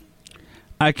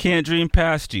I can't dream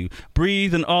past you.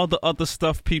 Breathe and all the other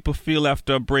stuff people feel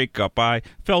after a breakup. I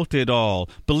felt it all,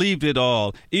 believed it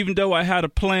all. Even though I had a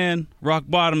plan, rock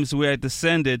bottom's where I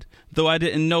descended. Though I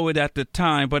didn't know it at the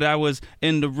time, but I was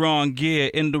in the wrong gear,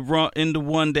 in the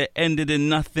one that ended in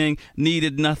nothing,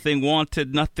 needed nothing,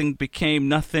 wanted nothing, became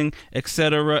nothing,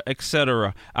 etc.,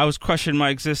 etc. I was crushing my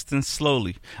existence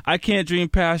slowly. I can't dream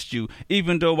past you,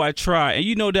 even though I try. And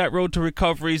you know that road to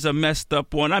recovery's a messed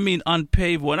up one. I mean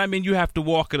unpaved one. I mean you have to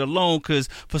walk it alone, cause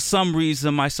for some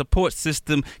reason my support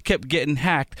system kept getting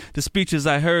hacked. The speeches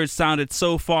I heard sounded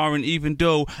so foreign, even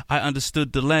though I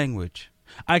understood the language.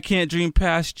 I can't dream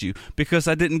past you because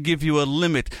I didn't give you a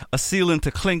limit, a ceiling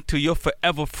to cling to. You're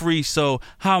forever free, so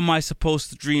how am I supposed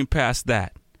to dream past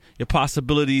that? Your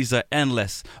possibilities are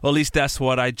endless, or at least that's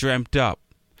what I dreamt up.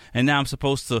 And now I'm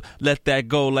supposed to let that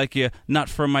go like you're not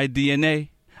from my DNA?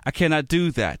 I cannot do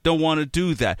that, don't want to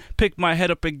do that. Pick my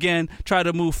head up again, try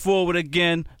to move forward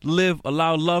again, live,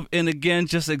 allow love in again,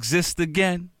 just exist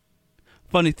again.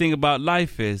 Funny thing about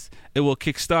life is, it will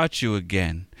kickstart you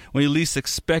again. When you least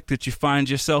expect it, you find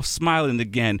yourself smiling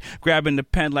again, grabbing the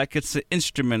pen like it's an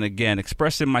instrument again,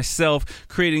 expressing myself,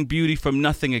 creating beauty from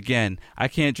nothing again. I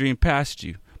can't dream past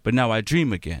you, but now I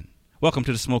dream again. Welcome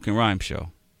to the Smoking Rhyme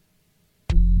Show.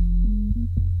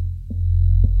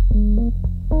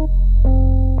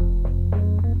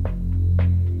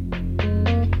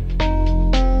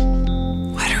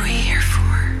 What are we here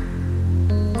for?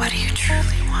 What do you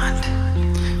truly want?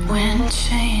 When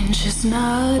change is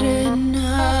not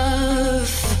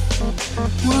enough,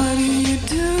 what do you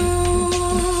do?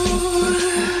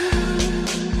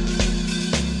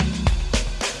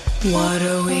 What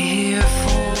are we here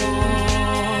for?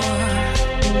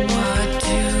 What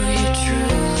do you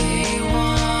truly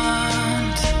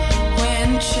want?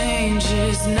 When change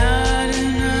is not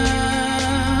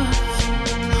enough,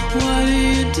 what do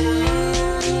you do?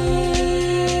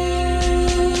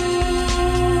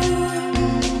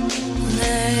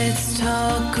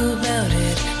 Talk about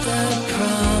it, the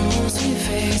problems we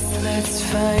face. Let's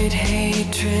fight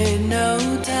hatred, no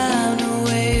time to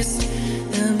waste.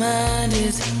 The mind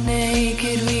is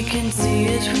naked, we can see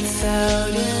it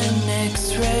without an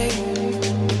x-ray.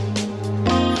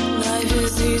 Life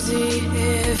is easy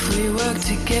if we work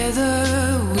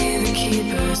together. We're the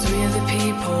keepers, we're the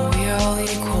people. We're all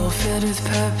equal, filled with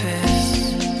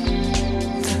purpose.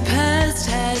 The past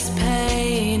has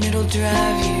pain, it'll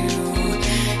drive you,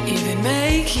 even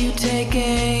make you take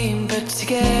aim, but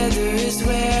together is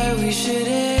where we should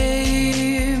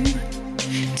aim.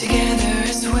 Together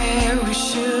is where we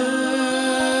should.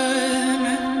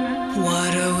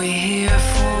 What are we here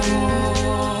for?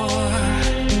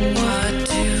 What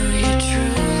do you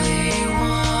truly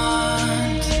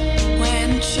want?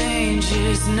 When change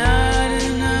is not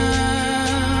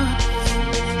enough,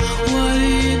 what do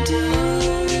you do?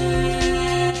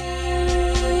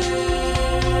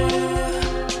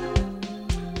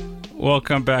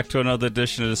 Welcome back to another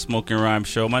edition of the Smoking Rhyme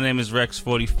Show. My name is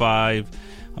Rex45.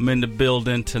 I'm in the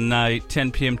building tonight,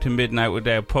 10 p.m. to midnight, with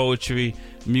that poetry,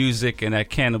 music, and that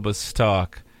cannabis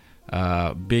talk.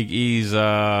 Big E's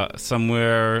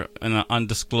somewhere in an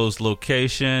undisclosed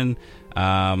location.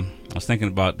 I was thinking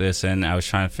about this, and I was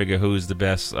trying to figure who's the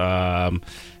best to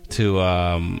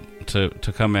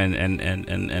come in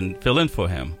and fill in for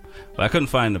him. But I couldn't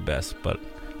find the best, but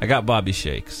I got Bobby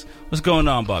Shakes. What's going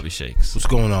on, Bobby Shakes? What's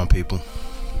going on, people?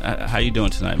 How you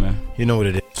doing tonight, man? You know what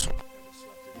it is.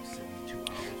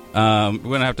 We're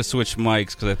going to have to switch mics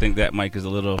because I think that mic is a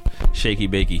little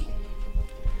shaky-bakey.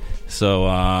 So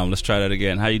let's try that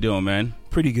again. How you doing, man?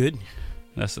 Pretty good.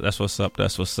 That's what's up.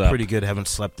 That's what's up. Pretty good. Haven't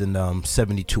slept in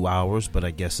 72 hours, but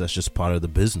I guess that's just part of the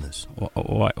business.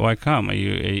 Why come?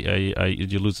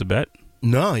 Did you lose a bet?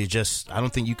 No, I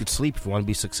don't think you could sleep. If you want to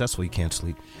be successful, you can't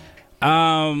sleep.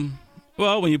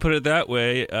 Well, when you put it that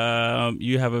way,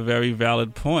 you have a very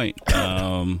valid point.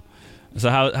 So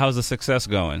how's the success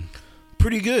going?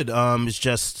 Pretty good. It's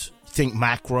just think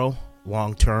macro,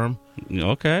 long term.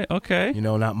 Okay. You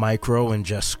know, not micro, and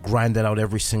just grind that out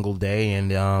every single day.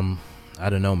 And I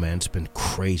don't know, man. It's been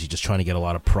crazy just trying to get a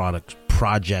lot of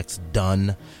projects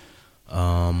done.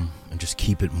 And just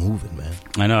keep it moving, man.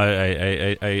 I know.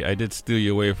 I did steal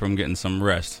you away from getting some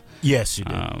rest. Yes, you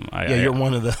did. You're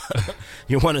one of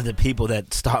the people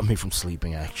that stopped me from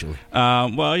sleeping. Actually.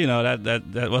 Well, you know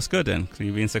that was good then.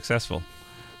 You're being successful.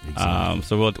 Exactly.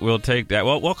 So we'll take that.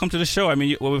 Well, welcome to the show. I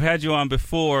mean, we've had you on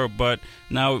before, but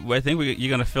now I think you're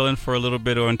going to fill in for a little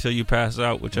bit, or until you pass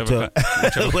out, whichever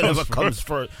whatever comes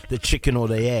for the chicken or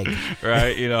the egg.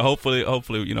 Right. You know, hopefully,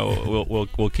 you know,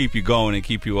 we'll keep you going and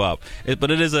keep you up. But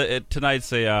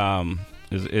tonight's a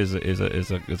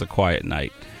quiet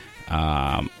night.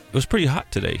 It was pretty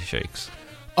hot today, Shakes.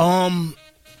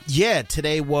 Yeah,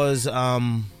 today was,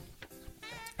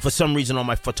 for some reason all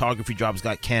my photography jobs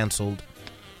got canceled.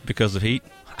 Because of heat?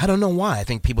 I don't know why. I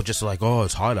think people just are like, oh,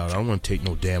 it's hot out. I don't want to take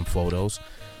no damn photos.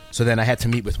 So then I had to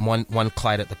meet with one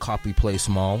client at the Copy Place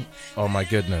Mall. Oh, my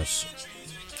goodness.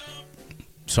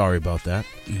 Sorry about that.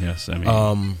 Yes, I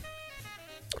mean...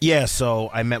 Yeah,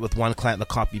 so I met with one client at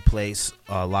the Copy Place,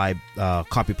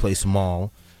 Copy Place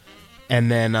Mall. And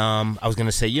then I was going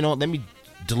to say, you know, let me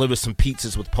deliver some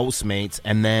pizzas with Postmates.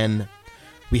 And then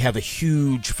we have a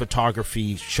huge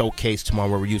photography showcase tomorrow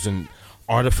where we're using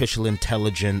artificial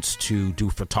intelligence to do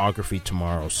photography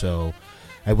tomorrow. So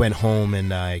I went home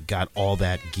and I got all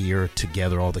that gear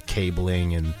together, all the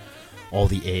cabling and all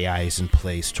the AIs in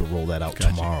place to roll that out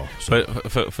tomorrow. So.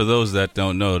 But for those that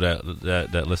don't know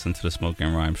that listen to the Smoke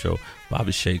and Rhyme show,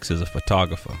 Bobby Shakes is a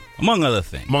photographer, among other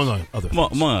things. Among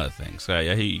other things. Right?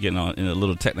 I hear you getting on in a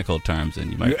little technical terms, and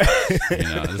you might,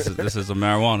 this is a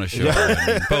marijuana show,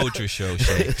 and poetry show,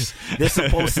 Shakes. They're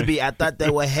supposed to be. I thought they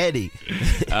were heady.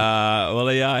 Well,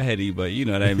 they are heady, but you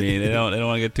know what I mean. They don't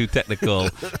want to get too technical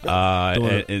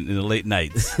in the late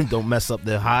nights. Don't mess up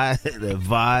their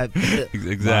vibe.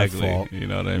 Exactly. You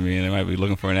know what I mean. They might be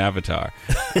looking for an avatar.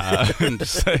 I'm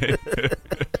just saying.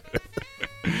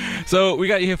 So we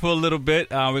got you here for a little bit.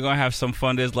 We're gonna have some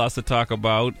fun. There's lots to talk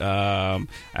about. I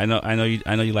know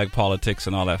you like politics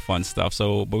and all that fun stuff.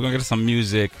 So we're gonna get to some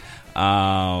music. This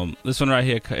one right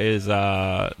here is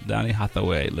Donny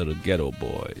Hathaway, Little Ghetto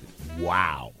Boy.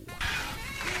 Wow.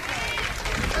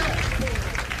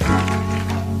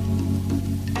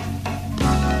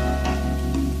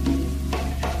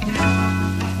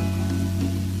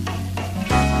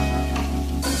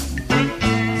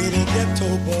 Little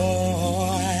ghetto boy,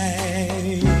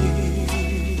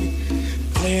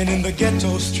 playing in the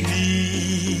ghetto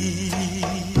street.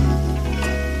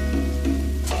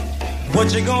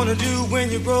 What you gonna do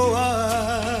when you grow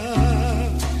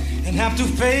up and have to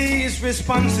face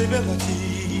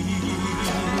responsibility?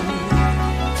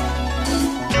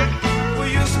 Will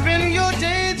you spend your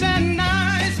days and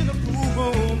nights in a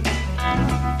pool room?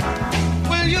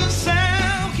 Will you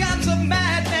sell cats of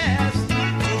madness to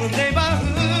the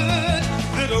neighborhood?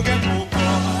 Little ghetto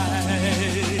boy,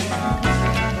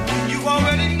 you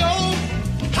already know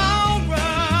how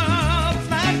rough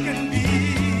life can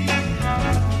be.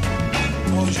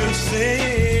 'Cause you're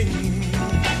seeing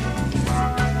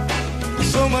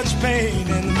so much pain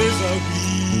and misery.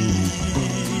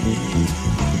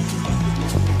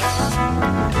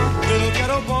 Little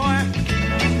ghetto boy,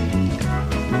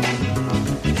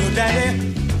 your daddy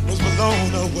was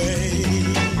blown away.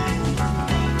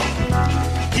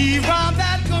 He robbed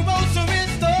that grocery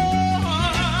store.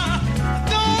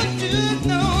 Don't you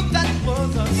know that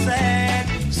was a sad,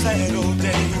 sad old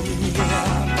day?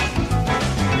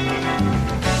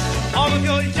 All of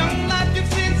your young life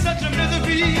you've seen such a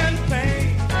misery and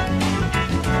pain.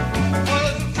 Well,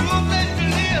 it's a cruel place to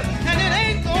live, and it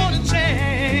ain't gonna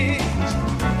change.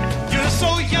 You're so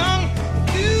young,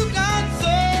 you got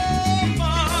so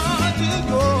far to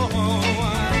go.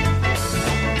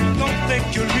 Don't think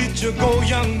you'll reach your goal,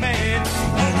 young man.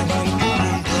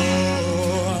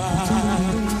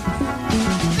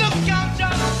 Look out,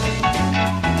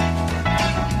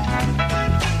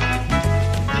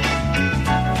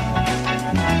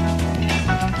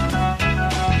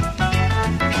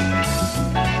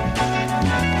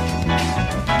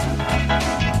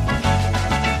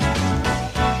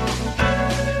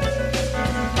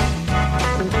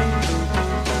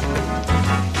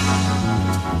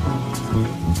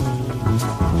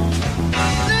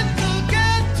 little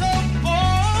ghetto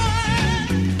boy.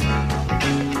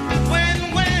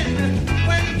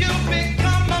 When you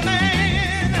become a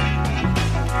man,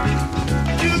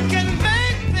 you can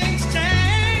make things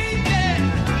change. Yeah.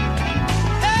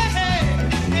 Hey,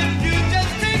 if you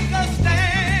just take a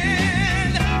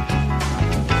stand,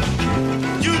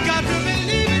 you got to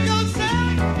believe in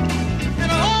yourself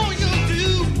and all you do.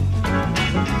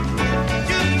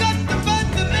 You got the fight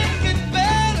to make it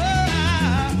better.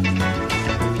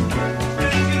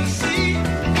 You can see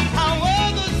how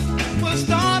others will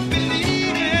start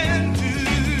believing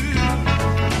too.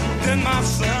 Then my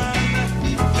son,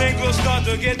 things will start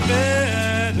to get better.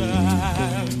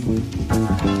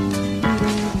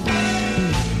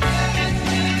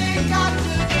 Got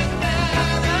to get better.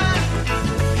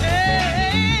 Hey,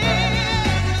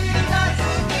 got to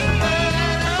get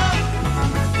better.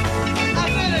 I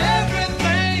said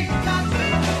everything got to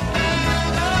get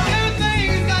better.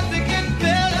 Everything's got to get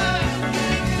better.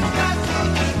 Got to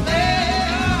get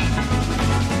better.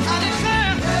 I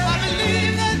declare, I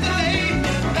believe that the day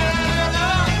get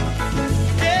better.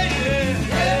 Yeah, yeah.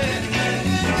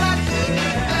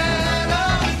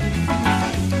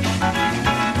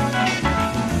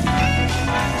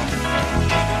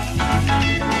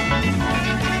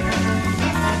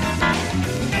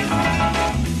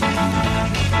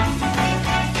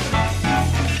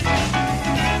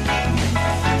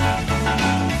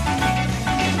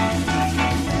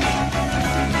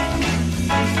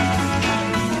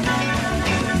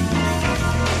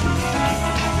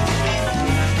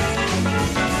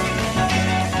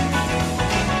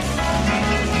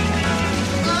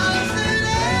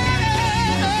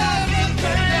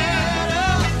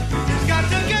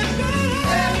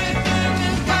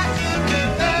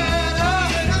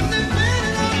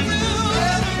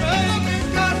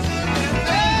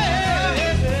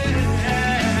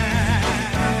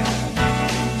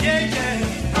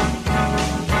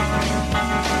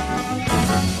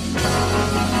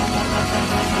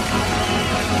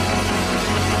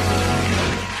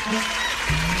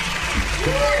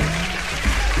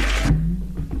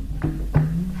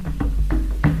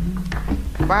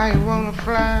 Why you wanna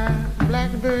fly,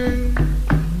 blackbird?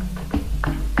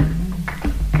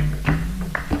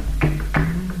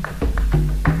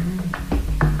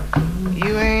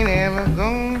 You ain't ever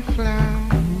gonna fly.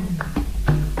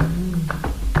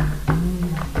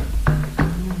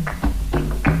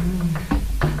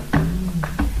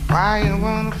 Why you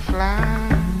wanna fly,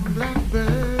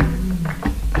 blackbird?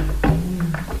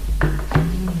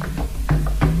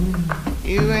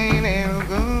 You ain't ever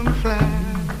gonna fly.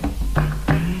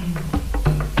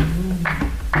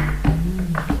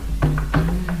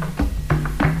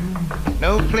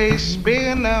 No place big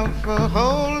enough for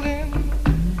holding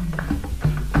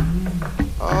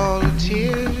all the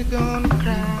tears you're gonna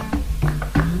cry.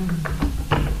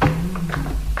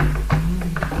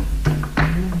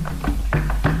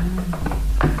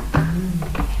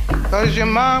 Cause your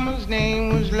mama's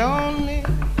name was Lonely,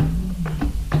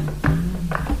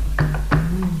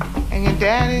 and your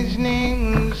daddy's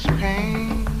name was Pain.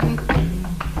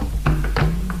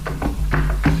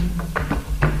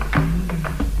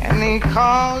 And they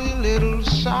call you Little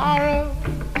Sorrow,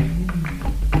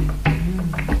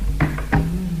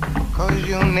 cause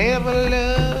you'll never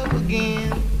love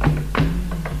again.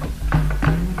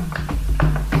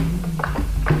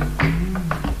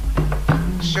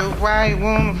 So why you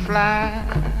wanna fly,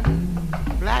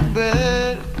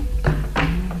 blackbird?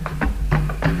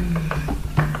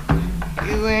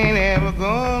 You ain't ever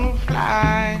gonna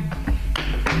fly.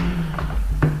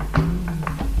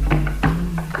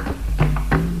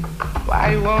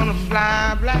 Why you wanna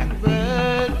fly,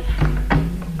 blackbird?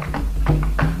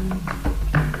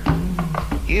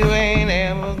 You ain't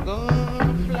ever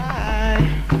gonna fly.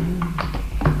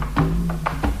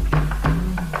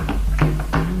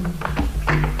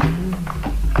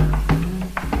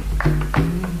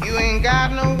 You ain't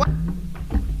got no.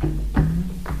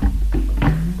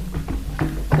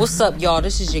 What's up, y'all?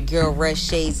 This is your girl, Red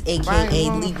Shades,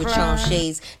 a.k.a. Libra Charm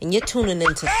Shades, and you're tuning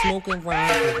into Smoking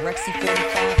Rhymes with Rexy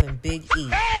 45 and Big E.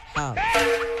 Holla.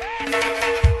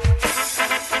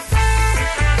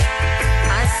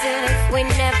 I said if we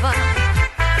never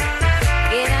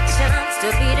get a chance to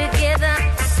be together,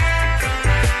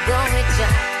 go with ya,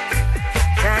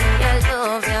 and I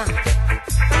love ya.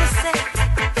 I said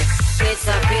it's a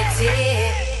pity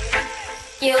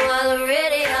you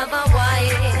already have a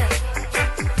wife,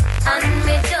 and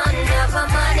me don't have a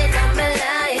man in my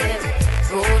life.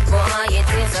 Good boy, it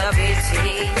is a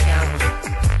pity.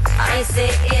 I say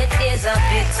it is a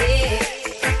pity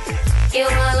you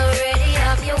already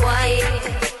have your wife,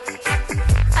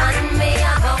 and me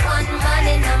have a one man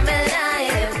in my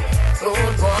life.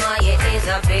 Good boy, it is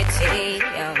a pity.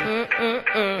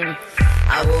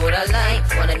 I woulda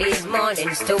liked one of these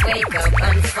mornings to wake up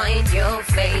and find your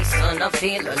face on a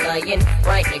pillow lying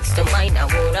right next to mine. I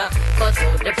woulda cut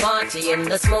out the party and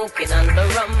the smoking and the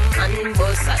rum and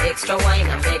bust a extra wine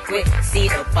and make we see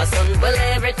up a sun. Well,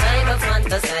 every time I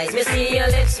fantasize, me see your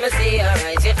lips, me see your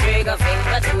eyes, your trigger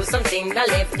finger do something that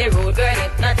left the road girl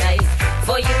hypnotized.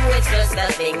 For you it's just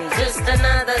a thing, just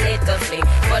another little fling,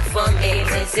 but for me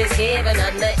this is heaven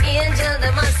and the angel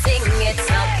that must sing. It's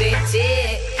a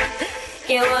pity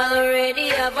you already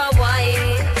have a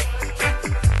wife,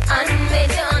 and me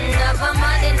don't have a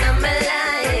man in my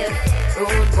life.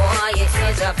 Rude boy, it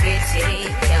is a pity.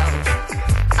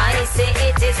 I say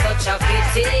it is such a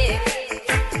pity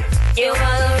you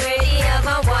already have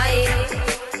a wife,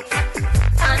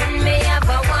 and me have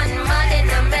a one man in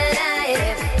my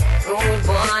life. Rude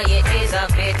boy, it is a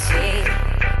pity.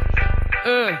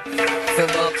 To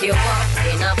walk you up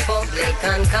in a public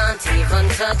and can't even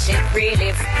touch it.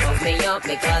 Really fuck me up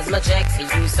because my check for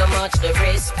you so much. The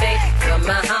respect from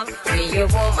my have, be your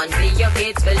woman, be your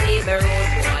kids. Believe me, rude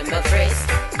boy, I'm a press.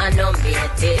 I know me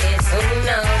it is. Who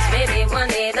knows, maybe one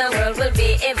day the world will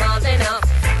be evolved enough.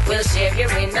 We'll share you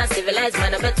in a civilized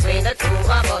manner between the two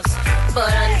of us.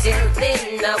 But until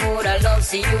then, I woulda loved to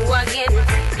see you again.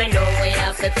 I know we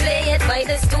have to play it by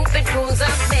the stupid rules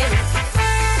of men.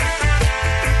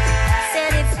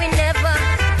 If we never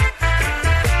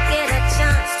get a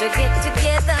chance to get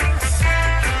together,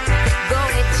 go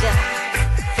with ya,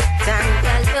 and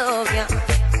I love ya.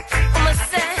 I'ma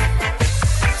say,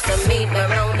 so meet me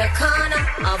around the corner,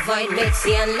 avoid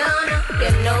Mitzi and Lana.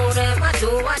 You know them, I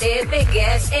do what they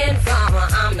biggest informer.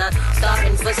 I'm not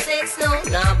stopping for sex, no,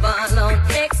 not ball on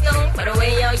next, no. But the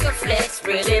way how you flex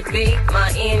really pique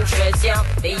my interest, yeah.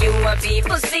 The you are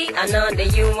people see, I know the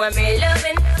you are me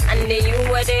loving. And the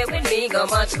you are there with me go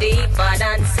much deeper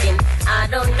than skin. I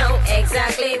don't know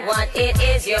exactly what it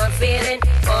is you're feeling,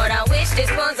 but I wish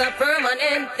this was a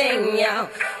permanent thing, yeah.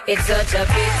 It's such a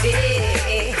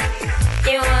pity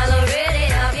you already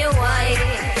have your wife,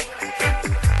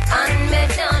 and me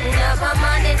don't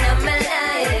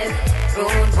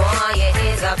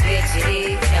a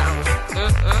pity.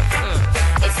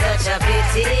 It's such a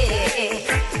pity.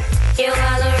 You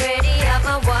already have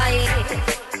a wife,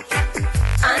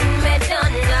 and me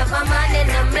don't have a man in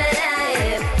my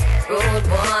life. Road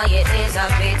boy, it is a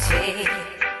pity.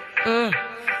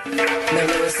 Me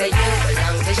know say you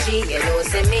belong to she, you know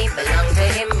say me belong to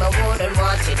him. I wouldn't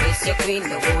want you this your queen,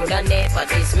 I woulda never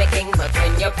this my king. But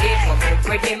when you play, I move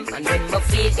with him, and when my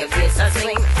feet your face a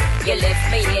swing, you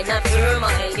left me in a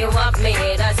turmoil, you have me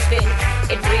in a spin.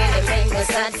 It really makes me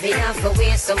sad we have to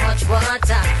waste so much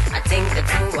water. I think the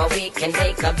two of we can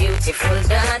make a beautiful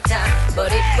daughter,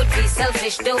 but it would be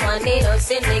selfish to want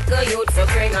innocent little youth to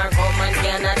bring her home and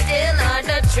cannot tell her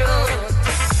the truth.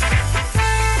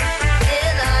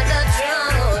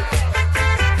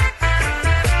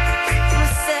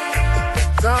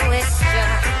 Go extra,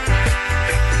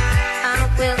 I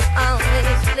will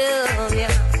always love you.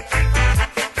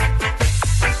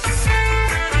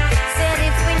 Said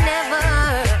if we never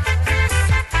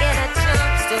get a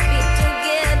chance to be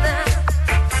together,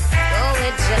 go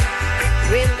extra,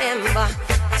 remember,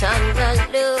 time to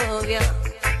love you.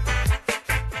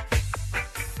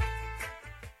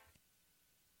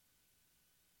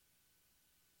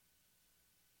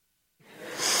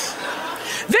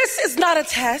 This is not a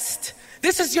test.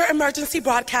 This is your emergency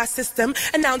broadcast system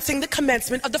announcing the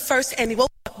commencement of the first annual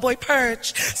Fuckboy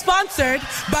Purge, sponsored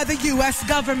by the U.S.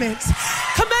 government.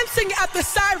 Commencing at the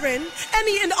siren,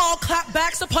 any and all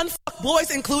clapbacks upon fuckboys,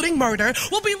 including murder,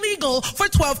 will be legal for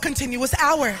 12 continuous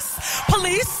hours.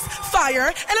 Police, fire,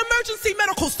 and emergency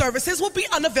medical services will be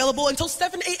unavailable until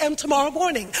 7 a.m. tomorrow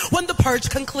morning when the purge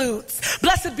concludes.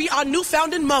 Blessed be our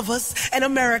newfound mothers and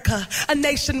America, a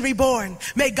nation reborn.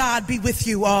 May God be with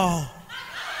you all.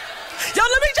 Yo,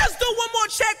 let me just do one more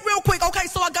check real quick. Okay,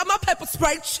 so I got my pepper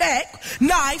spray, check.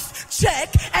 Knife,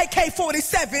 check.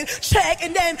 AK-47, check.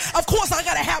 And then, of course, I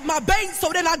gotta have my bait. So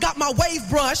then I got my wave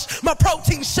brush, my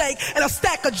protein shake, and a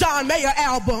stack of John Mayer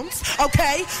albums.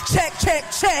 Okay, check, check,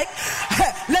 check.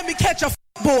 Let me catch a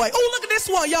boy. Oh, look at this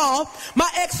one, y'all. My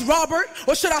ex Robert,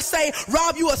 or should I say,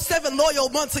 rob you of 7 loyal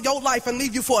months of your life and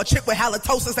leave you for a chick with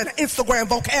halitosis and an Instagram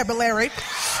vocabulary.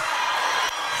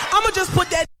 I'ma just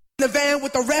put that the van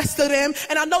with the rest of them,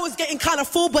 and I know it's getting kind of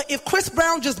full, but if Chris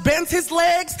Brown just bends his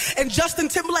legs and Justin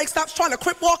Timberlake stops trying to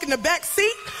crip walk in the back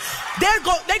seat, they're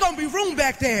gonna be room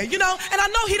back there, you know? And I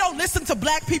know he don't listen to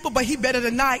black people, but he better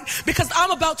tonight, because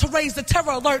I'm about to raise the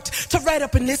terror alert to right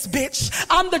up in this bitch.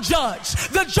 I'm the judge,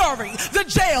 the jury, the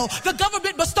jail. The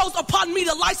government bestows upon me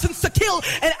the license to kill,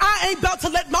 and I ain't about to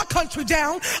let my country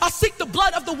down. I seek the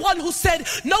blood of the one who said,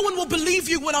 no one will believe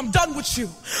you when I'm done with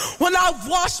you. When I've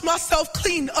washed myself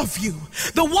clean of you,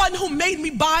 the one who made me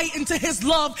buy into his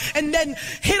love and then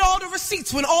hid all the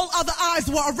receipts when all other eyes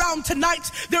were around. Tonight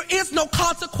there is no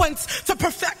consequence to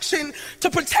perfection, to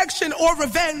protection or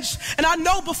revenge. And I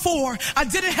know before I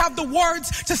didn't have the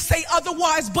words to say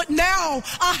otherwise, but now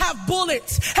I have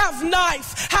bullets, have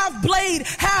knife, have blade,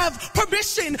 have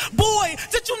permission. Boy,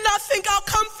 did you not think I'll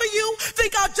come for you?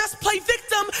 Think I'll just play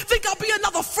victim? Think I'll be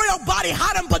another frail body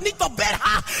hiding beneath the bed?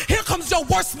 Ha! Here comes your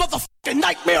worst motherfucker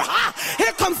nightmare, ha!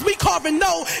 Here comes me carving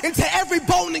no into every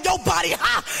bone in your body,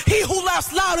 ha! He who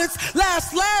laughs loudest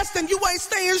laughs last, and you ain't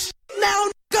staying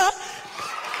now, nigga.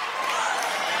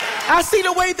 I see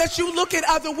the way that you look at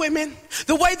other women,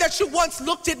 the way that you once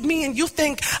looked at me, and you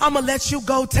think I'ma let you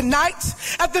go tonight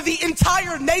after the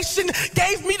entire nation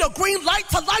gave me the green light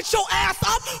to light your ass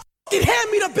up.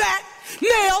 Hand me the bat,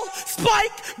 nail,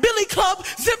 spike, billy club,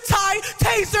 zip tie,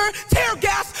 taser, tear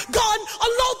gas, gun,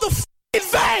 unload the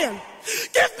van.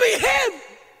 Give me him.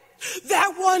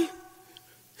 That one.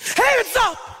 Hands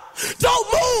up. Don't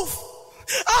move.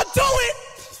 I'll do it.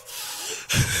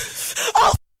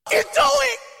 I'll fucking do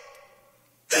it.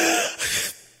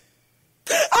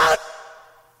 I'll...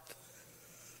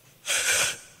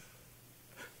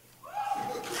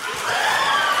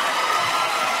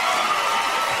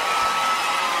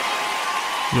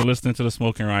 You're listening to the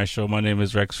Smoking Ryan Show. My name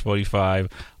is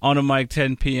Rex45. On the mic,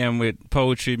 10 p.m. with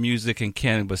poetry, music, and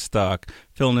cannabis stock.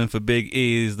 Filling in for Big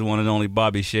E's, the one and only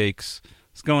Bobby Shakes.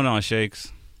 What's going on,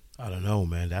 Shakes? I don't know,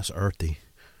 man. That's earthy.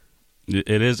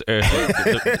 It is earthy.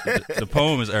 The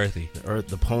poem is earthy.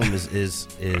 The poem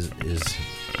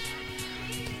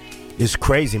is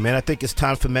crazy, man. I think it's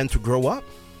time for men to grow up.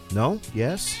 No?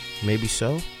 Yes? Maybe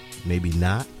so? Maybe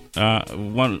not?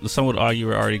 Some would argue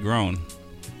we're already grown.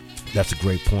 That's a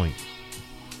great point.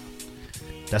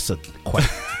 That's a quite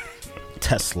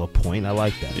Tesla point. I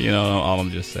like that. You know, all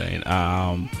I'm just saying.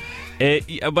 But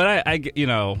I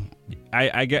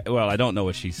get. Well, I don't know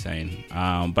what she's saying.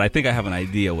 But I think I have an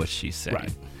idea what she's saying.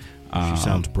 Right. She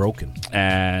sounds broken.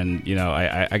 And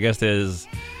I guess there's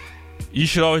you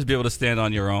should always be able to stand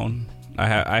on your own. I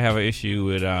have an issue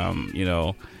with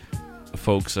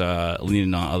folks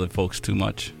leaning on other folks too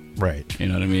much. Right. You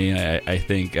know what I mean? I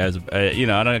think I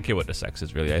don't care what the sex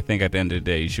is really. I think at the end of the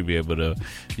day, you should be able to,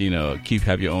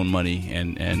 have your own money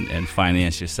and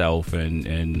finance yourself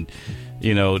and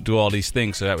do all these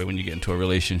things so that way when you get into a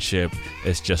relationship,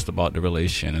 it's just about the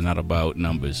relation and not about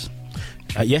numbers.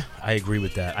 Yeah, I agree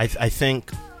with that. I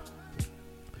think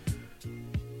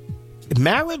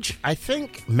marriage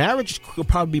could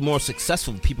probably be more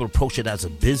successful if people approach it as a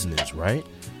business, right?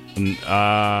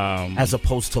 As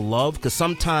opposed to love, because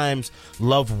sometimes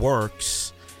love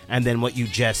works, and then what you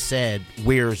just said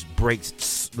breaks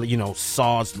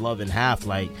saws love in half.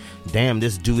 Like, damn,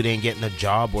 this dude ain't getting a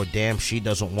job, or damn, she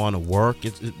doesn't want to work.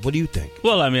 What do you think?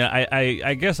 Well, I mean,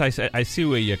 I guess I see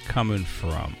where you're coming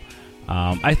from.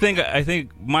 I think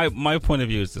my point of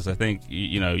view is this. I think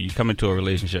you come into a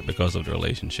relationship because of the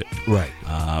relationship, right?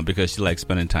 Because you like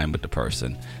spending time with the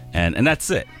person, and that's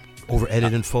it. Over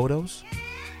editing photos.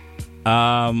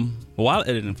 While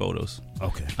editing photos.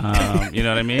 Okay. You know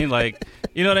what I mean? Like,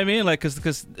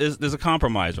 because there's a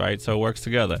compromise, right? So it works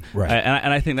together. Right.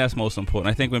 And I think that's most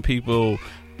important. I think when people,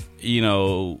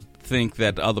 think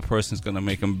that the other person's going to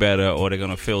make them better, or they're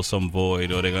going to fill some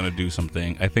void, or they're going to do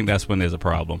something, I think that's when there's a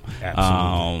problem.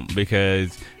 Absolutely.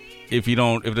 Because if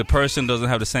the person doesn't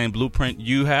have the same blueprint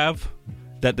you have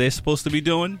that they're supposed to be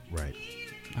doing, right?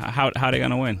 How are they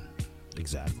going to win?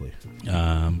 Exactly.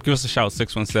 Give us a shout,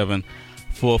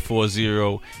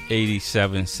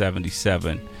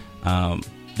 617-440-8777.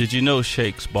 Did you know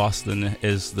Shakes Boston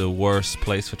is the worst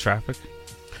place for traffic?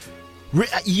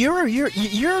 You're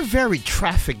a very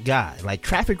traffic guy. Like,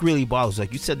 traffic really bothers.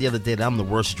 Like you said the other day that I'm the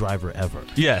worst driver ever.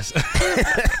 Yes.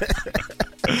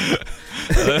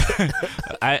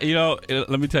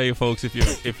 Let me tell you, folks,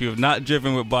 if you've not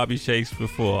driven with Bobby Shakes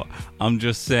before, I'm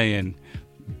just saying,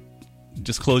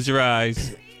 just close your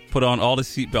eyes, put on all the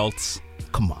seatbelts.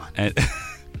 Come on. And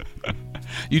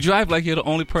you drive like you're the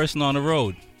only person on the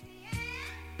road.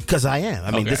 Because I am.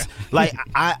 I mean, okay.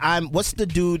 I'm. What's the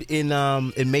dude in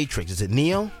Matrix? Is it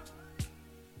Neo?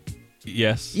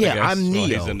 Yes. Yeah, I'm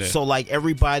Neo. Well, so like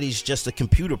everybody's just a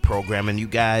computer program, and you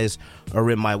guys are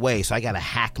in my way. So I gotta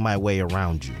hack my way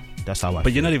around you. That's how I. But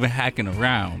feel. You're not even hacking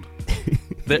around.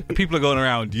 People are going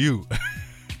around you.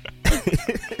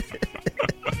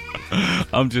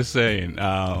 I'm just saying.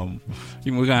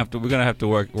 We're gonna have to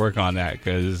work on that,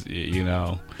 because you're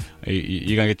gonna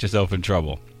get yourself in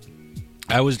trouble.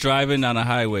 I was driving down a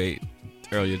highway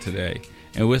earlier today,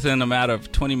 and within a matter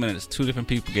of 20 minutes, 2 different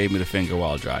people gave me the finger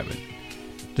while driving.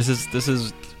 This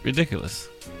is ridiculous,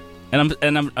 and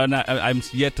I'm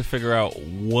yet to figure out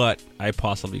what I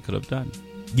possibly could have done.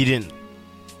 You didn't.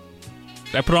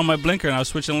 I put on my blinker and I was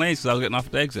switching lanes because I was getting off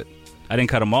at the exit. I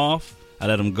didn't cut them off. I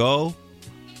let them go.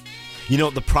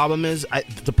 The problem is,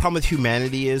 the problem with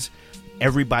humanity is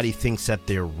everybody thinks that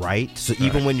they're right. So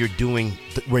even when you're doing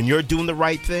the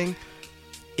right thing,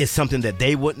 it's something that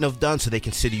they wouldn't have done, so they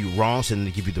consider you wrong, so then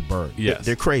they give you the bird. Yes.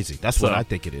 They're crazy. That's what I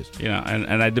think it is.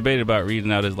 And I debated about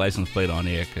reading out his license plate on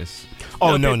air, because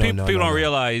no. People don't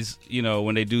realize,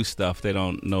 when they do stuff, they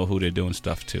don't know who they're doing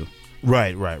stuff to.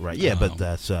 Right. Yeah, but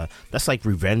that's like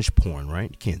revenge porn,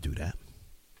 right? You can't do that.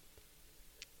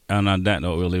 And on that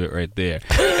note, we'll leave it right there.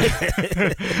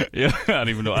 Yeah, I don't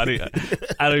even know. I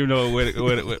don't even know where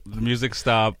the music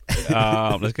stopped.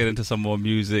 Let's get into some more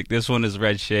music. This one is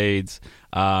Red Shades.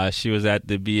 She was at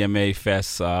the BMA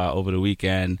Fest over the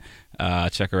weekend.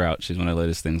 Check her out. She's one of the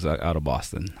latest things out of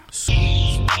Boston.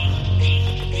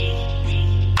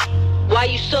 Why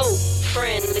you so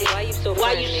friendly? Why you so friendly?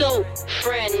 Why you so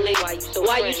friendly?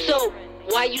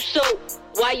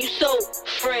 Why you so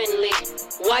friendly? Why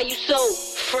you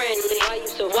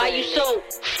so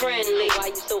friendly?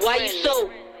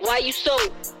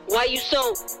 Why you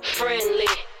so friendly?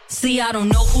 See, I don't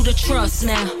know who to trust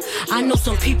now. I know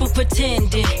some people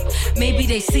pretending. Maybe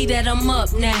they see that I'm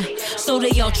up now, so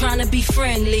they all trying to be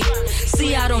friendly.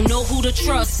 See, I don't know who to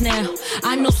trust now.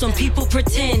 I know some people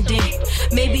pretending.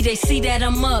 Maybe they see that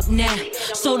I'm up now,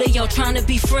 so they all trying to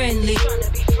be friendly.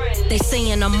 They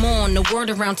saying I'm on, the word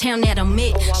around town that I'm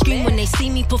it. Scream when they see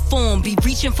me perform, be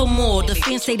reaching for more. The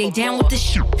fans say they down with the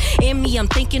shit. And me, I'm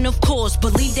thinking of course,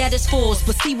 believe that it's forced.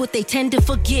 But see what they tend to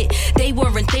forget, they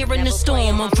weren't there in the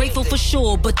storm. I'm grateful for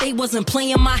sure, but they wasn't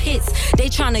playing my hits. They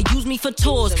trying to use me for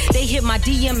tours. They hit my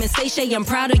DM and say, Shay, I'm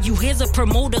proud of you. Here's a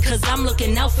promoter, cause I'm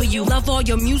looking out for you. Love all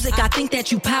your music, I think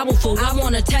that you powerful. I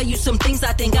wanna tell you some things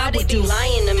I think I would do.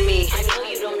 Lying to me.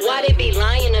 Why they be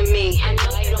lying to me?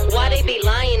 Why they be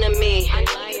lying to me?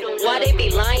 Why they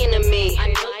be lying to me?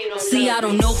 See, I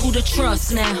don't know who to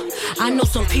trust now. I know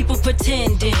some people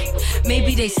pretending.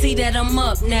 Maybe they see that I'm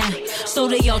up now, so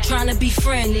they all trying to be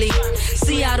friendly.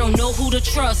 See, I don't know who to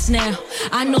trust now.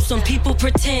 I know some people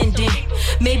pretending.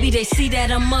 Maybe they see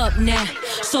that I'm up now,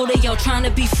 so they all trying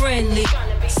to be friendly.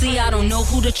 See, I don't know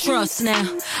who to trust now.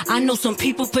 I know some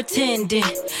people pretending.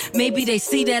 Maybe they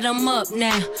see that I'm up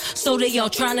now, so they all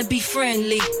trying to be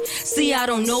friendly. See, I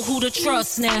don't know who to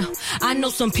trust now. I know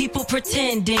some people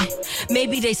pretending.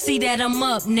 Maybe they see that I'm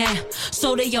up now,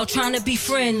 so they all trying to be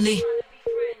friendly.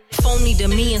 Phony to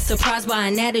me and surprised by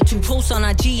an attitude. Post on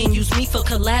IG and use me for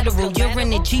collateral. You're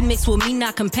in a G mix with me,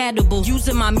 not compatible.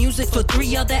 Using my music for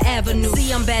 3 other avenues.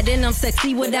 See, I'm bad and I'm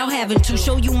sexy without having to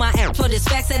show you my app, but it's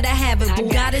facts that I haven't. Boo.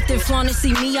 Got it, then flaunt and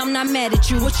see me, I'm not mad at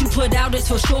you. What you put out is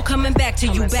for sure coming back to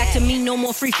you. Back to me, no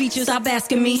more free features, stop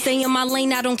asking me. Stay in my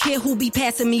lane, I don't care who be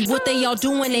passing me. What they all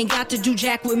doing ain't got to do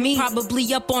jack with me.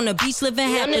 Probably up on the beach living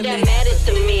happily. None of that matters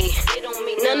to me.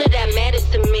 None of that matters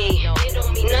to me.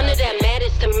 None of that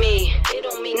matters to me.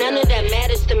 None of that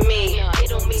matters to me.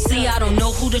 See, I don't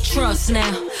know who to trust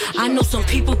now. I know some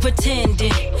people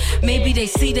pretending. Maybe they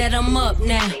see that I'm up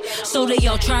now, so they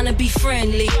all trying to be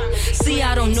friendly. See,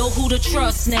 I don't know who to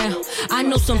trust now. I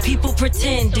know some people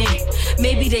pretending.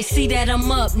 Maybe they see that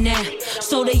I'm up now,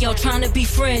 so they all trying to be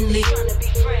friendly.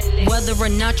 Whether or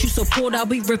not you support, I'll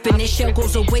be ripping. This shell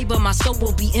goes away, but my soul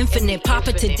will be infinite.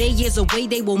 Papa today, years away,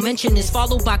 they will mention this.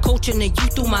 Followed by coaching the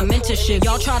youth through my mentorship.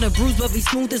 Y'all try to bruise, but be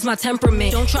smooth as my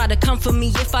temperament. Don't try to come for me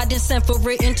if I didn't send for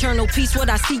it. Internal peace, what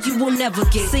I see you will never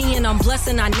get. Seeing I'm blessed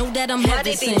and I know that I'm heaven Why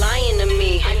they be sent. lying to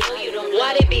me?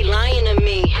 Why they be lying to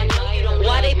me?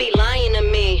 Why they be lying to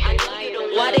me?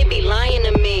 Why they be lying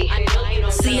to me?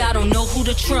 See, I don't know who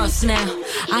to trust now.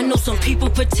 I know some people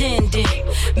pretending.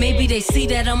 Maybe they see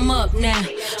that I'm up now,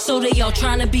 so they all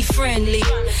trying to be friendly.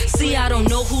 See, I don't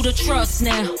know who to trust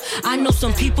now. I know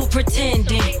some people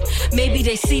pretending. Maybe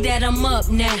they see that I'm up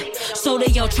now, so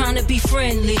they all trying to be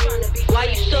friendly. Why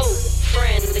you so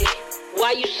friendly?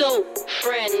 Why you so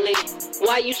friendly?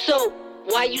 Why you so?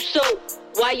 Why you so?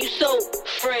 Why you so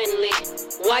friendly?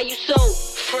 Why you so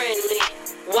friendly?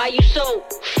 Why you so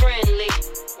friendly?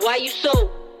 Why you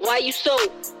so? Why you so?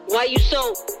 Why you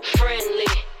so friendly?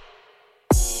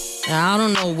 Now, I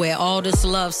don't know where all this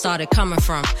love started coming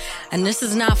from. And this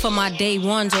is not for my day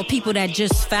ones or people that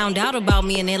just found out about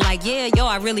me and they're like, yeah, yo,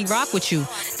 I really rock with you.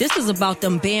 This is about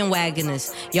them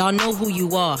bandwagoners. Y'all know who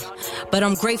you are. But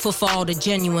I'm grateful for all the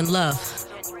genuine love.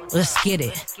 Let's get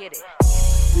it.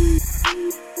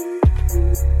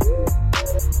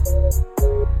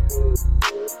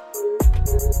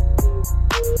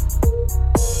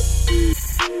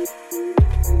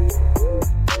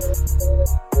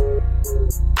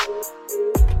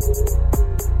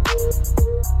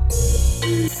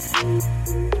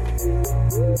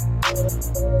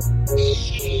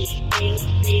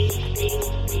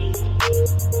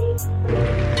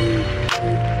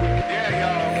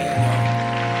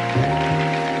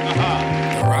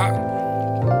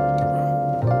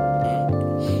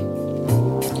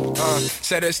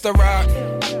 Said it's the rock,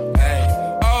 hey.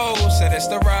 Oh, said it's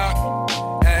the rock,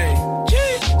 hey.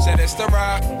 Said it's the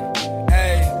rock,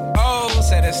 hey. Oh,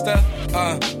 said it's the,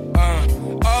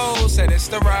 Oh, said it's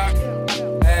the rock,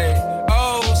 hey.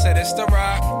 Oh, said it's the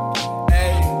rock,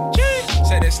 hey.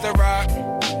 Said it's the rock,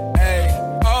 hey.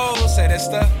 Oh, said it's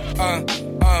the,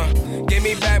 Give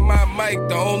me back my mic,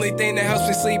 the only thing that helps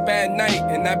me sleep at night.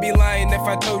 And I'd be lying if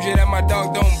I told you that my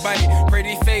dog don't bite.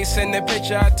 Pretty face in the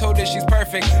picture, I told her she's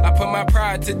perfect. I put my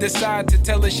pride to the side to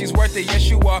tell her she's worth it. Yes,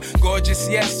 you are gorgeous,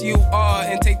 yes, you are.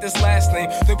 And take this last name,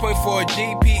 3.4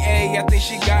 GPA, I think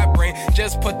she got brain.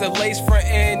 Just put the lace front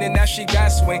in and now she got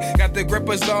swing. Got the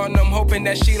grippers on, I'm hoping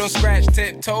that she don't scratch.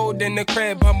 Tiptoed in the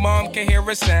crib, her mom can hear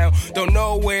a sound. Don't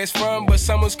know where it's from, but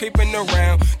someone's creeping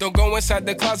around. Don't go inside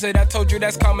the closet, I told you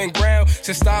that's common ground.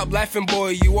 So stop laughing, boy,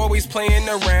 you always playing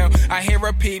around. I hear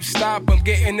a peep, stop, I'm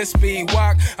getting the speed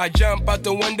walk. I jump out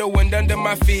the window and under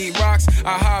my feet rocks.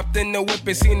 I hopped in the whip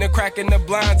and seen the crack in the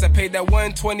blinds. I paid that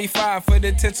 $125 for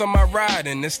the tents on my ride,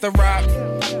 and it's the rock.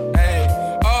 Hey,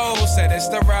 oh, said it's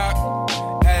the rock.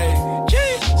 Hey,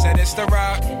 said it's the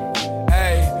rock.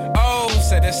 Hey, oh,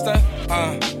 said it's the,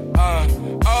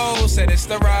 oh, said it's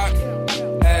the rock.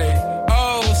 Hey,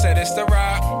 oh, said it's the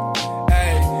rock.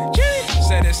 Hey,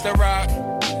 said it's the rock.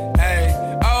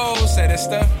 Hey, oh, said it's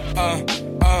the,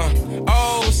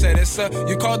 oh, said it's what's up?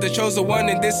 You called the chosen one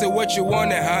and this is what you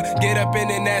wanted, huh? Get up in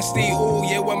the nasty, ooh,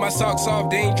 yeah, with my socks off,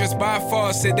 dangerous by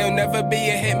far. Said there'll never be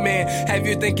a hitman. Have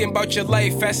you thinking about your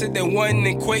life faster than one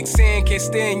in quicksand? Can't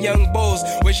stand young bulls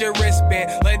with your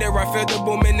wristband. Later I feel the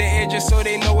boom in the air just so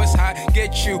they know it's hot.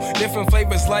 Get you different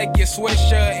flavors like your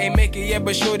Swisher. Ain't make it yet,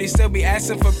 but shorty still be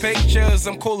asking for pictures.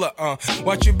 I'm cooler,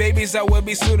 watch you babies, I will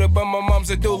be suited, but my mom's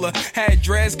a doula. Had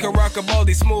dreads, could rock a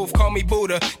baldy smooth, call me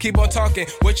Buddha. Keep on talking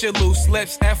with your loose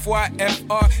lips,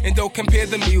 FYFR, and don't compare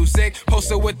the music.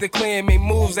 Posted with the clan, make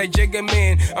moves like Jigga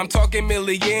Man. I'm talking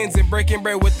millions and breaking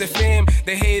bread with the fam.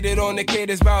 They hated on the kid,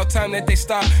 it's about time that they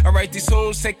stop. I write these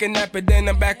tunes, take a nap, and then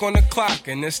I'm back on the clock.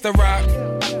 And it's the rock,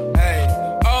 hey,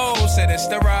 oh, said it's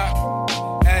the rock,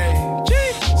 hey, G,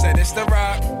 said it's the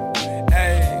rock,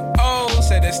 hey, oh,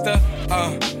 said it's the,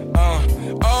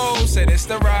 oh, said it's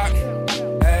the rock,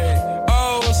 hey,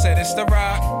 oh, said it's the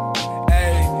rock,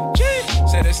 hey, G,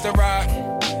 said it's the rock,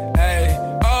 hey,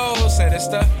 oh, said it's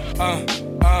the,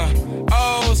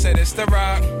 oh, said it's the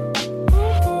rock.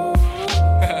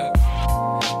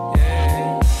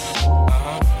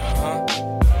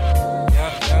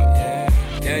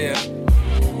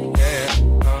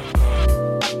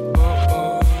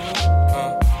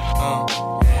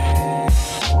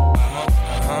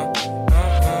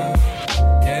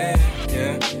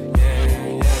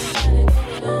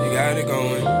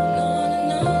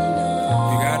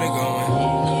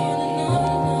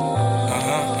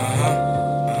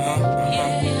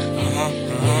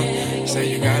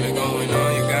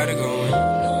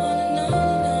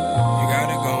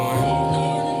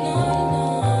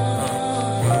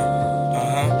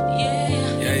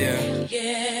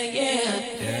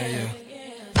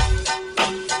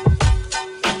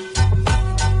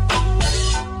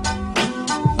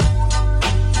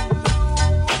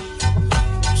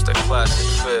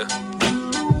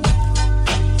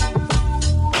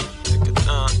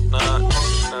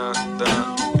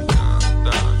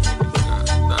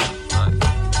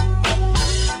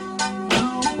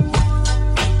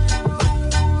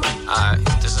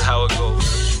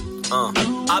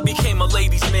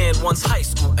 Once high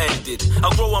school ended,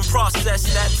 a growing process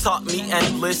that taught me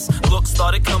endless. Looks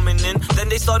started coming in, then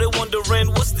they started wondering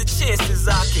what's the chances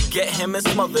I could get him and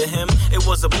smother him. It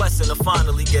was a blessing to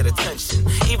finally get attention,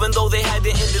 even though they had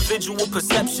their individual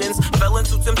perceptions. Fell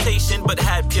into temptation but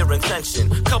had pure intention.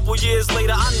 Couple years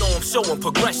later I know I'm showing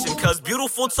progression, cause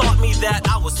beautiful taught me that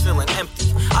I was feeling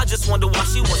empty. I just wonder why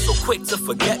she was so quick to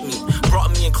forget me.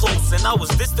 Brought me in close and I was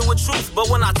distant with truth, but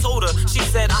when I told her, she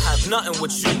said I have nothing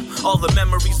with you. All the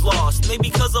memories lost, maybe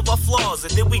because of our flaws.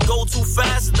 And did we go too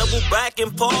fast, double back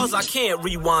and pause? I can't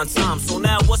rewind time, so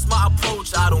now what's my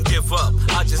approach? I don't give up,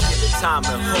 I just give it time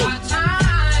and hope.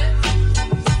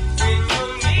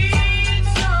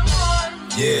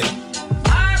 Yeah,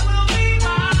 I will be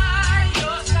by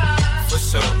your side. For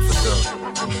sure, for sure.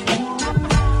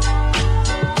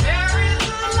 There is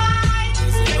a light in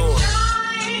time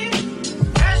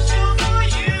that's for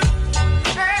you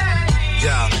and me.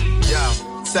 Yeah,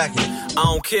 second. I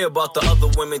don't care about the other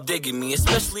women digging me,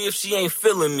 especially if she ain't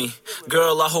feeling me.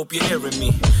 Girl, I hope you're hearing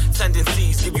me.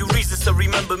 Tendencies give you reasons to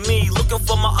remember me. Looking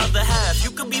for my other half,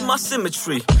 you could be my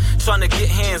symmetry. Trying to get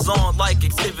hands on like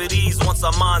activities. Once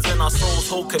our minds and our souls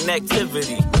hold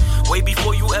connectivity. Way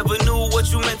before you ever knew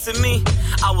what you meant to me,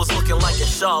 I was looking like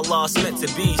inshallah it's meant to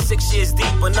be. 6 years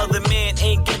deep, another man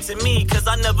ain't get to me, cause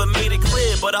I never made it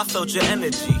clear, but I felt your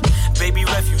energy. Baby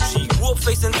refugee, grew up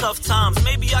facing tough times.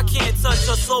 Maybe I can't touch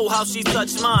her soul how she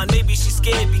touched mine. Maybe she's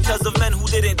scared because of men who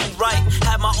didn't do right.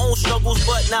 Had my own struggles,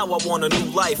 but now I want a new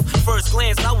life. First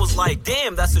glance, I was like,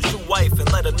 damn, that's a true wife.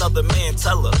 And let another man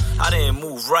tell her I didn't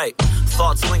move right.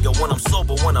 Thoughts linger when I'm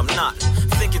sober, when I'm not.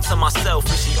 Thinking to myself,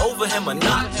 is she over him or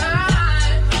not?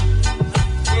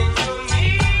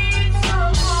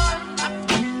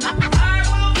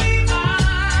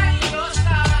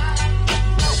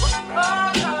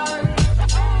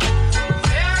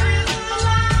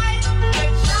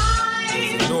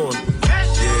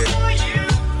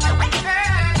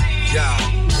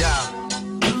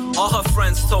 All her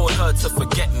friends told her to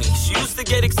forget me. She used to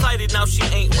get excited, now she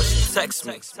ain't when she texts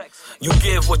me. You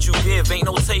give what you give, ain't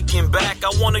no taking back.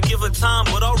 I wanna give her time,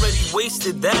 but already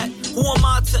wasted that. Who am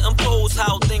I to impose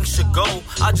how things should go?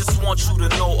 I just want you to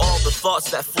know all the thoughts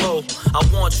that flow. I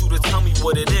want you to tell me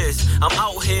what it is. I'm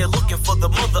out here looking for the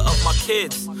mother of my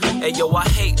kids. Hey yo, I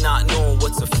hate not knowing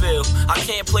what to feel. I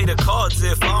can't play the cards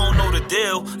if I don't know the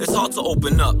deal. It's hard to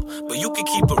open up, but you can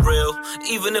keep it real.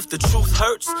 Even if the truth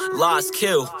hurts, lies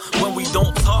kill. When we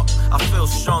don't talk, I feel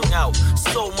strung out.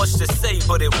 So much to say,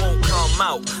 but it won't come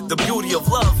out. The beauty of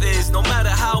love is no matter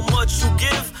how much you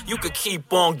give, you could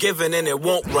keep on giving and it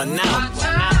won't run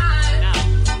out.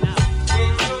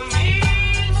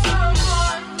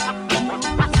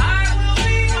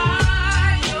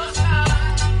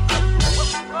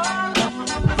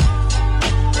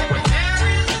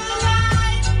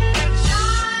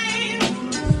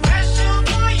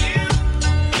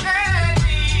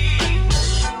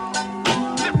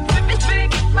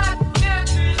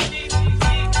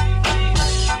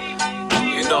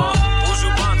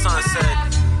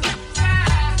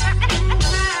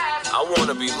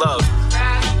 love.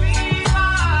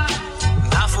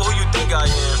 Not for who you think I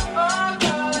am.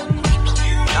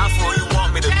 Not for who you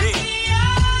want me to be.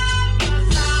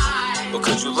 But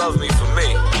could you love me for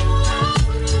me?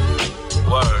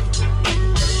 Word.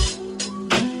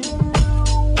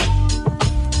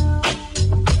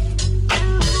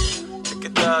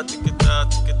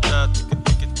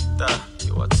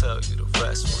 Yo, I tell you the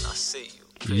rest when I see you.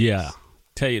 Peace. Yeah.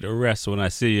 Tell you the rest when I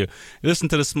see you. Listen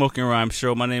to the Smoking Rhyme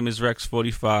Show. My name is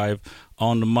Rex45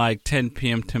 on the mic, 10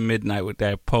 p.m. to midnight with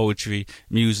that poetry,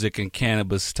 music, and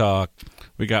cannabis talk.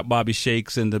 We got Bobby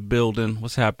Shakes in the building.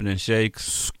 What's happening,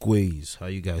 Shakes? Squeeze. How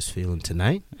you guys feeling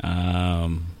tonight?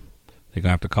 They're going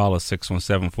to have to call us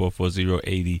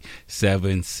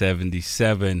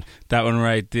 617-440-8777. That one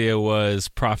right there was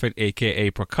Prophet,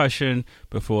 a.k.a. Percussion.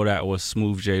 Before that was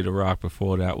Smooth J the Rock.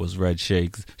 Before that was Red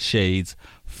Shades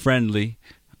Friendly.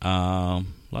 A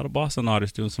lot of Boston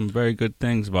artists doing some very good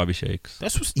things, Bobby Shakes.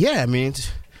 That's what's, yeah, I mean,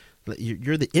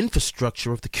 you're the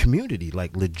infrastructure of the community,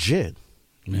 like legit.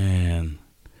 Man.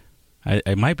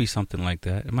 It might be something like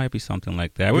that. It might be something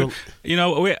like that. We're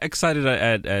excited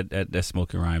at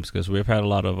Smoking Rhymes because we've had a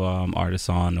lot of artists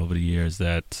on over the years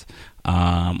that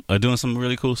are doing some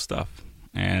really cool stuff,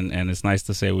 and it's nice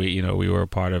to say we were a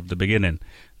part of the beginning,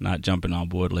 not jumping on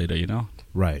board later.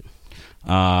 Right.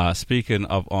 Speaking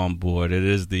of on board, it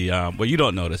is the well, you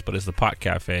don't know this, but it's the Pot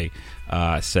Cafe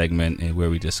segment where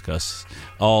we discuss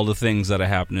all the things that are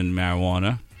happening in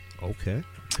marijuana. Okay.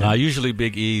 Usually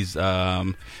Big E's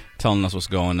telling us what's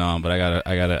going on, but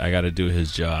I gotta do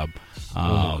his job.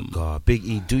 Oh my God, Big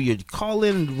E, do you call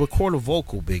in, record a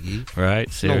vocal, Big E? Right,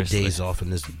 seriously. No days off in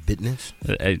this business.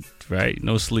 Right,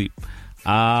 no sleep.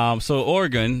 So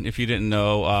Oregon, if you didn't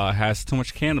know, has too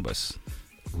much cannabis.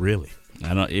 Really? I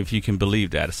don't know if you can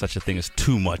believe that. It's such a thing as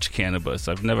too much cannabis.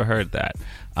 I've never heard that.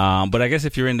 But I guess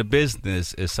if you're in the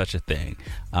business, is such a thing.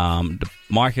 The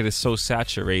market is so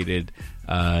saturated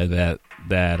that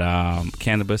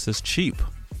cannabis is cheap.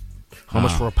 How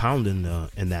much for a pound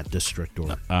in that district?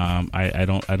 Or I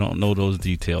don't know those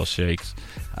details, Shakes,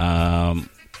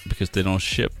 because they don't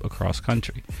ship across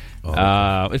country. Oh,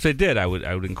 okay. If they did, I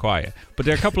would inquire. But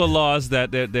there are a couple of laws that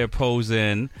they're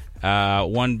posing.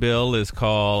 One bill is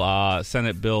called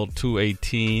Senate Bill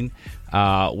 218,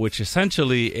 which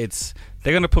essentially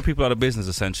they're going to put people out of business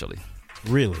essentially.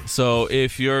 Really? So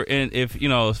if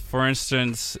for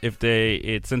instance,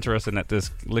 it's interesting that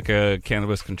this Liquor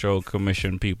Cannabis Control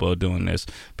Commission people are doing this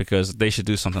because they should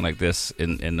do something like this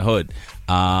in the hood.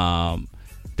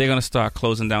 They're going to start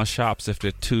closing down shops if there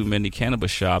are too many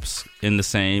cannabis shops in the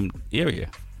same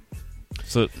area.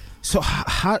 So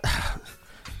how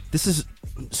this is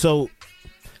so.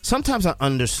 Sometimes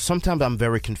I'm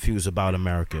very confused about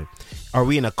America. Are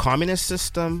we in a communist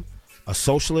system, a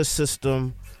socialist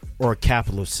system, or a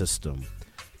capitalist system?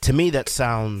 To me, that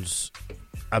sounds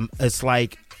it's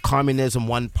like communism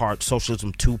 1 part,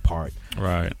 socialism 2 part.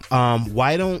 Right.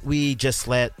 Why don't we just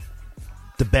let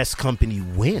the best company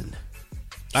win?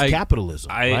 It's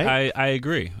capitalism. Right? I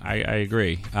agree. I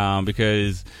agree.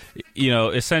 Because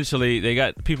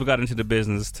essentially people got into the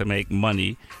business to make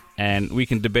money. And we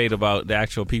can debate about the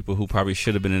actual people who probably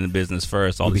should have been in the business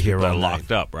first. All these people that are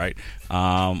locked up, right?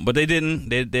 But they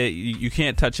didn't. You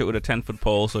can't touch it with a 10-foot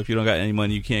pole. So if you don't got any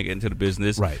money, you can't get into the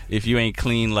business. Right. If you ain't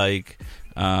clean like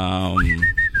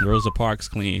Rosa Parks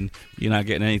clean, you're not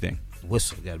getting anything.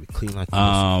 Whistle got to be clean like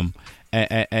whistle.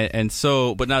 And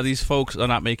so, but now these folks are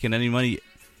not making any money,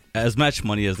 as much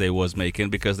money as they was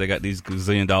making, because they got these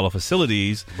gazillion-dollar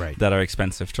facilities that are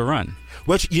expensive to run.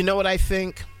 Which, you know what I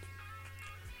think?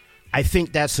 I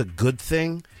think that's a good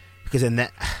thing, because in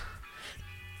that,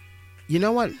 you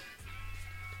know what?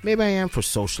 Maybe I am for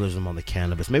socialism on the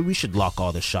cannabis. Maybe we should lock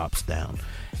all the shops down,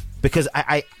 because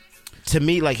to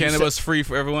me, like cannabis free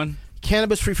for everyone.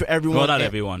 Cannabis free for everyone. Well, not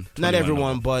everyone. Not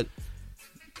everyone, but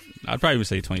I'd probably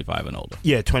say 25 and older.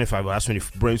 Yeah, 25. Well, that's when your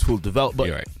brain's fully developed. But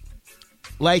you're right.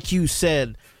 Like you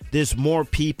said, there's more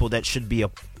people that should be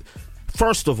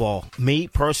First of all, me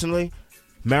personally,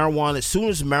 marijuana. As soon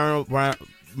as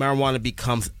marijuana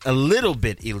becomes a little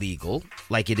bit illegal,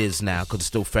 like it is now, because it's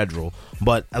still federal,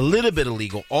 but a little bit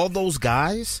illegal, all those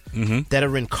guys that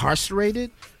are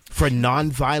incarcerated for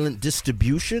nonviolent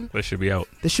distribution, they should be out.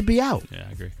 They should be out. Yeah,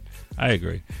 I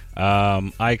agree.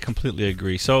 I completely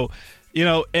agree. So,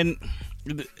 and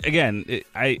again,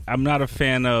 I'm not a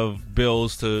fan of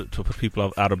bills to put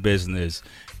people out of business.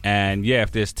 And yeah,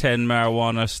 if there's 10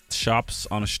 marijuana shops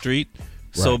on the street,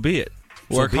 so be it.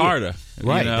 Work harder.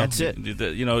 Right, that's it. You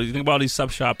think about all these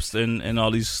sub shops and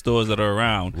all these stores that are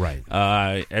around. Right.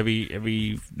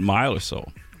 Every mile or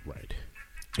so. Right.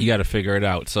 You got to figure it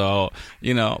out. So,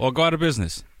 or go out of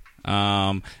business.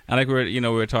 And like we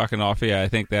were talking off here. I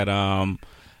think that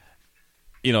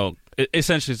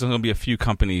essentially it's going to be a few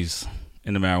companies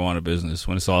in the marijuana business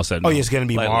when it's all said and done. Oh, yeah, it's going to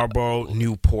be Marlboro,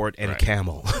 Newport, and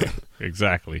Camel.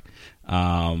 Exactly.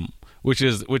 Which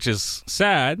is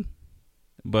sad,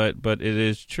 but it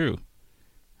is true.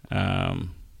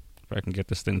 If I can get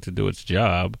this thing to do its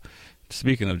job.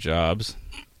 Speaking of jobs,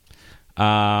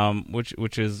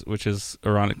 which is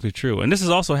ironically true, and this has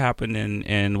also happened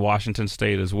in Washington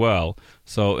State as well.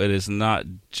 So it is not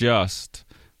just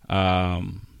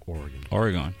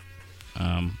Oregon.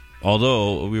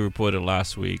 Although we reported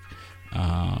last week,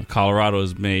 Colorado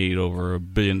has made over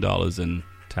 $1 billion in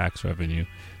tax revenue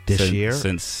this year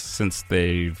since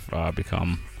they've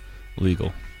become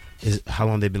legal. How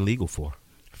long they've been legal for?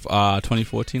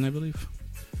 2014, I believe.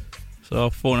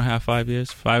 So 5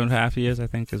 years, I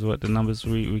think, is what the numbers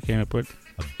we came up with.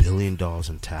 $1 billion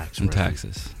in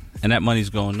taxes, and that money's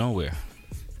going nowhere.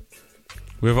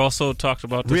 We've also talked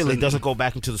about this. Really, it doesn't go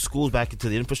back into the schools, back into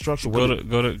the infrastructure. Go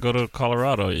to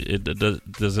Colorado.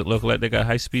 Does it look like they got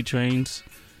high-speed trains?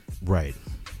 Right.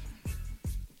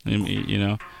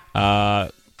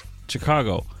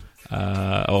 Chicago,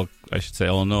 or I should say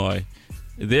Illinois.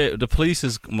 The police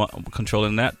is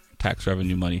controlling that tax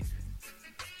revenue money.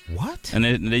 What? And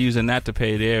they're using that to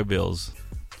pay their bills.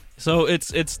 So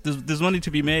there's money to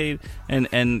be made,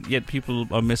 and yet people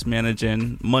are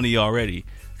mismanaging money already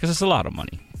because it's a lot of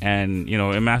money. And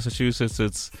in Massachusetts,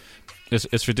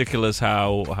 it's ridiculous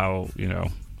how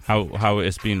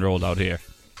it's being rolled out here.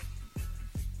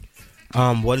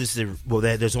 What is the? Well,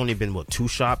 there's only been 2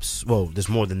 shops. Well, there's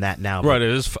more than that now. Right.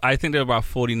 I think there are about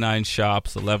 49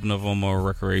 shops. 11 of them are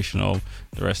recreational.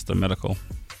 The rest are medical.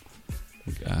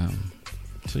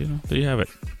 So there you have it.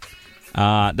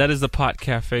 That is the Pot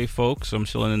Cafe, folks. I'm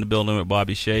chilling in the building with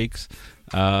Bobby Shakes.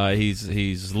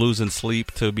 He's losing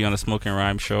sleep to be on a Smoking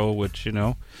Rhyme show, which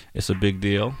it's a big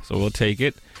deal. So we'll take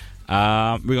it.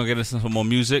 We're gonna get into some more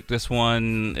music. This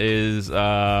one is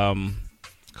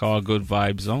called Good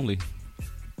Vibes Only.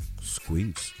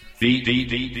 Squeeze. Okay.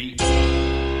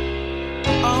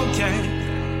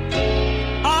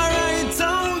 Alright,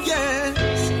 oh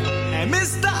yes. And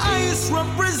Mr. Ice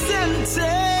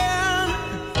representing.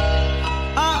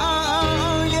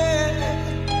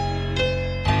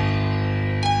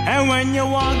 And when you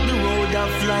walk the road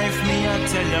of life, me I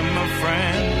tell you, my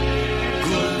friend,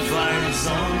 good vibes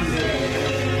only.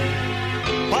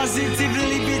 Positive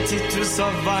liberty to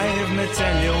survive, me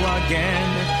tell you again,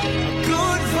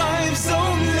 good vibes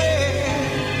only.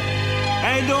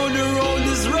 And though the road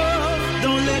is rough,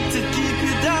 don't let it keep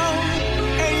you down.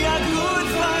 And you're good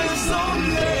vibes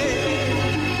only.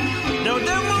 Now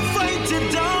them will fight you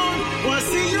down, or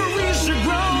see you reach the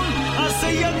ground. I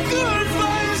say you're good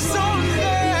vibes only.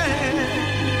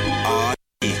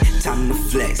 Time to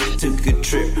flex, took a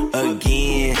trip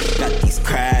again. Got these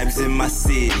crabs in my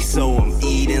city, so I'm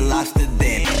eating lobster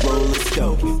then. Roll a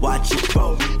stove, watch it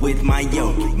flow with my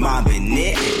yoke, mobbing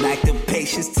it. Like the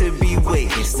patience to be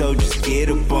waiting, so just get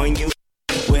up on you.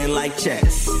 Win like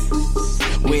checks,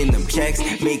 win them checks,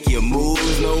 make your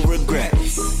moves, no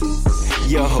regrets.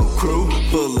 Your whole crew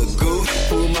full of goose,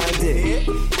 pull my dick.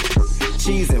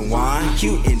 Cheese and wine,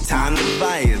 cute in time of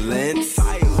violence.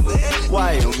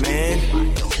 Why, oh man?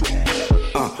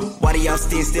 Why do y'all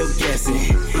still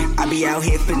guessing? I be out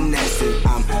here finessing.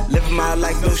 I'm living my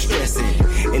life, no stressing.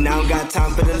 And I don't got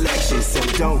time for the lectures. So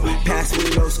don't pass me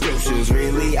no scriptures.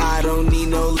 Really, I don't need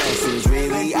no lessons.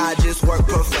 Really, I just work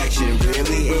perfection.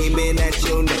 Really aiming at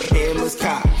your neck. Hammers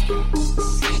cock.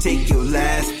 Take your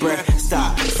last breath.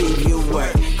 Stop. See you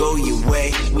work. Go your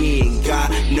way. We ain't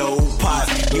got no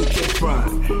pots. You can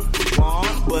front.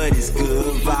 But it's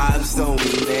good vibes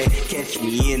only, man. Catch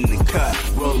me in the cut,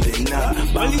 rolling up.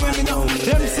 Well, you know,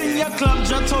 them sing your club,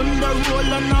 just on the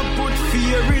roll and I put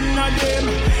fear in them.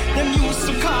 Them used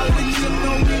to call me, you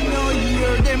know, we know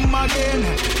hear them again.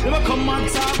 They come and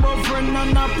talk about friend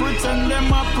and I pretend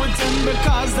them, I pretend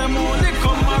because them only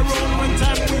come around when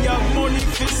time we have money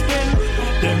to spend.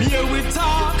 Them here we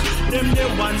talk, them they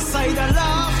one side a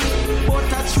laugh. But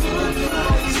I truth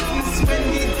is when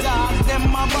we talk,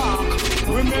 them a bark.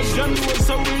 We make them know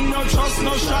so we no trust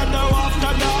no shadow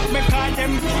after dark. Because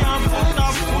them can't put a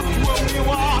foot where we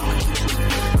walk.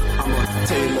 I'ma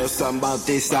tell you a little something about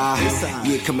this side.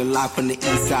 Yeah, coming live from the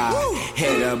east side.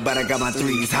 Head up, but I got my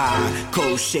threes high.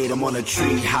 Cold shade, I'm on a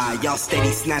tree high. Y'all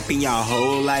steady snapping y'all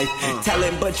whole life.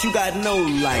 Talent, but you got no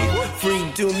life.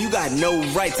 Free doom, you got no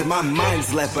rights. And my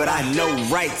mind's left, but I know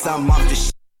rights. I'm off the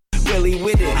shit. really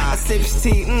with it. I sips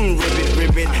tea,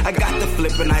 ribbit. I got the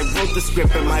flip and I wrote the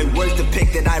script and my words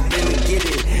depicted, I really get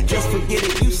it. Just forget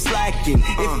it, you slacking.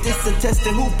 If this a test,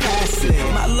 then who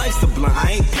passing? My life's a blunt,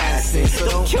 I ain't passing. So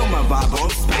don't kill my vibe, I'm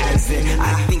spazzing.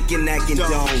 I think and act and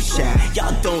don't chat.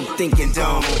 Y'all don't think and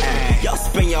don't act. Y'all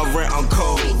spend your rent on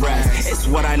cold racks. It's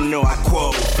what I know, I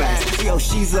quote fast. Yo,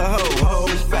 she's a hoe,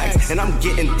 facts. And I'm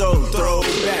getting throw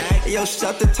back. Yo,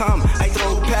 shut the time, I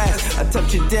throw pass. I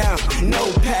touch it down,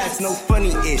 no pass, no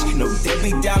funny-ish. No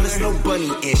Debbie Dollars, no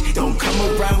bunny-ish. Don't come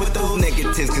around with those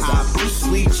negatives, cause I Bruce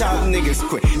Lee child niggas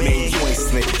quit. Man, you ain't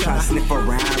slick. Try to sniff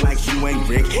around like you ain't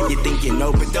Rick. You think you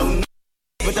know, but don't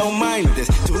mind this.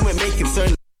 Do it, make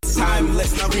concern. Time,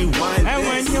 let's not rewind. And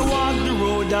when you walk the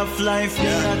road of life,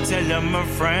 I tell you, my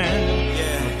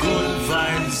friend, good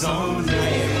vibes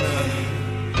only.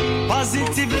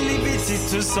 Positivity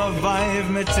to survive,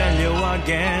 me tell you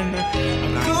again.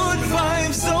 Good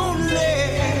vibes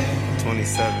only.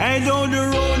 27. And though the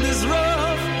road is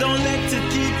rough, don't let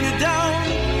it keep you down.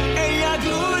 Hey, yeah,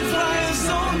 good vibes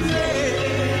only.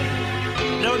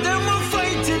 Now them will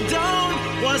fight you down.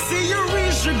 Once see you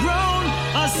reach the ground,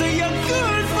 I say you're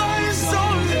good vibes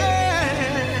only.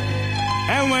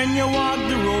 And when you walk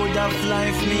the road of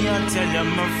life, me I tell you,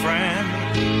 my friend,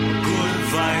 good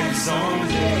vibes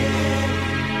only.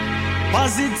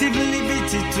 Positivity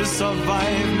to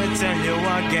survive, me tell you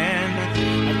again,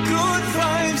 good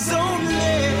vibes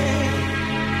only.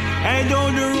 And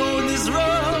though the road is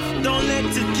rough, don't let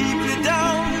it keep you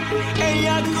down. And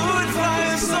you're good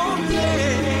vibes only.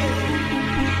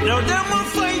 Now them will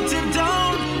fight you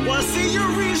down. Once see you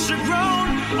reach the ground,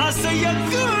 I say you're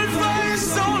good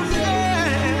vibes only.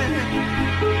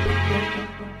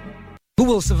 Who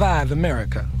will survive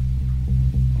America?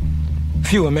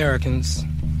 Few Americans,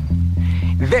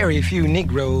 very few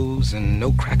Negroes, and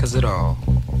no crackers at all.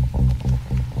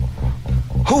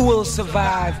 Who will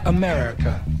survive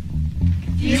America?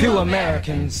 Few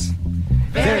Americans,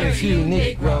 very few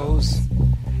Negroes,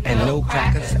 and no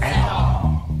crackers at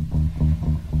all.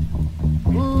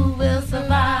 Who will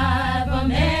survive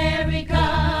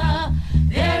America?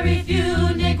 Very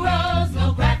few Negroes,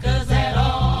 no crackers at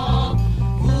all.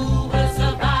 Who will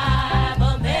survive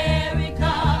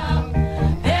America?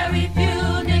 Very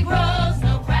few Negroes,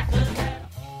 no crackers at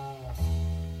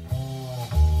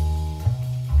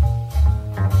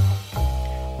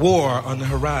all. War on the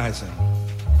horizon.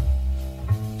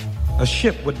 A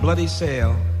ship with bloody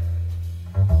sail.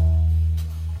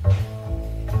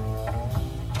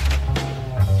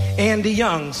 Andy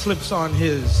Young slips on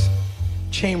his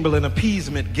Chamberlain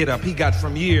appeasement get-up he got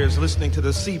from years listening to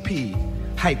the CP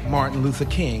hype Martin Luther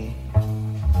King.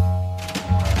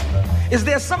 Is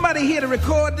there somebody here to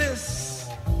record this?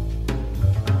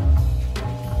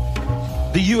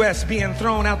 The U.S. being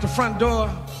thrown out the front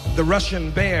door, the Russian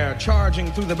bear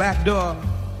charging through the back door.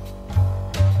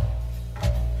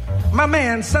 My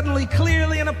man, suddenly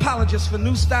clearly an apologist for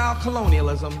new-style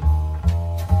colonialism,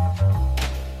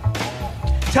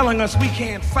 telling us we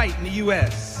can't fight in the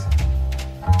U.S.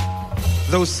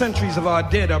 Those centuries of our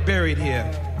dead are buried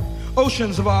here.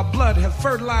 Oceans of our blood have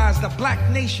fertilized a black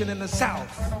nation in the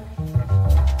South.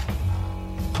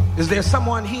 Is there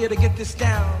someone here to get this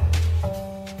down?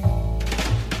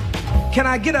 Can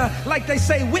I get a, like they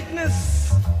say,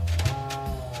 witness?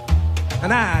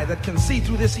 An eye that can see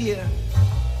through this here?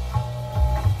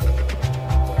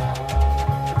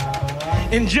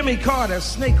 In Jimmy Carter's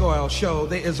Snake Oil show,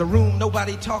 there is a room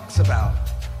nobody talks about.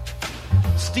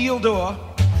 Steel door,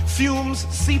 fumes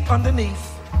seep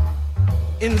underneath.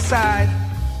 Inside,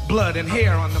 blood and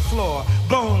hair on the floor,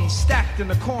 bones stacked in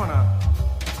the corner.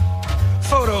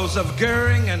 Photos of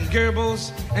Goering and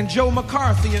Goebbels and Joe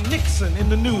McCarthy and Nixon in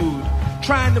the nude,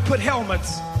 trying to put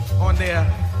helmets on their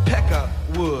pecker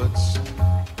woods.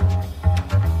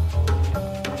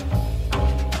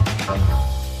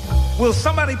 Will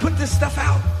somebody put this stuff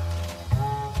out?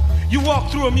 You walk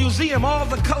through a museum, all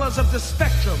the colors of the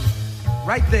spectrum,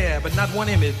 right there, but not one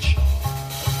image,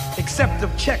 except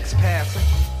of checks passing.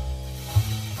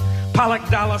 Pollock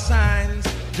dollar signs,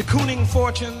 de Kooning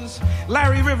fortunes,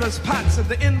 Larry Rivers pots at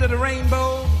the end of the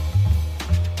rainbow.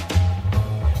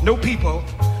 No people,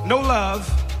 no love,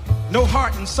 no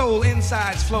heart and soul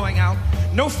insides flowing out.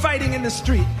 No fighting in the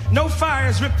street, no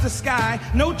fires rip the sky,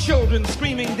 no children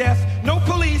screaming death, no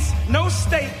police, no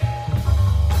state.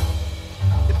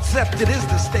 Except it is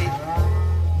the state.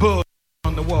 Bull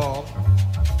on the wall.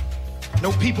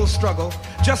 No people struggle,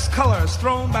 just colors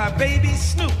thrown by baby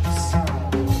Snoops.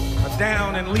 A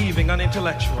down and leaving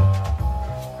unintellectual.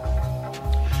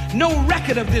 No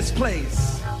record of this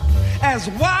place. As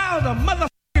wild a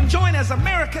motherfucking joint as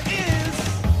America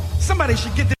is, somebody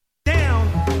should get this down.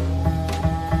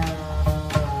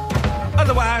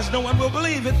 Otherwise, no one will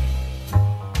believe it.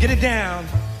 Get it down.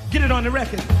 Get it on the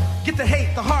record. Get the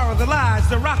hate, the horror, the lies,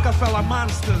 the Rockefeller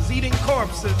monsters eating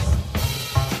corpses.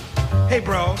 Hey,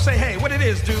 bro, say hey, what it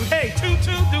is, dude. Hey, toot,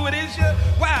 do it is ya?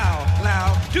 Wow,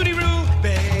 loud, doody-roo,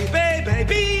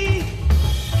 baby.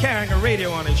 Carrying a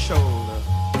radio on his shoulder.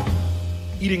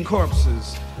 Eating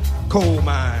corpses, coal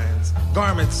mines,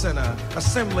 garment center,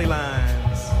 assembly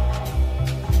lines.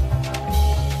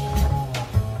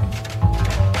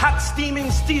 Hot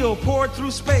steaming steel poured through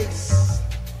space.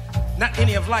 Not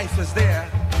any of life is there.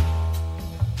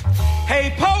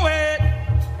 Hey, poet,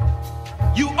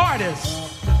 you artist.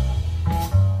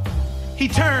 He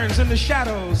turns in the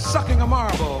shadows, sucking a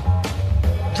marble,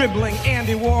 dribbling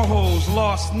Andy Warhol's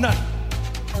lost nut.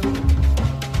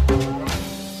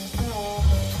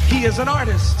 He is an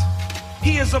artist.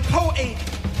 He is a poet,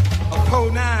 a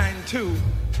po9 too.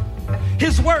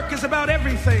 His work is about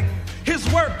everything. His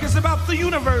work is about the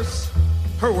universe.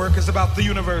 Her work is about the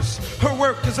universe. Her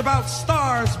work is about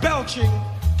stars belching.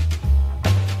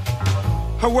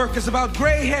 Her work is about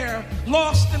gray hair,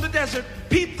 lost in the desert,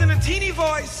 peeped in a teeny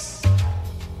voice.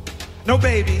 No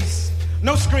babies,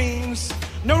 no screams,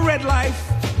 no red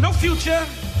life, no future.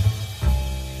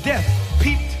 Death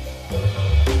peeped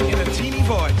in a teeny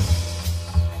voice.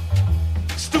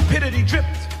 Stupidity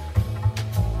dripped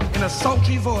in a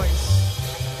sultry voice.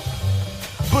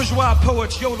 Bourgeois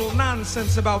poets yodel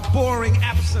nonsense about boring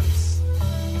absence.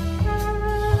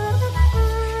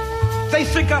 They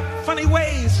think up funny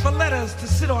ways for letters to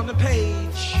sit on the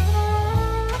page.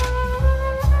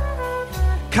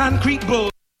 Concrete bull,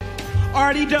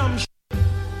 arty dumb shit.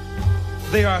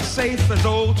 They are safe as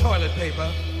old toilet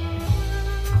paper.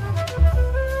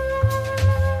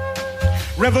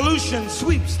 Revolution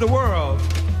sweeps the world.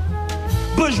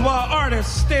 Bourgeois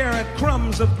artists stare at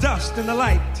crumbs of dust in the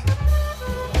light.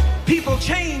 People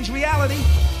change reality.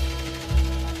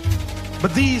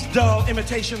 But these dull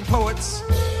imitation poets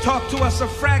talk to us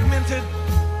of fragmented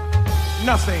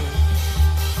nothingness.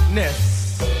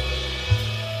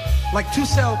 Like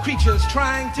two-cell creatures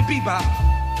trying to bebop.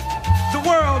 The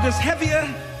world is heavier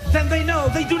than they know.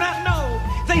 They do not know.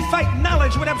 They fight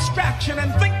knowledge with abstraction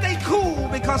and think they cool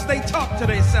because they talk to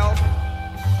themselves.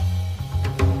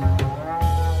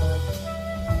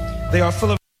 They are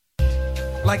full of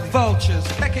like vultures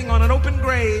pecking on an open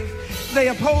grave. They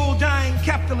uphold dying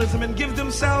capitalism and give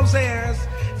themselves airs.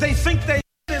 They think they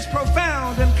is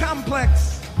profound and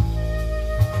complex.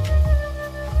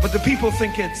 But the people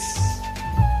think it's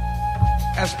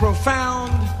as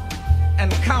profound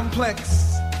and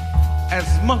complex as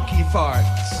monkey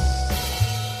farts.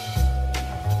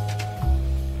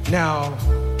 Now,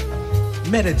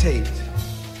 meditate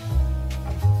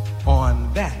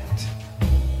on that.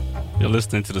 You're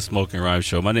listening to the Smoking Rhyme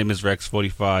Show. My name is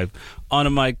Rex45. On the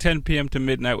mic, 10 p.m. to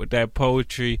midnight with that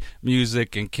poetry,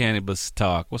 music, and cannabis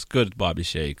talk. What's good, Bobby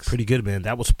Shakes? Pretty good, man.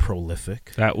 That was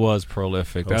prolific. That was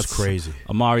prolific. That's crazy.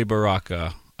 Amari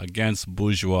Baraka against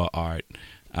bourgeois art.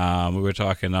 We were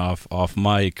talking off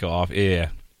mic, off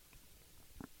air.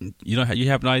 You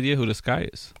have no idea who this guy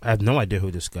is. I have no idea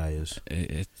who this guy is.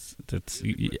 And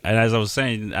as I was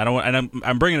saying,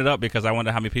 I'm bringing it up because I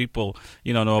wonder how many people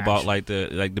know about like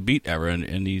the beat era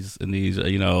and these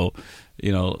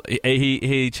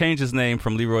he changed his name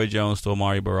from Leroy Jones to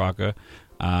Amari Baraka.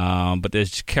 But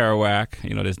there's Kerouac,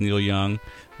 there's Neil Young,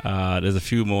 there's a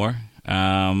few more,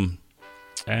 and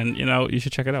you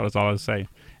should check it out. That's all I'll say,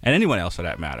 and anyone else for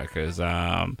that matter, because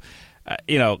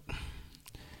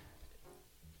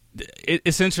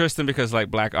it's interesting because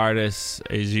like black artists,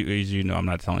 as you know, I'm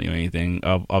not telling you anything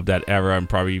of that era and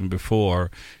probably even before.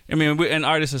 I mean, and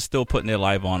artists are still putting their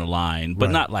life on the line,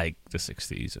 but not like the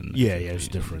 '60s. And yeah, it's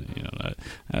different.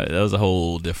 That was a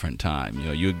whole different time.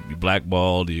 You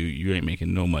blackballed, you ain't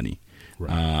making no money.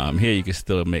 Right. Here you can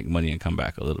still make money and come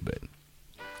back a little bit.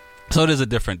 So it is a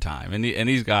different time, and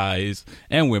these guys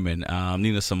and women,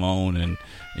 Nina Simone and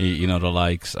the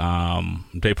likes,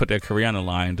 they put their career on the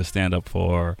line to stand up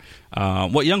for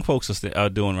what young folks are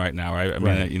doing right now, right? I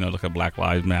mean, look at Black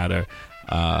Lives Matter,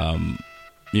 but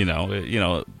do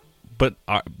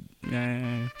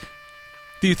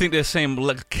you think there's the same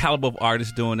caliber of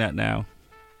artists doing that now?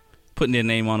 Putting their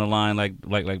name on the line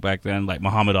like back then, like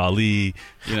Muhammad Ali,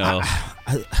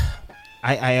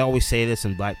 I always say this,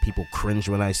 and black people cringe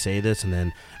when I say this, and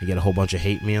then I get a whole bunch of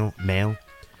hate mail.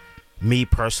 Me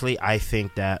personally, I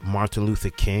think that Martin Luther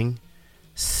King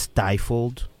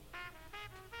stifled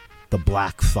the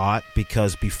black thought,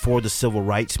 because before the civil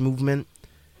rights movement,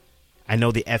 I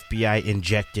know the FBI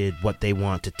injected what they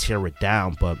want to tear it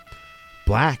down, but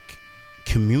black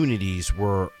communities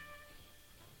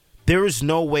There is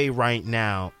no way right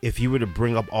now, if you were to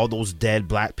bring up all those dead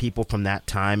black people from that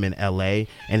time in L.A.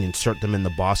 and insert them into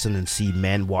Boston and see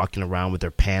men walking around with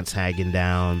their pants hanging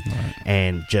down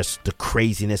and just the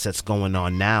craziness that's going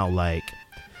on now, like,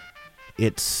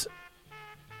 it's...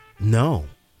 No.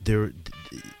 The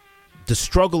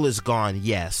struggle is gone,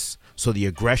 yes, so the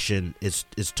aggression is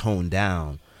toned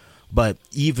down. But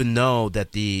even though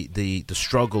that the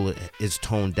struggle is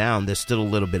toned down, there's still a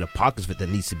little bit of pockets of it that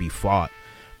needs to be fought.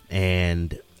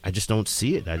 And I just don't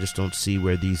see it. I just don't see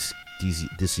where this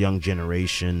young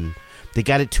generation, they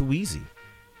got it too easy.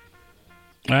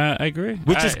 I agree.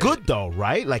 Which is good though,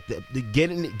 right? Like the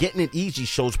getting it easy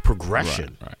shows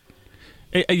progression.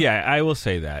 Right. Yeah, I will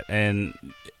say that. And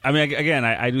I mean, again,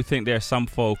 I do think there are some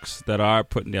folks that are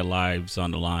putting their lives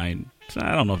on the line.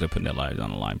 I don't know if they're putting their lives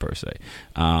on the line per se,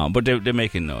 but they're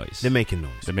making noise. They're making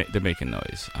noise. They're making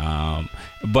noise.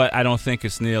 But I don't think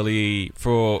it's nearly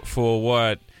for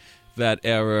what that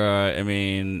era. I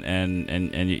mean,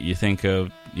 and you think of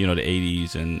the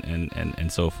 80s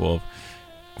and so forth.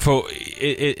 For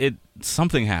it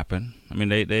something happened. I mean,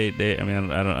 they. I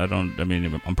mean, I don't. I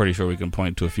mean, I'm pretty sure we can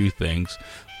point to a few things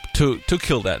to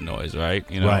kill that noise, right?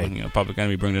 Right. Public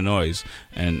Enemy bring the noise,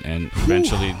 and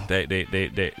eventually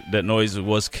they that noise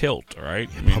was killed, right?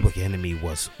 Yeah, I mean, Public Enemy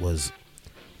was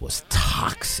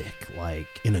toxic, like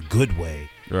in a good way,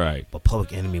 right? But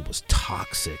Public Enemy was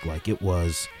toxic, like it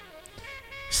was.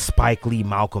 Spike Lee,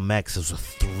 Malcolm X. It was a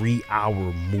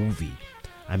 3-hour movie.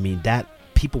 I mean that.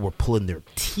 People were pulling their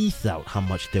teeth out how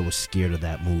much they were scared of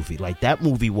that movie. Like, that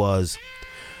movie was...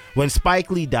 When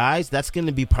Spike Lee dies, that's going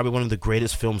to be probably one of the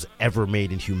greatest films ever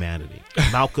made in humanity.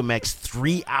 Malcolm X,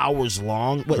 3 hours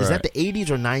long. What, is that the 80s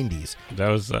or 90s? That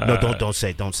was... no, don't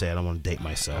say it. I don't want to date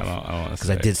myself. Because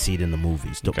I did see it in the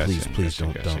movies. Please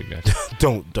don't.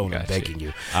 I'm begging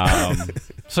you.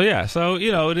 So, yeah. So,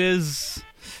 it is...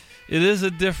 It is a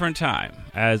different time,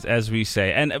 as we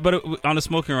say, but on the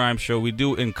Smoking Rhyme Show, we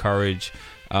do encourage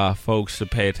folks to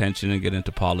pay attention and get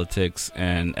into politics,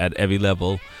 and at every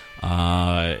level,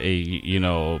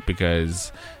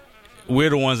 because we're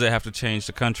the ones that have to change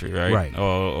the country, right? Right.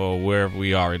 Or wherever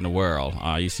we are in the world.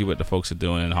 You see what the folks are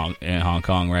doing in Hong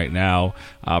Kong right now,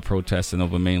 protesting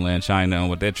over mainland China and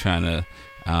what they're trying to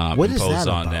impose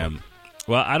on them.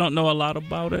 Well, I don't know a lot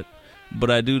about it. But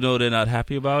I do know they're not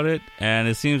happy about it, and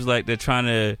it seems like they're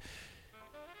trying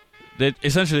to.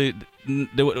 Essentially,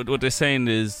 what they're saying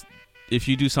is, if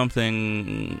you do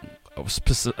something,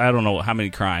 I don't know how many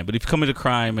crime, but if you commit a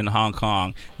crime in Hong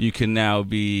Kong, you can now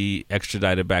be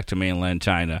extradited back to mainland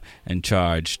China and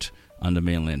charged under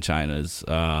mainland China's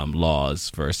laws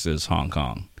versus Hong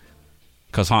Kong.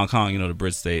 Because Hong Kong, the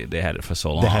Brits, they had it for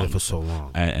so long. They had it for so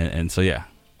long, and so yeah,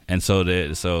 and so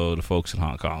the folks in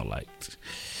Hong Kong are like.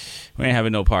 We ain't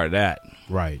having no part of that.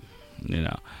 Right.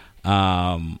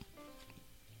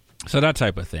 So that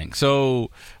type of thing.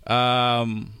 So,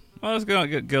 let's go.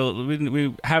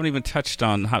 We haven't even touched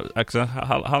on how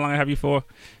long I have you for?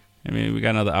 I mean, we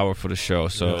got another hour for the show.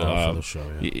 So,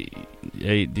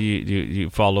 do you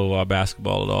follow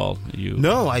basketball at all?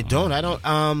 No, I don't.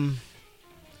 I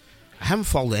haven't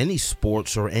followed any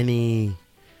sports or any...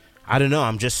 I don't know.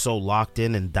 I'm just so locked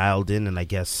in and dialed in and I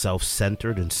guess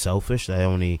self-centered and selfish that I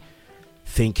only...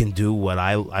 think and do what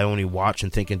I only watch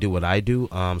and think and do what I do.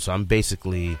 So I'm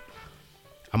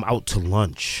out to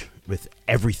lunch with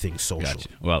everything social. Gotcha.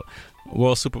 Well,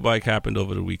 World Superbike happened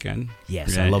over the weekend.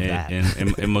 Yes, I love that. In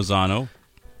Mazzano.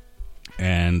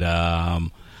 And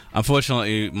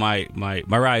unfortunately, my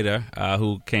rider,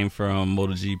 who came from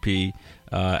MotoGP,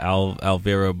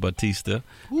 Alvaro Batista,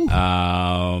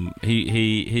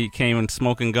 he came in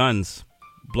smoking guns.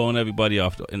 Blowing everybody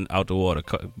out the water.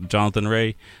 Jonathan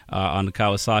Ray on the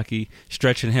Kawasaki,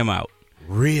 stretching him out.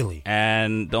 Really?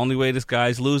 And the only way this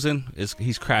guy's losing is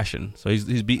he's crashing. So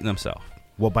he's beating himself.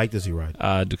 What bike does he ride?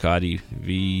 Ducati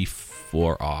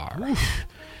V4R.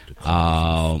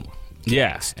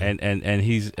 Yeah, and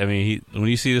he's. I mean, when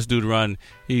you see this dude run,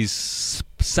 he's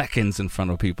seconds in front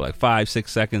of people, like 5-6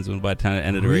 seconds. When by the time the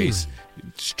end of the race,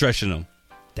 stretching them.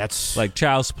 That's like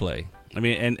child's play. I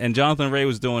mean, and Jonathan Ray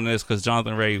was doing this because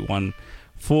Jonathan Ray won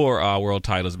 4 world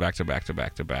titles back to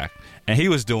back, and he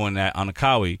was doing that on the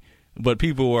Kawi, but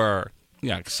people were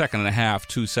second and a half,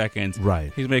 2 seconds.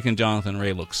 Right. He's making Jonathan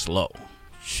Ray look slow.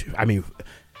 I mean,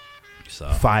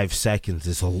 5 seconds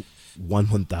is a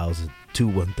 1/1000,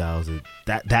 2/1000.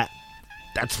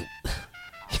 That's.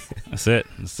 That's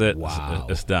it. Wow.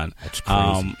 It's done. That's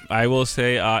crazy. I will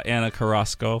say Anna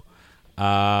Carrasco.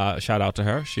 Shout out to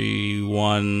her. She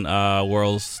won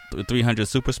World's 300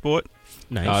 Supersport.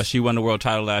 Nice. She won the world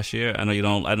title last year. I know you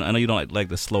don't. I know you don't like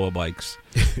the slower bikes,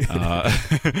 but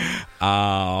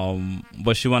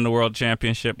she won the world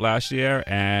championship last year,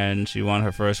 and she won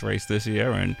her first race this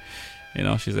year, and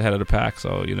she's ahead of the pack.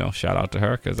 So shout out to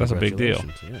her because that's a big deal.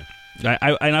 Yeah.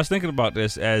 I was thinking about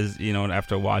this as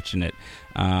after watching it,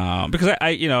 because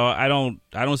I don't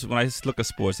when I look at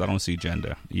sports I don't see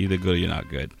gender. You're either good or you're not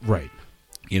good. Right.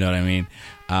 You know what I mean?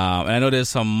 And I know there's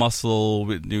some muscle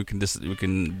we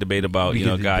can debate about.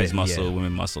 Guys muscle,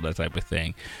 women muscle, that type of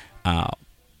thing.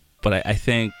 But I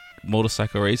think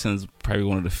motorcycle racing is probably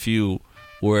one of the few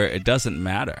where it doesn't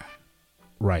matter.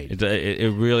 Right.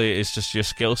 It really it's just your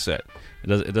skill set.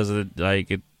 It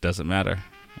doesn't matter.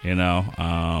 And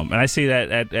I see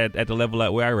that at the level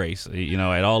at where I race,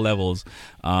 at all levels,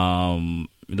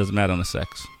 it doesn't matter on the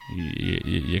sex.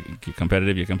 You're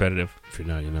competitive. You're competitive. If you're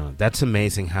not, you're not. That's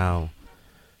amazing how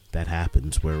that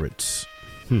happens. Where it's.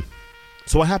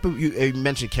 So what happened? You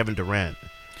mentioned Kevin Durant.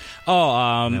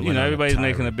 Oh, everybody's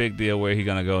making a big deal where he's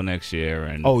gonna go next year,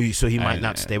 and so he might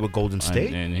not stay with Golden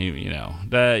State, and he,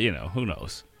 who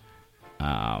knows?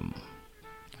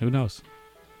 Who knows?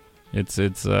 It's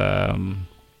it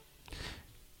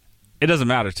doesn't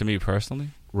matter to me personally,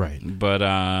 right? But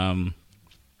I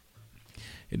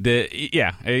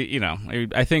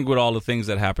think with all the things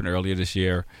that happened earlier this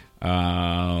year,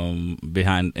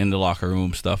 behind in the locker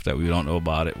room stuff that we don't know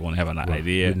about, it won't have an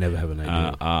idea. We never have an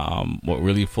idea. What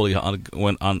really fully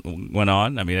went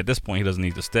on. I mean, at this point, he doesn't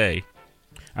need to stay.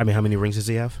 I mean, how many rings does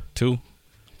he have? 2.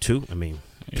 I mean,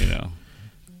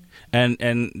 and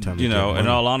in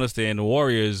all honesty, and the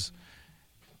Warriors,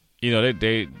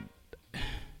 they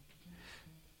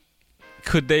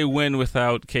could they win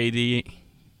without KD?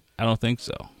 I don't think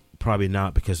so. Probably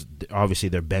not, because obviously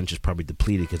their bench is probably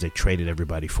depleted because they traded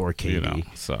everybody for KD.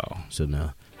 So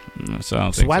no.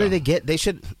 So why did they get? They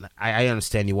should. I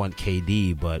understand you want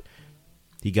KD, but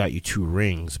he got you 2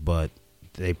 rings. But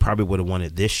they probably would have won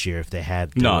it this year if they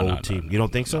had their old team. You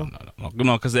don't think so?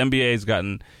 No, because the NBA has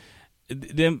gotten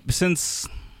them since.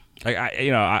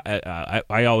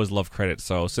 I always love credit.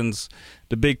 So since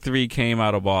the Big Three came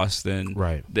out of Boston,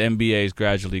 right, the NBA has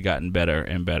gradually gotten better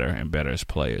and better and better as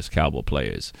players, cowboy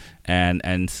players,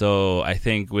 and so I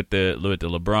think with the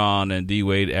LeBron and D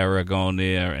Wade era going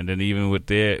there, and then even with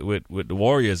the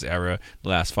Warriors era, the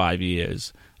last 5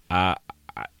 years,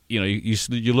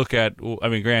 you look at. I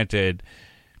mean, granted,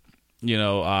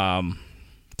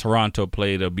 Toronto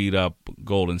played a beat up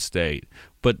Golden State.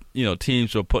 But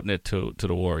teams were putting it to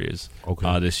the Warriors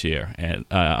this year and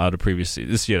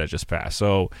this year that just passed.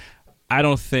 So I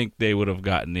don't think they would have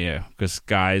gotten there because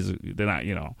guys, they're not.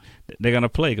 They're gonna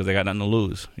play because they got nothing to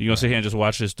lose. You're gonna sit here and just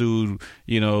watch this dude,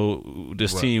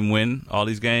 this team win all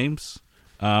these games.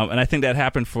 And I think that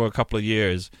happened for a couple of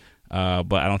years,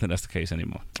 but I don't think that's the case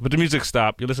anymore. But the music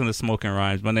stopped. You're listening to Smoking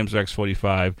Rhymes. My name's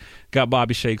Rex45. Got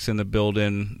Bobby Shakes in the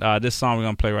building. This song we're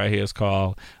gonna play right here is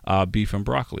called "Beef and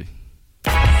Broccoli."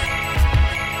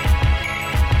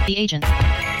 The Agent.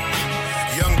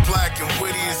 Young, black, and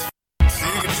witty as so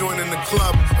you can join in the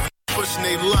club. Pushing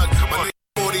they luck. My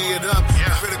niggas 40 it up.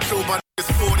 Critical, my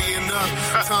niggas 40 and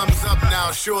up. Time's up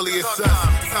now, surely it's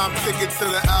us. Time ticket to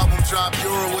the album drop.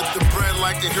 Euro with the bread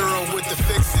like a hero with the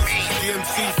fixes.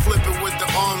 DMT flipping with the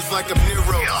arms like a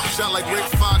Nero. Shot like Rick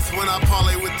Fox when I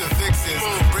parlay with the Vixens.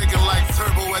 Breaking like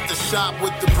Turbo at the shop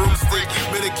with the broomstick.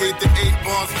 Mitigate the 8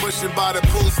 balls pushing by the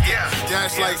pool stick.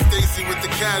 Dash like Stacy with the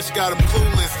cash, got him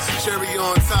clueless. Cherry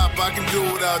on top, I can do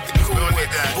without the cool whip.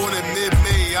 Born in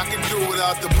mid-May, I can do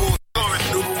without the bullshit.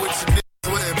 Maneuver with your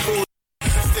niggas with pool.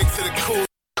 Stick to the cool.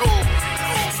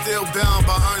 Still bound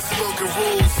by unspoken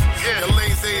rules. Your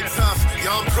lanes ain't tough,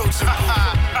 y'all approachable.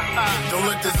 Don't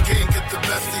let this game get the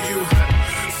best of you.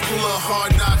 School of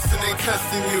hard knocks and they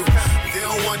testing you. They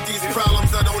don't want these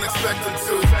problems, I don't expect them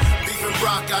to. Beef and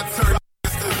brock, I turn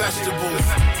to vegetables.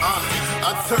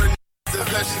 I turn to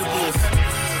vegetables.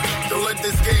 Don't let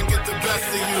this game get the best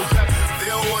of you. They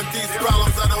don't want these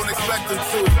problems, I don't expect them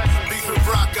to. Beef and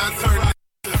brock, I turn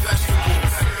to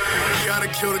vegetables. Gotta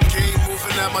kill the game,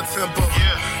 moving at my tempo.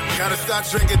 Gotta stop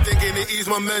drinking, thinking to ease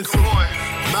my mental.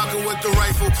 Malcolm with the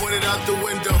rifle pointed out the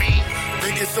window.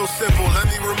 Think it's so simple, let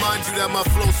me remind you that my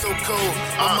flow's so cold.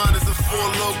 My mind is a full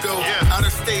logo. Out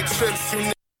of state trips,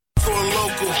 you niggas for a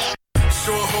local.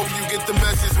 Sure hope you get the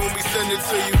message when we send it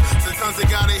to you. Sometimes I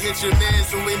gotta hit your mans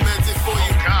when we meant it for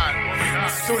you.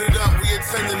 Suited up, we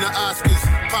attending the Oscars.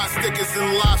 Pot stickers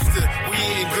and lobster, we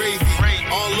eating gravy.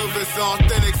 All of us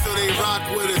authentic, so they rock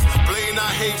with us. Blaine, I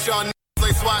hate y'all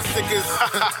like SWAT stickers.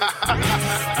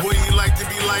 Wouldn't you like to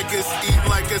be like us? Eat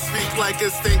like us, speak like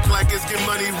us, think like us, get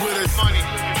money with us.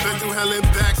 Been through hell and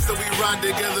back, so we ride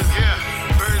together.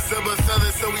 Birds of a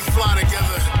feather, so we fly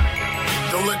together.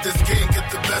 Don't let this game get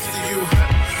the best of you.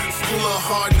 School of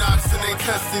hard knocks and they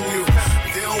testing you.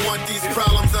 They don't want these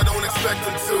problems, I don't expect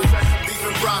them to. Beef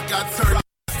and rock, I turn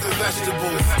to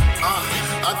vegetables.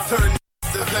 I turn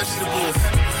to vegetables.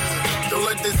 Don't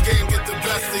let this game get the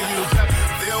best of you.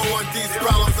 They don't want these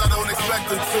problems, I don't expect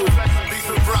them to. Beef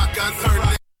and rock, I turn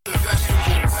to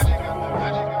vegetables.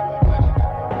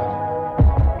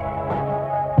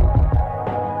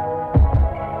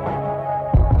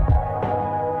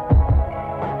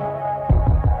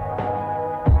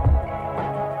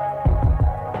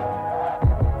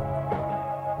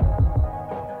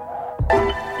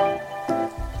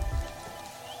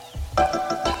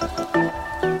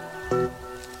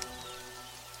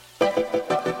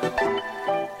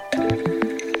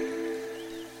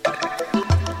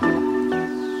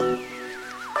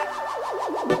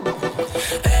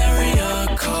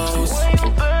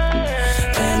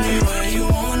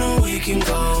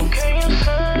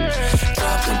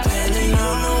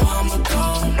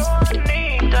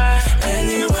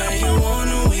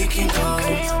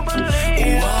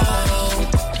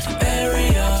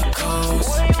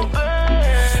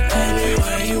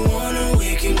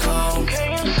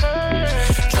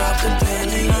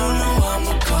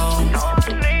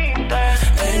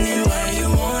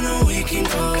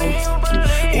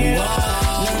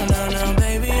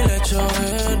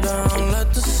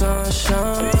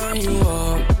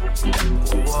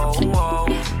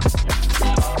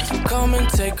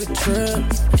 Take a trip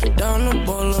down the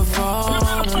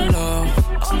boulevard of love.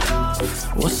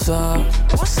 What's up?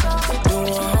 Do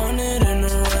 100 in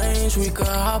the range. We could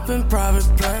hop in private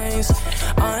planes.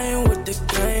 I ain't with the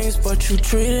games, but you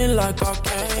treat it like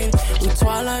arcade. We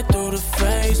twilight through the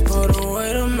face, put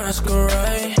away the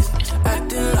masquerade.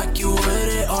 Acting like you with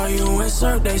it, or you in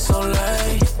Cirque du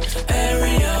Soleil.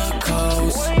 Area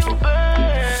codes.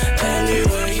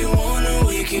 Anywhere you wanna,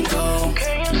 we can go.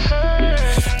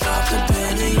 Drop the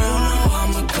pen and you know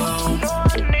I'ma go.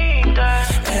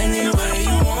 Anywhere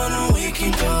you wanna, we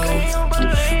can go.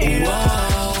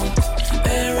 Whoa,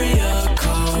 area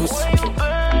codes.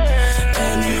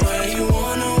 Anywhere you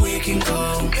wanna, we can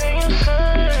go.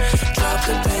 Drop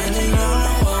the pen and you know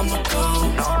I'ma go.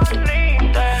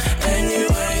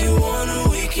 Anywhere you wanna,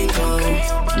 we can go.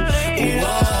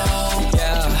 Whoa.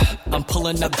 Yeah, I'm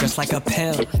pulling up just like a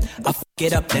pimp. I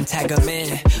get up, then tag them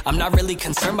in. I'm not really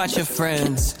concerned about your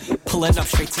friends. Pulling up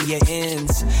straight to your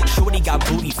ends. Shorty got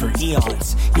booty for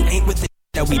eons. You ain't with the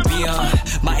that we be on.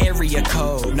 My area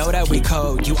code, know that we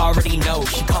code. You already know,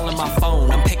 she calling my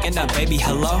phone. I'm picking up, baby,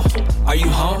 hello? Are you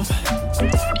home?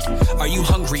 Are you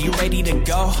hungry? You ready to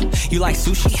go? You like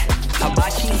sushi?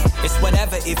 Hibachi? It's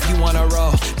whatever if you wanna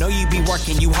roll. Know you be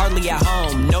working, you hardly at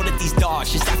home. Know that these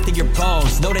dogs just after your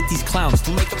bones. Know that these clowns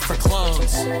do make up for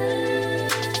clones.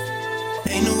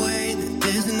 Ain't no way that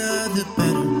there's another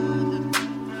better.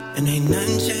 And ain't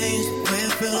nothing changed the way I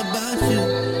feel about you.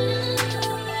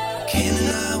 Can't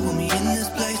deny when we in this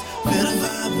place. Feel the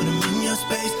vibe when I'm in your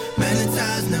space.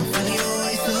 Magnetized now, feeling your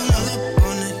way. So I'm all up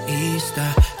on the east. I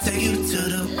take you to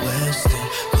the west.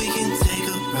 And we can take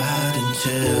a ride and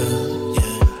chill,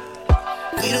 yeah.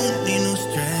 We don't need no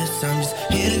stress. I'm just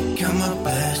here to count my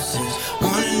blessings.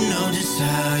 Wanna know just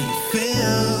how you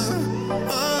feel.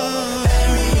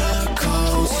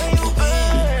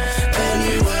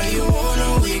 Anywhere you wanna,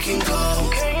 we can go.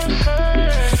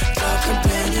 Drop the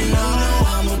pen and you know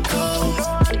I'ma go.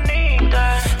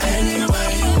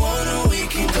 Anywhere you wanna, we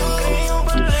can go.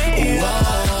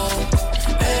 Whoa,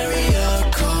 area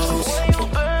codes.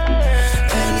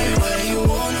 Anywhere you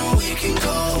wanna, we can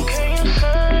go.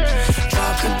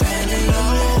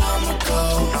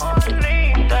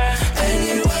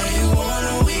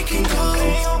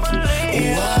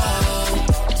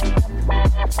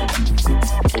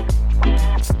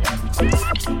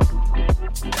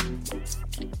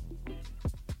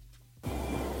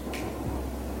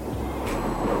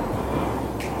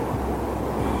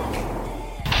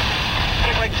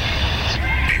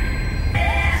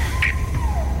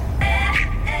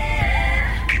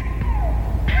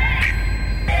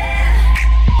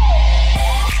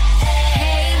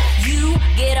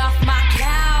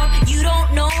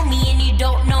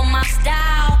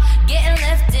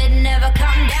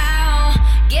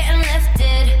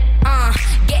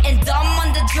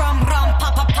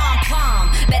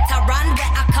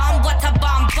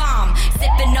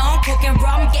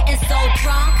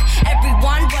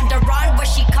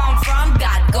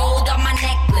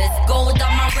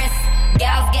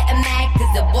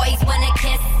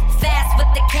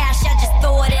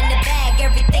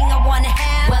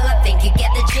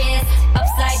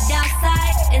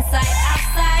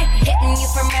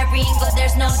 but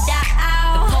there's no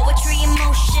doubt. The poetry in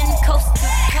motion, coast to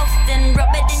coast, and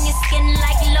rub it in your skin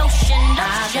like lotion.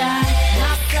 I got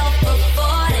myself a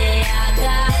 40, I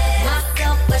got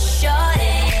myself a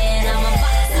shorty, and I'm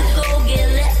about to go get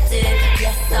lifted.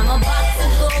 Yes, I'm about to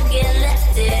go get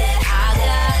lifted. I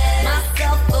got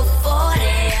myself a 40,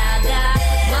 I got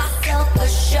myself a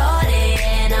shorty,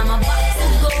 and I'm about to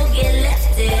go get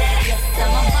lifted. Yes,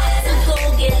 I'm about to go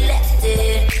get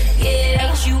lifted.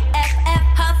 Yeah, H-U-F-F,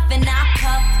 huff and I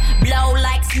puff, blow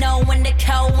like snow when the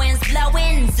cold winds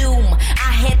blowing. Zoom,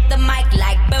 I hit the mic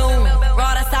like boom.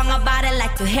 Wrote a song about it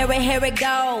like to hear it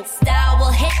go. Style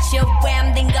will hit you,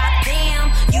 wham, then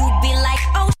goddamn, you'd be like,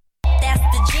 oh shit, that's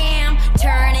the jam.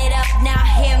 Turn it up now,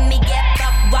 hear me get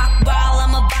up, rock ball,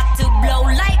 I'm about to blow,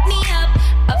 light me up.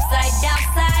 Upside,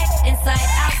 downside, inside,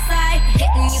 outside,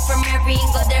 hitting you from every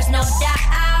angle, there's no doubt.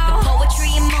 The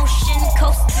poetry in motion,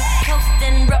 coast to coast,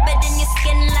 and rub it in your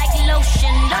skin like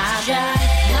lotion. I got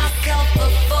myself a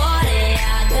 40,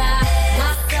 I got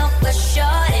myself a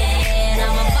shorty, and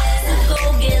I'm about to go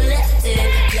get lifted.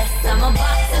 Yes, I'm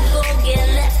about to go get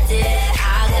lifted.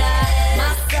 I got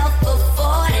myself a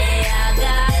 40, I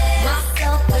got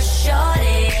myself a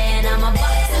shorty, and I'm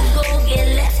about to go get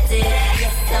lifted.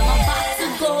 Yes, I'm about to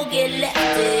go get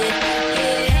lifted.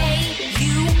 Yeah. Hey,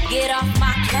 you get off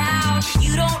my couch.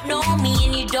 You don't know me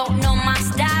and you don't know my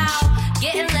style.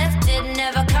 Getting lifted,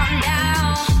 never come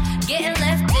down. Getting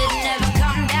lifted, never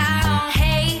come down.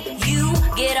 Hey, you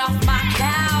get off my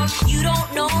couch. You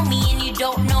don't know me and you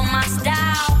don't know my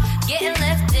style. Getting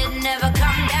lifted, never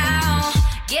come down.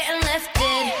 Getting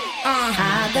lifted. I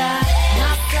got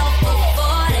myself a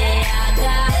 40, I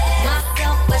got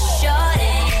myself a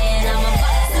shorty, and I'm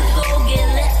about to go get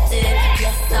lifted.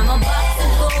 Yes, I'm about to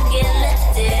go get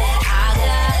lifted. I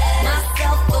got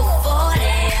myself a 40,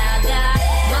 I got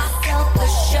myself a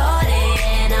shorty,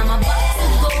 and I'm about to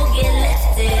go get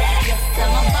lifted. Yes,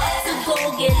 I'm about to go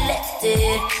get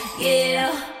lifted. Yeah.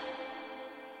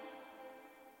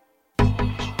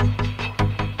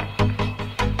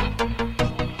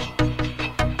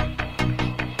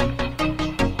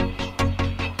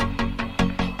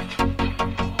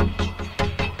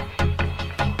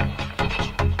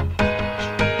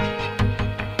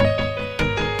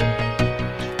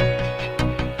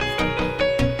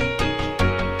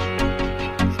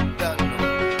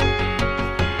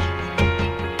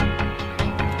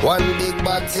 One big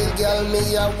bottle, girl,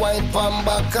 me a wine pan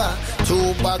baka.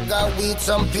 2 bag of weed,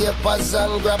 some papers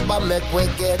and grab a make we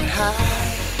get high.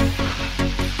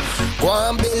 Go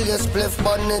and build your spliff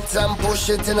bonnet and push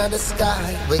it into the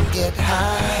sky. We get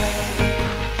high.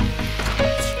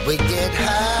 We get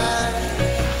high.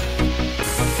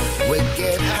 We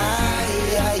get high.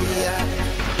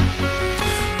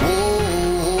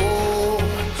 Ooh,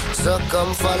 so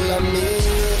come follow me.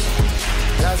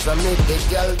 Cause I make the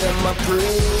girl them a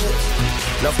pray.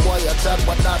 No boy a talk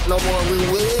but that no worry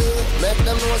way. Make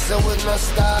them know so we no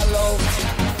stall out.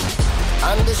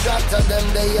 And the shot of them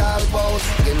they all bout.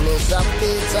 Guinness a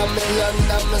beat a million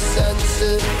that me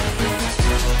sense.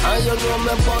 And you know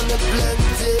me bunny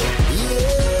plenty.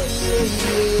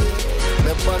 Yeah.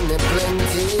 Me bunny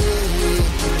plenty.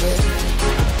 Yeah.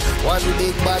 One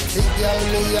big body girl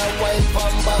me a wine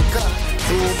from baka.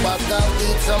 2 bag of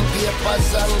weed, some papers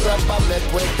and grab a make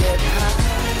we get high.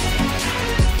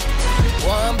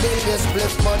 One billion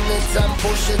split bonnet and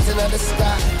push it into the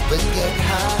sky. We get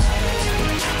high.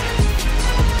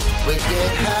 We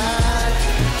get high.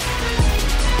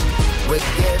 We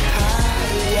get high.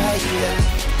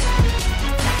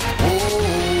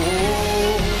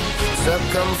 Ooh, so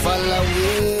come follow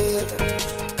me.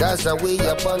 Cause we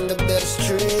up on the best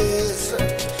trees.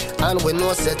 And we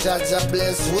know such as a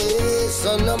blessed way.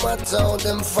 So no matter how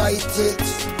them fight it,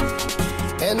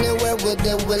 anywhere where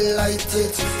they will light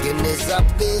it. Guinness a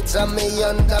bit of me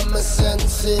under my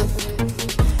senses.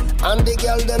 And the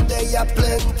girl them they are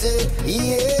plenty.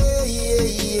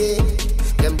 Yeah.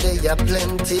 Them they are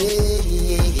plenty.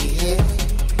 Yeah.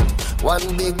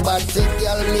 One big body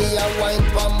girl me a wine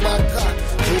from baka.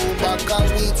 2 bag of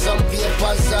weed, some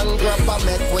papers and grab a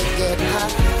make we get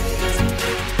high.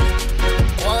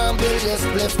 One billion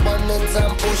spliff bonnet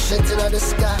and push it into the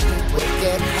sky. We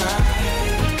get high.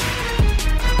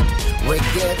 We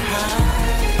get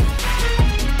high.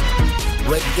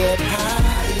 We get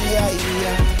high.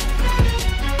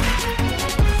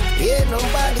 Ain't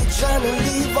nobody tryna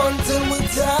leave until we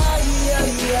die.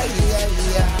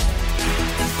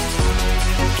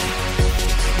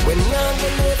 We're not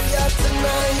gonna live here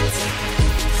tonight.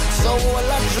 So all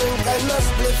I drink and a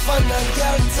spliff and a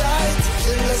girl tight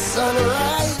till the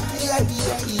sunrise.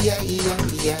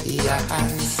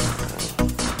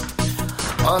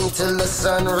 until the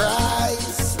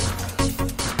sunrise.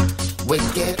 We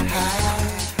get high.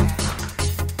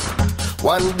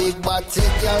 One big bottle,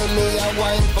 girl, me a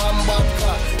wine from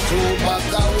baka. 2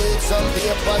 baka with some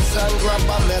papers and grab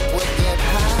a make we get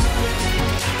high.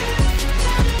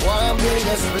 One bring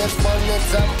a split on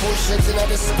it and push it into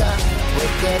the sky. We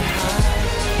get high.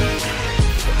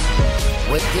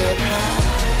 We get high.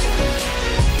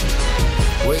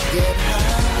 We get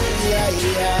high, yeah.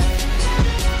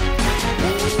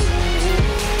 Ooh.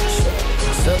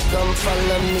 So come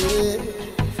follow me.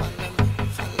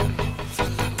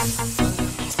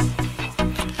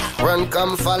 Run,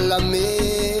 come follow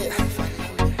me.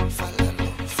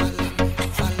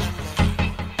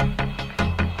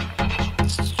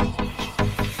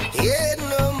 Ain't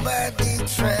nobody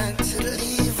trying to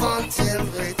leave until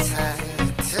we're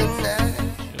tired tonight.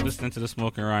 You're listening to the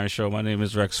Smoking Ryan Show. My name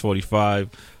is Rex45.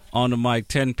 On the mic,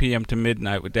 10 p.m. to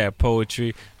midnight with that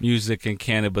poetry, music, and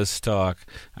cannabis talk.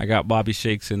 I got Bobby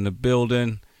Shakes in the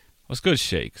building. What's good,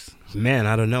 Shakes? Man,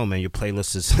 I don't know, man. Your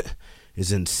playlist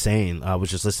is insane. I was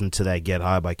just listening to that Get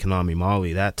High by Konami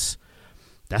Mali. That's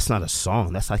not a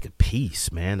song. That's like a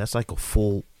piece, man. That's like a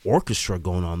full orchestra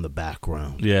going on in the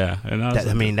background. Yeah. And that's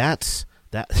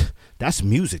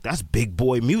music. That's big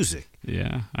boy music.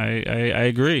 Yeah, I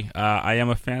agree. I am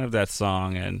a fan of that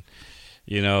song, and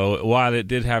you know, while it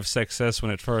did have success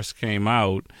when it first came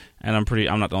out, and I'm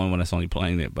not the only one that's only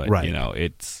playing it, but right. You know,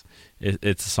 it's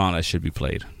a song that should be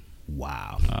played.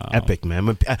 Wow, epic,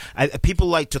 man. People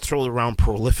like to throw around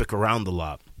prolific around a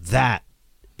lot. That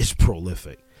is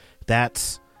prolific.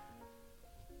 That's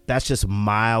just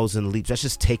miles and leaps. That's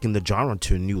just taking the genre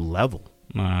to a new level.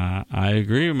 I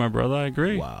agree, my brother. I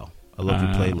agree. Wow. I love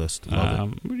your playlist.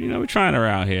 Love it. You know, we're trying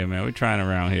around here, man. We're trying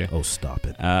around here. Oh, stop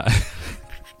it.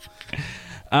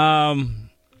 Are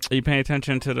you paying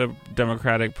attention to the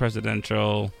Democratic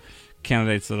presidential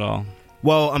candidates at all?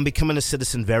 Well, I'm becoming a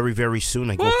citizen very, very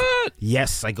soon. I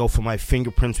go for my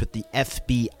fingerprints with the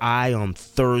FBI on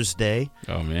Thursday.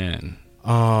 Oh man.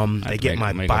 They get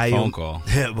my phone call.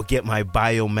 We'll get my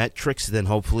biometrics. Then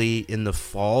hopefully in the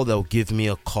fall they'll give me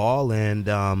a call, and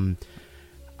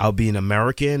I'll be an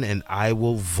American, and I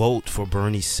will vote for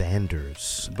Bernie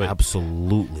Sanders. But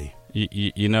absolutely.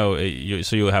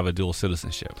 So you'll have a dual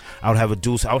citizenship. I would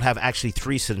have actually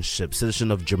 3 citizenships: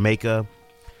 citizen of Jamaica,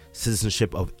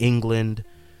 citizenship of England,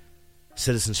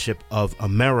 citizenship of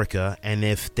America. And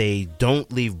if they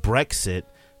don't leave Brexit,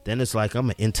 then it's like I'm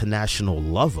an international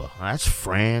lover. That's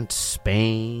France,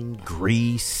 Spain,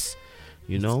 Greece.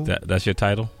 You know, that's your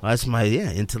title. That's my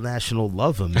international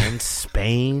lover, man.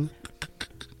 Spain.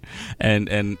 And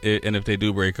if they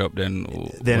do break up, then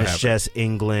it's just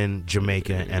England,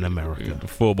 Jamaica, and America. The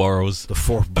 4 boroughs. The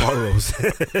 4 boroughs.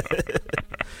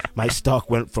 My stock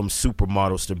went from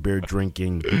supermodels to beer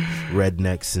drinking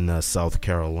rednecks in South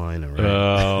Carolina. Right?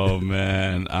 Oh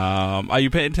man, are you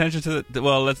paying attention to the?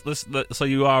 Well, let's. So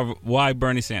you are. Why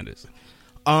Bernie Sanders?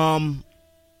 I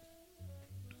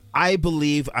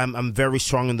believe I'm very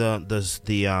strong in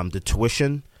the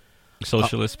tuition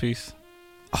socialist piece.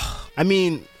 I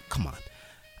mean, come on.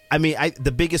 I mean,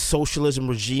 the biggest socialism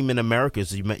regime in America is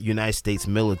the United States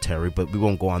military, but we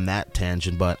won't go on that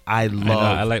tangent. But I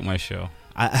like my show.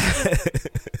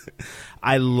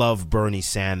 I love Bernie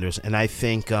Sanders, and I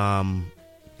think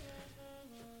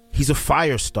he's a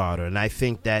fire starter, and I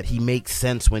think that he makes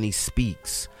sense when he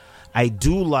speaks. I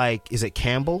do like. Is it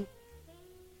Campbell?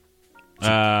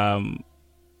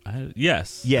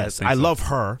 Yes. I love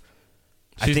her.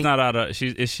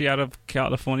 Is she out of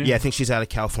California? Yeah, I think she's out of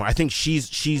California. I think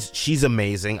she's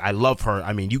amazing. I love her.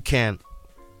 I mean, you can't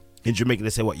in Jamaica they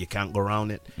say what, you can't go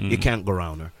around it. You can't go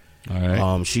around her. All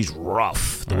right. She's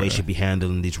rough the way she be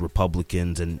handling these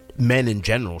Republicans and men in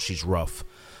general. She's rough.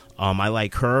 I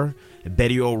like her.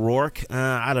 Betty O'Rourke.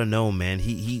 I don't know, man.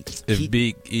 If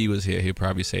Big E was here, he'd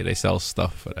probably say they sell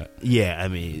stuff for that. Yeah, I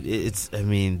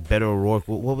mean, Betty O'Rourke.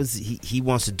 What was he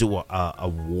wants to do a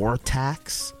war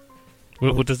tax?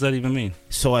 What does that even mean?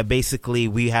 So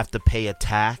we have to pay a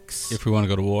tax if we want to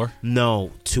go to war.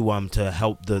 No, to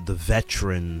help the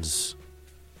veterans.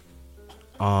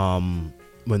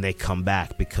 When they come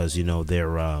back, because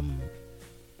they're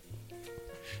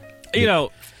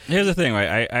here's the thing,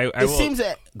 right? It seems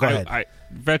that go ahead.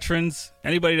 Veterans,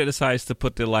 anybody that decides to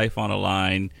put their life on the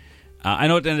line, I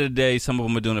know at the end of the day, some of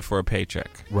them are doing it for a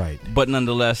paycheck, right? But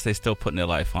nonetheless, they're still putting their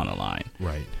life on the line,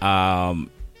 right?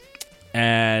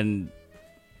 And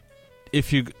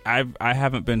if I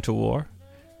haven't been to war,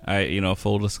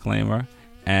 full disclaimer.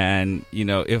 And,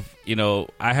 if,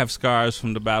 I have scars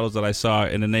from the battles that I saw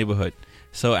in the neighborhood.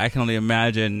 So I can only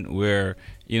imagine where,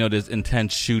 there's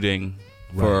intense shooting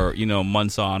for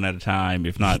months on at a time,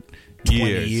 if not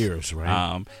 20 years,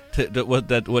 right? What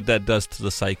that does to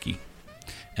the psyche,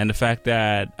 and the fact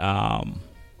that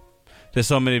there's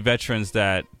so many veterans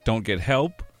that don't get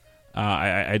help,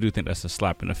 I do think that's a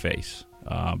slap in the face,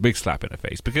 big slap in the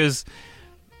face, because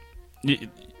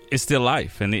it's their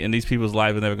life, and these people's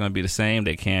lives are never going to be the same.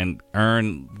 They can't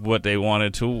earn what they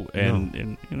wanted to,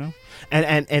 and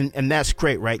that's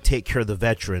great, right? Take care of the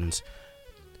veterans.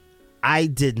 I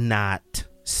did not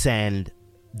send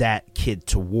that kid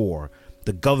to war.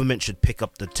 The government should pick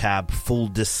up the tab. Full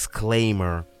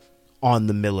disclaimer on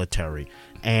the military.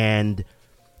 And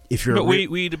if you're, but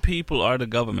we the people are the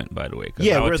government, by the way.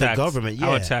 Yeah, we're the government. Yeah,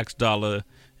 our tax dollar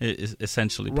is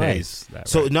essentially pays that.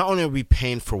 So right? Not only are we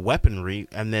paying for weaponry,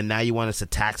 and then now you want us to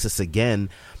tax us again.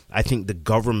 I think the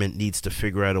government needs to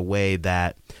figure out a way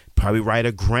that probably write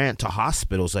a grant to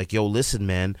hospitals like, yo, listen,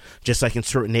 man, just like in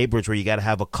certain neighborhoods where you got to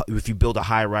have if you build a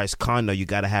high-rise condo, you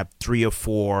got to have 3 or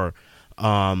 4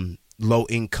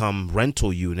 low-income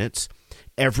rental units.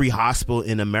 Every hospital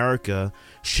in America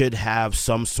should have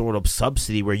some sort of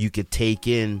subsidy where you could take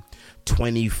in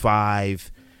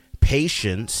 25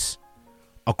 patients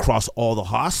across all the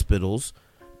hospitals,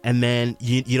 and then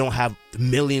you don't have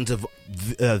millions of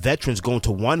veterans going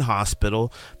to one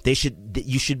hospital. There should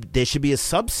be a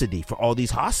subsidy for all these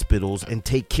hospitals and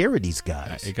take care of these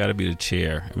guys. It got to be the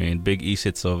chair. I mean, Big E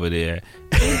sits over there,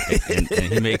 and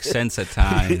he makes sense at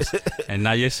times. And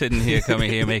now you're sitting here,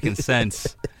 coming here, making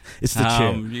sense. It's the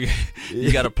chair.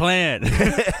 You got a plan.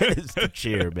 It's the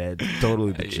chair, man.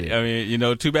 Totally the chair. I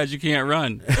mean, too bad you can't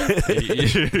run.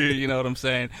 You know what I'm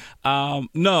saying?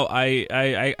 No,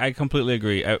 I completely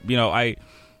agree.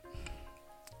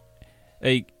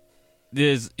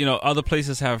 There's other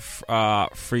places have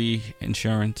free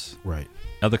insurance. Right.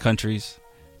 Other countries.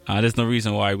 There's no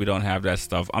reason why we don't have that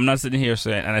stuff. I'm not sitting here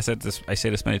saying, and I say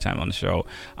this many times on the show.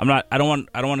 I don't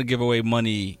want to give away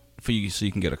money for you so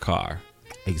you can get a car.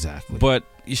 Exactly. But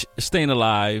staying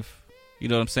alive, you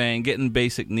know what I'm saying, getting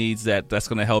basic needs that's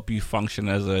going to help you function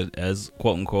as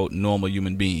quote unquote normal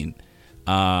human being.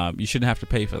 You shouldn't have to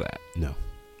pay for that. No.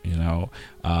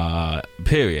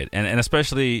 Period. And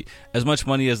especially as much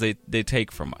money as they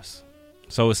take from us.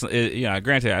 So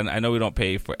granted, I know we don't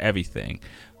pay for everything,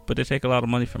 but they take a lot of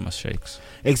money from us, Shakes.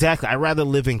 Exactly. I'd rather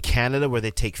live in Canada where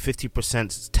they take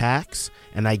 50% tax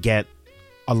and I get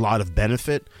a lot of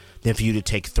benefit than for you to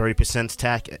take 30%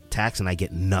 tax and I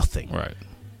get nothing. Right.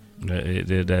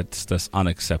 That's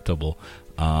unacceptable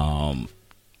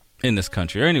in this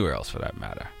country or anywhere else for that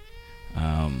matter.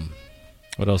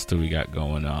 What else do we got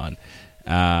going on?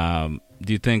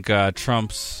 Do you think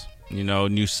Trump's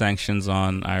new sanctions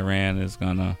on Iran is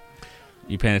gonna?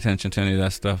 You paying attention to any of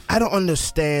that stuff? I don't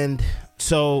understand.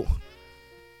 So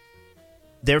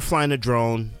they're flying a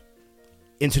drone.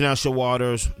 International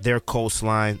waters, their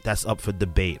coastline, that's up for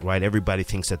debate, right? Everybody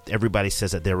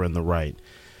says that they're in the right.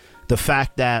 The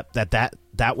fact that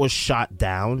was shot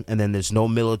down and then there's no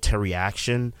military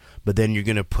action, but then you're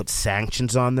going to put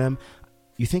sanctions on them.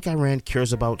 You think Iran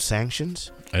cares about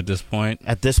sanctions? At this point?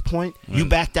 Right. You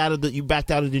backed out of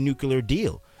the nuclear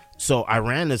deal. So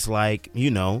Iran is like,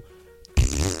 to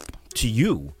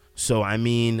you. So I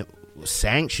mean,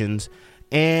 sanctions.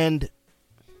 And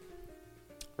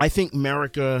I think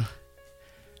America,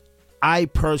 I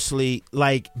personally,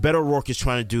 like, Beto O'Rourke is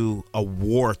trying to do a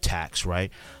war tax,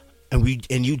 right?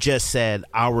 And you just said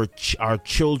our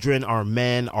children, our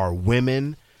men, our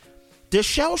women, they're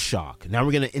shell shock. Now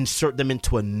we're going to insert them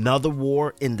into another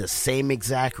war in the same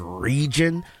exact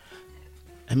region.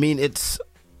 I mean,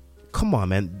 come on,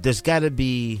 man. There's got to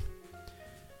be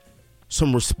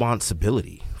some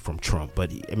responsibility from Trump,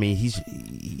 but I mean, he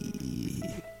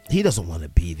doesn't want to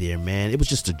be there, man. It was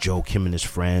just a joke, him and his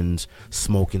friends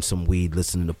smoking some weed,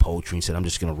 listening to poetry, and said, I'm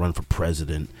just going to run for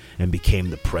president, and became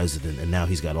the president, and now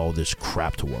he's got all this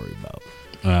crap to worry about.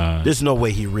 There's no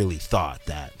way he really thought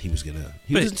that he was going to.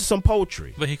 He was into some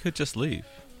poetry. But he could just leave.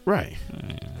 Right.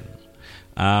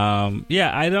 I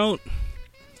don't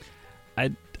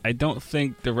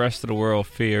think the rest of the world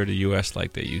fear the U.S.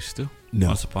 like they used to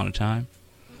once upon a time.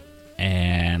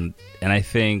 And I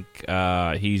think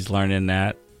he's learning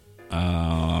that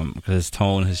because his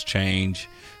tone has changed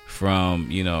from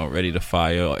ready to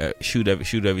fire, shoot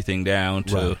everything down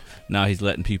to now he's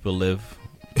letting people live.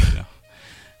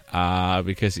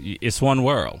 Because it's one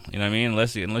world, you know what I mean?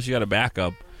 Unless you got a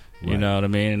backup, you know what I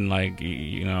mean? Like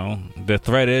the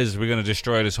threat is we're gonna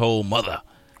destroy this whole mother.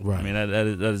 Right. I mean that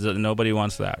is nobody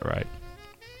wants that, right?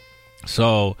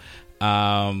 So.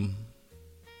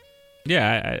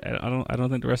 Yeah, I don't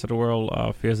think the rest of the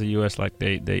world fears the U.S. like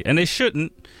they and they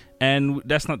shouldn't, and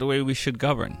that's not the way we should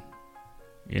govern.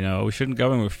 We shouldn't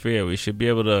govern with fear. We should be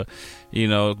able to,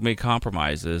 make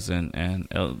compromises, and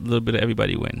a little bit of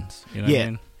everybody wins. You know what I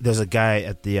mean? There's a guy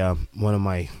at the one of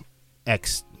my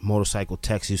ex-motorcycle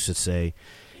techs used to say,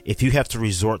 if you have to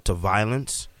resort to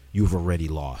violence, you've already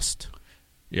lost.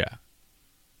 Yeah,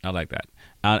 I like that.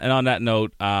 And on that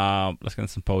note, let's get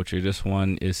into some poetry. This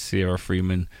one is Sierra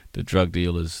Freeman, the drug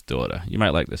dealer's daughter. You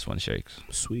might like this one, Shakes.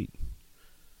 Sweet.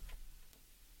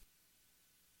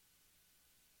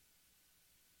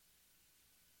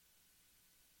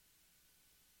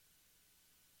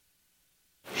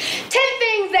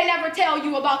 They never tell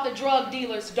you about the drug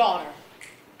dealer's daughter.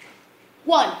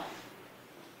 1,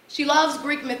 she loves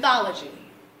Greek mythology.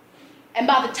 And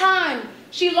by the time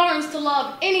she learns to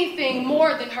love anything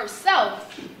more than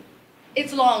herself,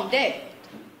 it's long dead.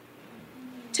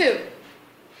 2,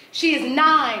 she is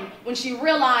 9 when she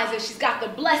realizes she's got the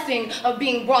blessing of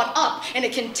being brought up in a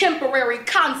contemporary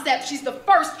concept. She's the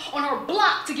first on her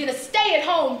block to get a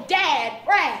stay-at-home dad,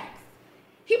 Rags.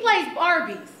 He plays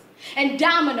Barbies and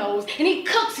dominoes, and he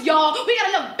cooks, y'all. We got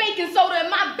enough baking soda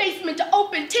in my basement to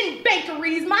open 10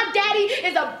 bakeries. My daddy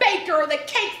is a baker. The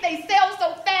cakes, they sell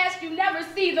so fast you never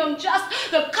see them. Just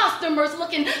the customers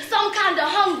looking some kind of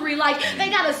hungry, like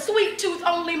they got a sweet tooth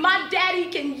only my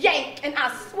daddy can yank. And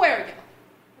I swear, y'all,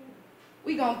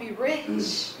 we gonna be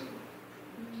rich.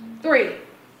 3,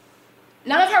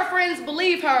 none of her friends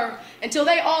believe her until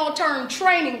they all turn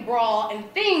training bra and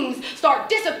things start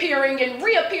disappearing and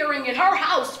reappearing in her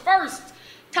house. First,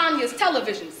 Tanya's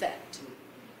television set,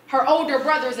 her older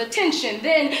brother's attention,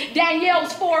 then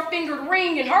Danielle's 4-fingered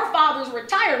ring and her father's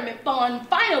retirement fund,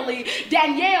 finally,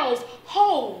 Danielle's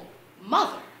whole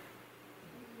mother.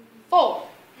 4,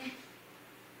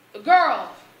 the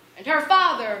girl and her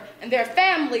father and their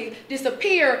family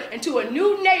disappear into a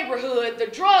new neighborhood. The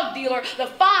drug dealer, the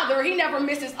father, he never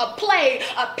misses a play,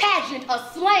 a pageant, a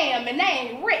slam, and they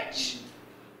ain't rich.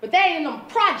 But they ain't in them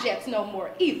projects no more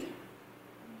either.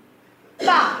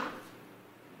 5,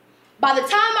 by the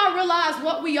time I realize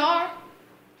what we are,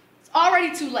 it's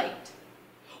already too late.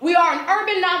 We are an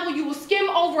urban novel you will skim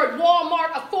over at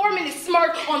Walmart, a 4-minute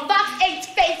smirk on Fox 8's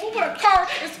face. What would occur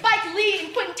if Spike Lee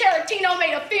and Quentin Tarantino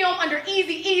made a film under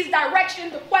Eazy-E's direction?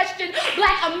 The question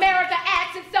Black America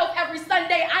asks itself every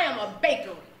Sunday. I am a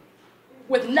bakery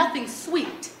with nothing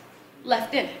sweet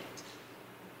left in it.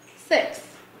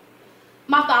 6,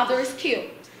 my father is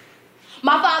killed.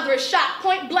 My father is shot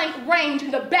point blank range in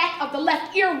the back of the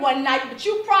left ear one night, but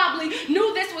you probably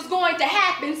knew this was going to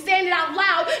happen. Saying it out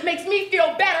loud makes me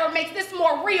feel better, makes this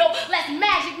more real. Less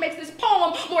magic makes this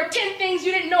poem more 10 things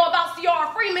you didn't know about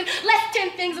Sierra Freeman. Less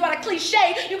 10 things about a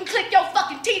cliche you can click your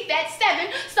fucking teeth at.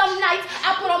 7, some nights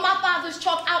I put on my father's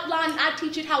chalk outline and I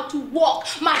teach it how to walk.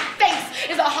 My face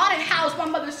is a haunted house my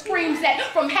mother screams at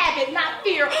from habit, not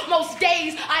fear. Most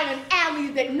days I am an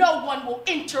alley that no one will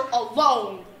enter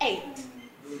alone. 8,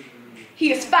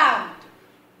 he is found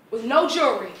with no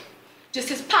jewelry, just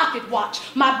his pocket watch.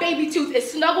 My baby tooth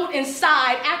is snuggled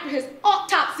inside. After his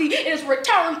autopsy, it is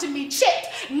returned to me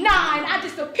chipped. 9, I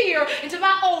disappear into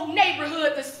my old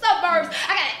neighborhood, the suburbs.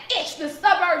 I got an itch the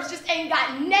suburbs just ain't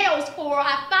got nails for.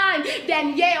 I find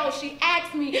Danielle. She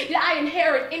asks me, did I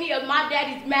inherit any of my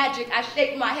daddy's magic? I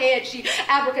shake my head. She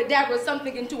abracadabra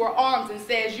something into her arms and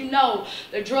says, you know,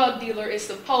 the drug dealer is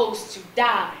supposed to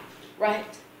die,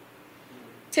 right?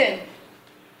 10,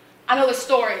 I know the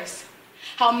stories.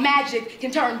 How magic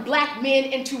can turn black men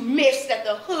into myths, that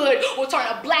the hood will turn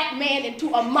a black man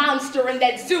into a monster, and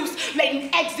that Zeus made an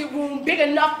exit wound big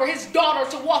enough for his daughter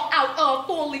to walk out of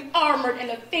fully armored, and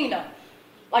Athena,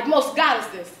 like most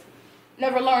goddesses,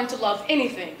 never learned to love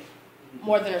anything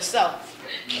more than herself.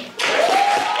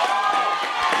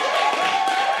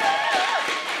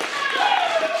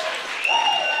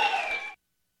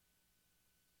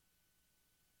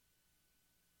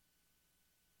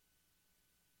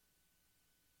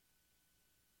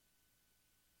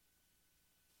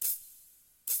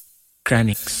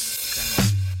 Chronics.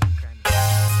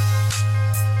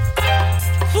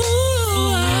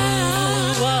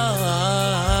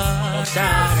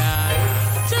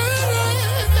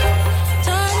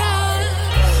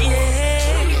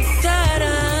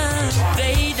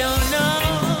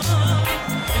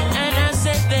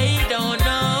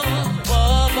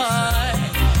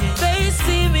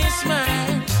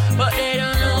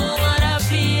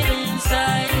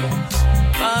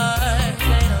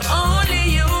 Only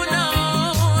you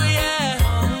know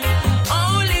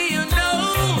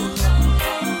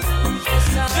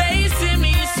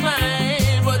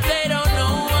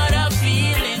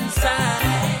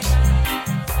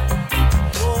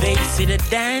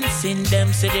dancing,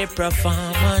 them see the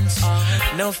performance.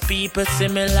 Enough people see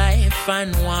me life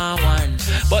and want one,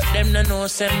 but them no know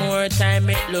say more time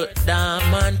it look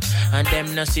dormant. And them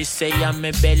no see say I'm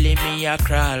me belly me a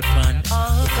crawl pan.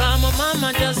 Cause my mama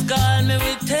just called me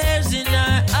with tears in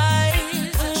her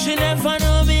eyes. She never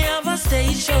know me have a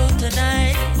stage show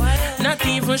tonight. Not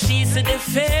even she see the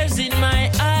fears in my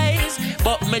eyes.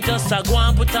 But me just a go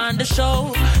and put on the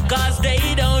show. Cause they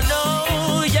don't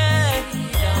know, yeah.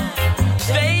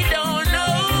 They don't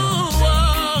know,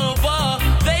 oh, oh.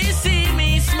 They see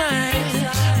me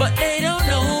smile, but they don't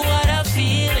know what I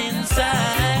feel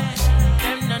inside.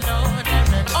 Them no know, them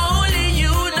no know. Only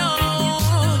you know.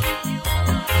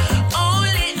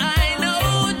 Only I know,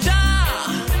 Jah.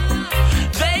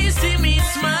 They see me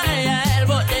smile,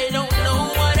 but they don't know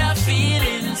what I feel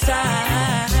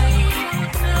inside.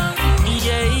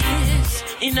 Yes,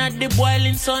 in at the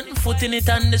boiling sun, putting it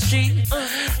on the street.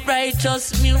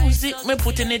 Righteous music, me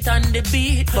putting it on the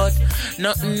beat. But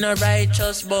nothing no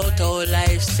righteous about how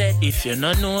life set. If you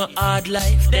no know hard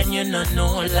life, then you no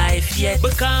know life yet.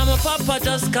 Because my papa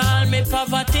just call me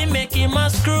poverty, make him a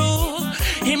screw.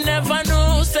 Him never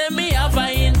know, say me have an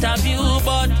interview.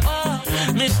 But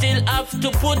me still have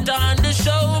to put on the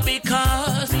show.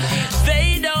 Because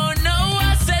they don't know,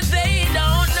 I said they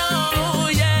don't know,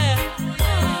 yeah.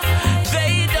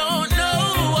 They don't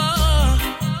know,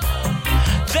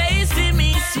 they see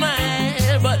me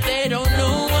smile, but they don't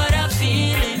know what I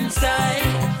feel inside.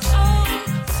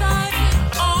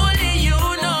 Only you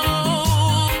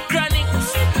know,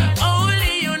 Chronics.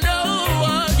 Only you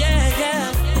know, yeah,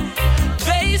 yeah.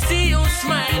 They see you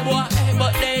smile, boy,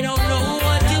 but they don't know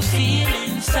what you feel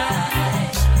inside.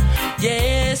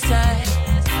 Yes,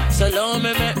 so long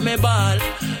me make me ball,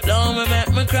 long me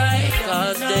make me cry.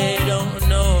 Cause they don't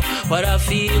know what I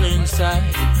feel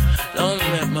inside. Long me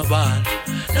make me ball,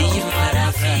 leave me what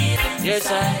I feel.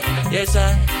 Yes,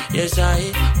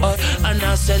 I, but and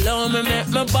I say long me make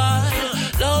me ball,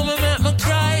 long me make me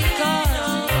cry.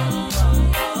 Cause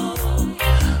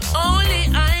only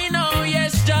I know,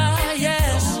 yes, Jah,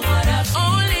 yes.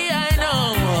 Only I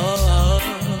know,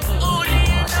 only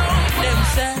I know. Them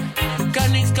say,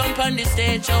 Connects come on the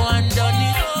stage, oh, and done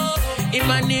it. Him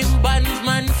and him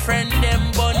bandsman friend,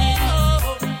 them bunny.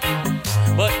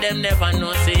 But them never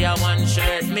know, say I one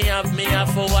shirt. Me have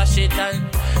to wash it and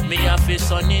me have to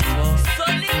sun it, oh.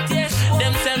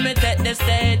 Them say me take the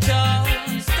stage, oh.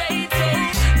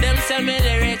 Them say me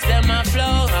lyrics, them a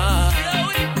flow, oh.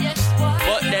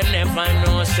 But them never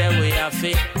know, say we have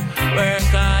to work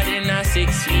hard in a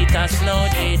 6 feet of snow.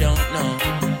 They don't know.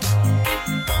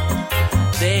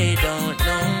 They don't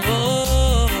know,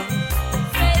 oh.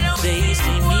 They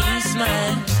see me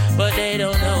smile, but they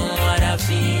don't know what I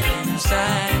feel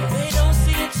inside. They don't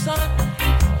see it, son.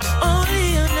 Only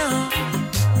you know.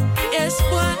 Yes,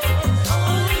 boy.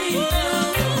 Only you know.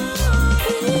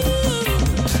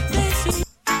 They see.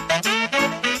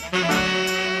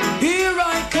 Here I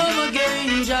come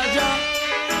again, Jah-Jah.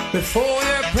 Before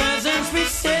your presence we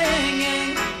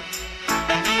singing.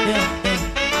 Yeah.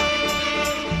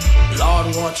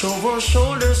 Lord, watch over our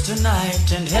shoulders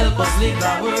tonight and help us live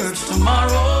our words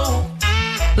tomorrow.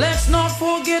 Let's not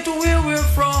forget where we're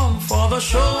from, Father,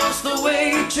 show us the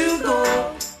way to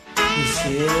go. You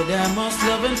said I must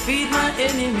love and feed my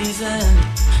enemies, and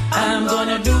I'm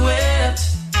gonna do it.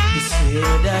 You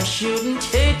said I shouldn't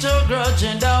hate or grudge,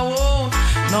 and I won't,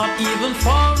 not even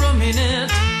for a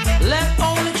minute. Let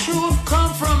only truth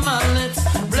come from my lips.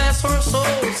 Bless our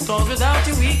souls, cause without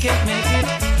you we can't make it.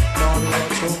 Lord,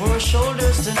 watch over our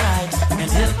shoulders tonight and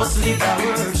help us live our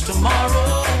words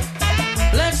tomorrow.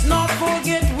 Let's not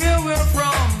forget where we're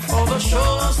from, Father,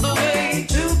 show us the way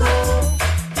to go.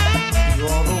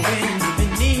 You're the wind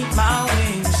beneath my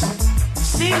wings,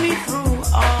 see me through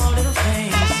all little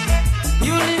things.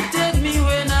 You lifted me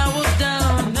when I was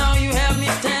down, now you have me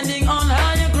standing on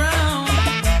higher ground.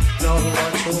 Lord,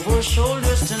 watch over our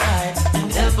shoulders tonight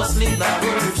and help us live our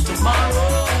words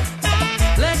tomorrow.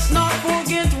 Let's not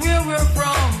forget where we're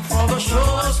from, Father,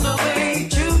 show us the way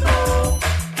to go.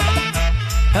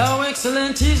 How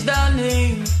excellent is thy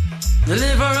name,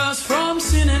 deliver us from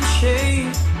sin and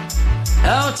shame.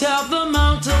 Out of the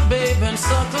mountain, babe, and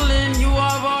suckle in, you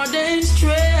have ordained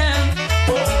strength.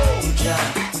 Oh, Jah,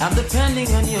 I'm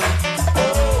depending on you.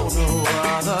 Oh, no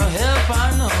other help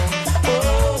I know.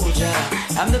 Oh, Jah,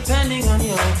 I'm depending on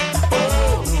you.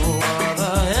 Oh, no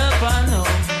other help I know.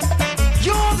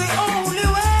 You're the only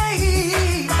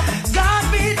way. God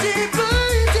be deep.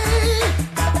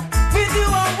 With you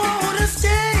I wanna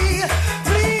stay.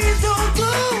 Please don't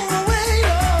go away,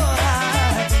 Lord.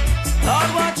 Lord,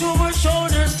 watch over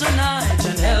shoulders tonight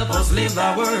and help us live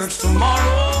thy words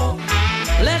tomorrow.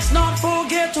 Let's not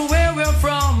forget where we're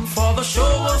from, for the show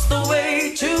was the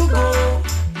way to go.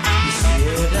 You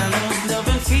said I must love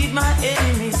and feed my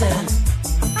enemies, and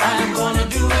I'm gonna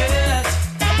do it.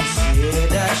 You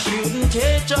said I shouldn't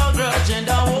take your grudge, and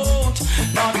I won't,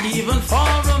 not even for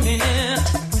a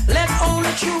minute. Let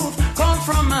only truth come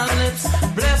from my lips.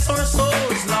 Bless our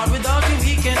souls, Lord, without you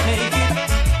we can't make it.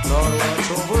 Lord,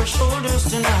 watch over our shoulders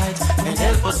tonight and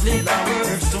help us live our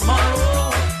words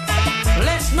tomorrow.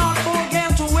 Let's not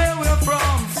forget where we're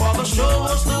from, for the show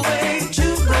was the way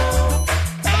to go.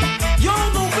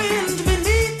 You're the wind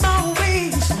beneath my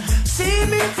wings, see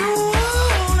me through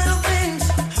all little things.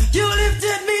 You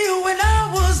lifted me when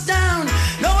I was down,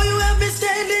 now you have me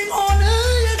standing on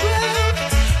higher ground.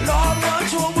 Lord,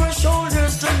 watch over our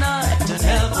shoulders tonight and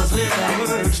help us live our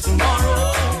words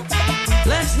tomorrow.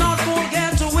 Let's not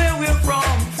forget where we're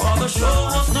from, for the show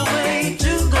was the way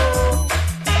to go.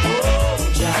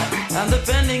 Oh, Jah, I'm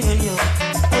depending on you.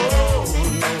 Oh,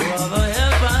 no other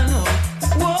help I know.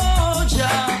 Oh,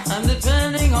 Jah, I'm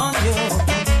depending on you.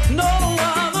 No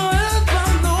other help I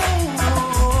know.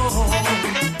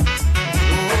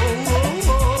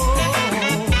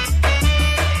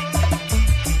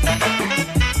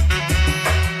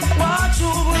 Watch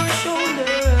over our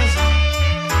shoulders,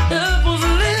 help us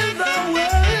live our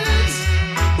words.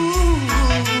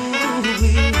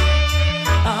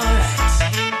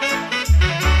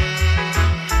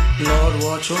 Lord,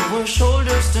 watch over our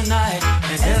shoulders tonight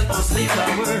and help us live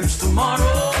our words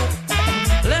tomorrow.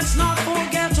 Let's not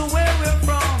forget where we're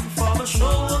from, for the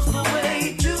show was the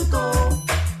way to go.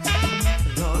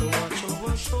 Lord, watch over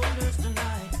our shoulders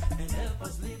tonight and help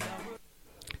us live our words.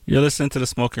 You're listening to the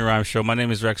Smoking Rhyme Show. My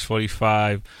name is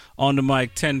Rex45. On the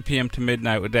mic, 10 p.m. to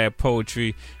midnight with that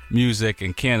poetry, music,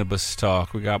 and cannabis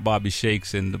talk. We got Bobby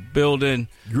Shakes in the building.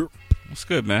 What's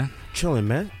good, man? Chilling,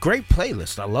 man. Great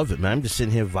playlist. I love it, man. I'm just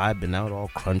sitting here vibing out, all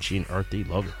crunchy and earthy.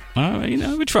 Love it. You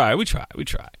know, we try.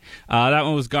 That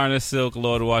one was Garner Silk,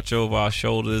 Lord Watch Over Our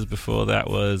Shoulders. Before that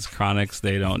was Chronics,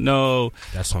 They Don't Know.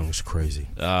 That song is crazy.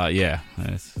 Yeah,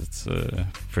 it's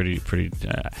pretty.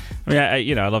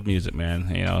 I love music,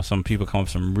 man. You know, some people come up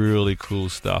with some really cool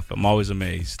stuff. I'm always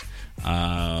amazed.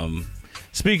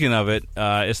 Speaking of it,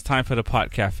 it's time for the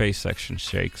Pot Cafe section,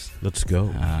 Shakes. Let's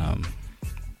go.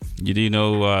 Do you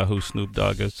know who Snoop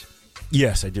Dogg is?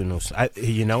 Yes, I do know.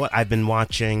 You know what? I've been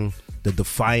watching the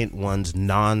Defiant Ones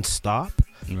nonstop.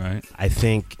 Right. I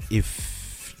think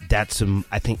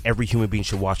I think every human being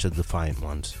should watch the Defiant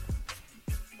Ones.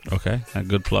 Okay, a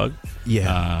good plug.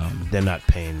 Yeah, they're not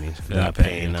paying me. They're not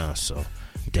paying us, so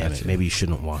damn it. Maybe you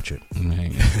shouldn't watch it.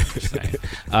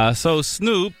 So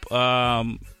Snoop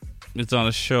is on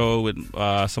a show with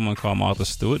someone called Martha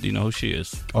Stewart. Do you know who she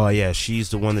is? Oh, yeah. She's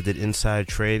the one that did Inside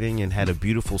Trading and had a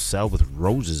beautiful cell with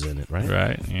roses in it, right?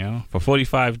 Right, you know. For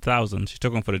 $45,000. She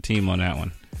took one for the team on that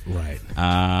one. Right.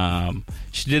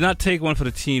 She did not take one for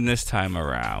the team this time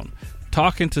around.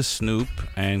 Talking to Snoop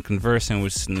and conversing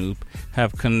with Snoop,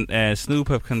 Snoop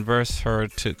have convinced her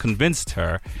to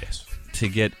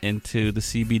get into the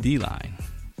CBD line.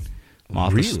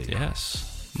 Really?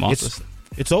 Yes.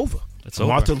 It's over. It's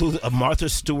over. Martha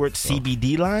Stewart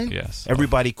CBD line? Yes.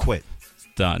 Everybody quit.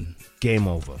 Done. Game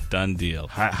over. Done deal.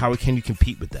 How can you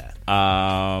compete with that?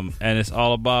 And it's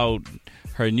all about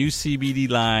her new CBD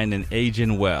line and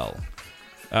aging well.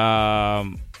 What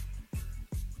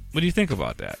do you think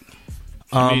about that?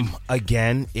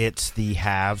 Again, it's the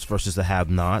haves versus the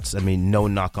have-nots. I mean, no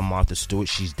knock on Martha Stewart.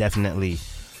 She's definitely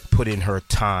put in her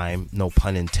time, no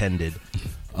pun intended.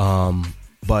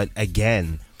 But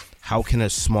again, how can a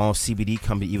small CBD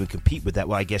company even compete with that?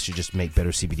 Well, I guess you just make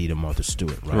better CBD than Martha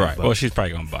Stewart, right? Right. Well, she's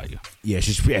probably gonna buy you. Yeah,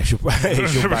 she'll buy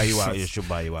you out. Yeah, she'll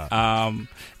buy you out.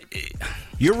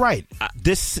 You're right.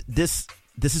 This is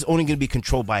only going to be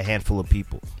controlled by a handful of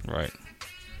people. Right.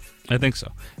 I think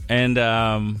so. And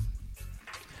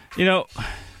you know,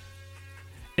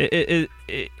 it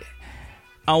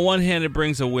on one hand it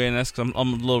brings awareness. 'Cause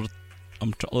I'm a little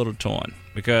torn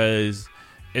because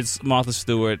it's Martha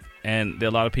Stewart, and there are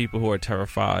a lot of people who are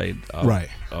terrified of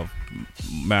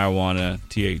marijuana,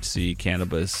 THC,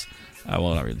 cannabis.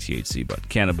 Well, not really THC, but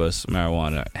cannabis,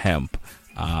 marijuana, hemp,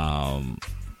 and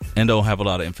don't have a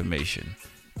lot of information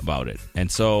about it.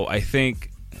 And so I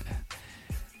think,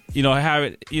 she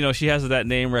has that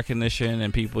name recognition,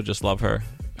 and people just love her.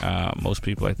 Most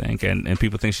people, I think, and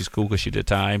people think she's cool because she did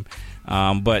time.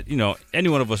 But any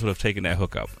one of us would have taken that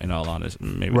hookup. In all honesty,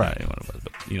 maybe not any one of us,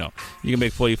 but you can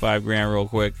make $45,000 real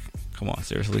quick. Come on,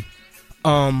 seriously.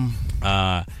 So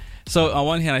on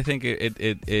one hand, I think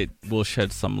it will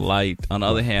shed some light. On the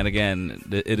other hand, again,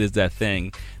 it is that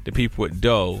thing. The people with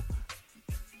dough,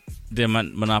 they're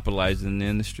monopolizing the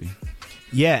industry.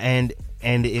 Yeah, and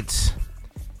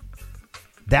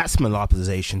that's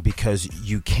monopolization because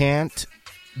you can't.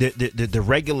 The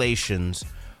regulations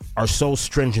are so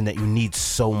stringent that you need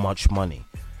so much money,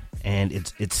 and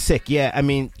it's sick. Yeah, I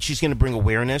mean, she's going to bring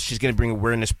awareness. She's going to bring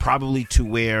awareness probably to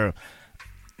where,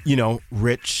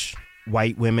 rich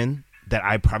white women that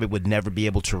I probably would never be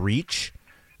able to reach.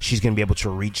 She's going to be able to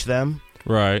reach them.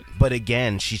 Right. But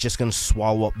again, she's just going to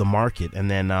swallow up the market.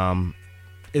 And then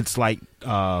it's like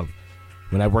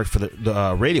when I worked for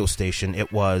the radio station,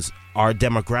 it was our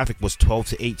demographic was 12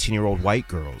 to 18-year-old white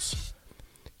girls.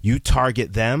 You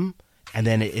target them, and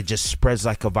then it just spreads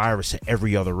like a virus to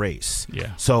every other race.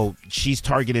 Yeah. So she's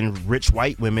targeting rich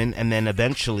white women, and then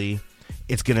eventually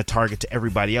it's going to target to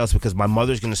everybody else because my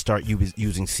mother's going to start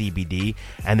using CBD,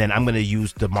 and then I'm going to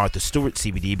use the Martha Stewart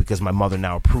CBD because my mother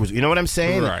now approves. You know what I'm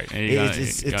saying? Right. And you'll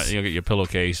get your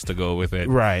pillowcase to go with it.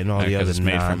 Right, and all the other it's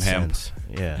made nonsense.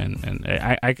 from hemp. Yeah. And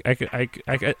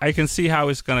I can see how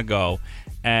it's going to go.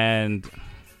 And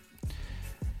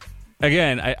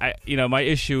again, my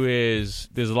issue is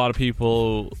there's a lot of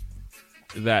people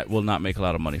that will not make a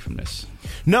lot of money from this.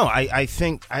 No, I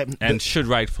think... should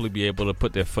rightfully be able to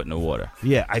put their foot in the water.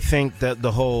 Yeah, I think that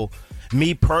the whole...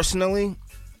 Me personally,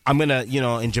 I'm going to,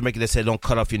 in Jamaica they say don't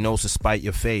cut off your nose to spite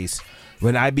your face.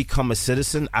 When I become a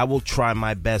citizen, I will try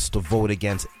my best to vote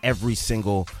against every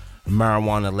single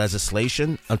marijuana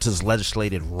legislation until it's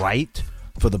legislated right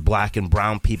for the black and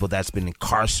brown people that's been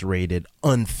incarcerated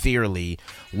unfairly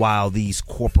while these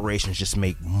corporations just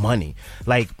make money.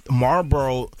 Like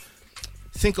Marlboro...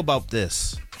 Think about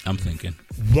this. I'm thinking.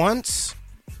 Once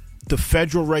the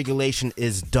federal regulation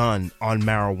is done on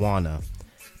marijuana,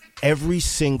 every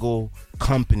single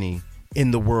company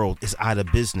in the world is out of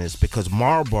business because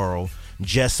Marlboro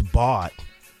just bought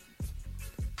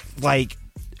like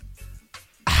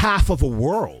half of a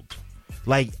world.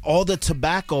 Like all the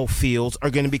tobacco fields are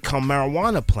going to become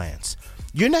marijuana plants.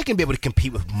 You're not going to be able to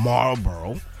compete with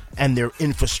Marlboro and their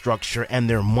infrastructure and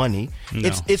their money.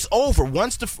 No. It's over.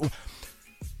 Once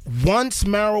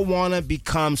marijuana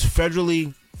becomes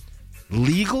federally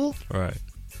legal, right?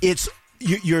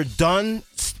 You're done.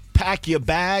 Pack your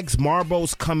bags.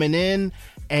 Marlboro's coming in,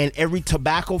 and every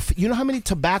tobacco. You know how many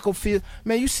tobacco fields?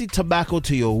 Man, you see tobacco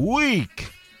till you're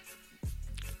weak.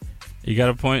 You got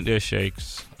a point there,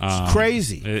 Shakes. It's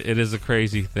crazy. It is a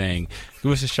crazy thing.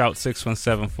 Give us a shout,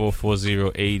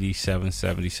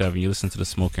 617-440-8777. You listen to the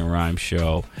Smoking Rhyme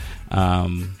Show.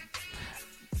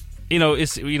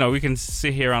 We can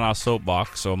sit here on our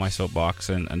soapbox or my soapbox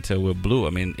until we're blue.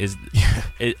 I mean,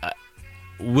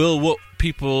 will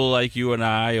people like you and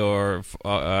I or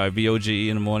VOG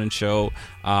in the morning show,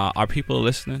 are people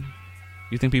listening?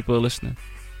 You think people are listening?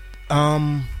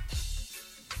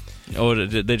 Or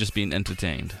they're just being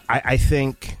entertained? I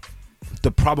think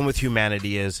the problem with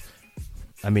humanity is,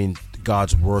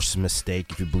 God's worst mistake,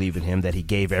 if you believe in him, that he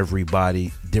gave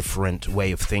everybody different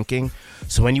way of thinking.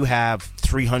 So when you have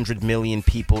 300 million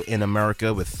people in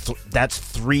America that's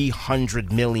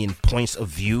 300 million points of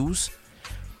views,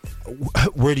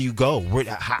 where do you go?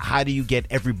 How do you get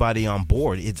everybody on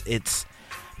board?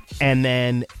 And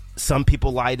then some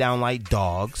people lie down like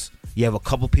dogs. You have a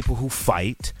couple people who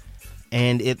fight,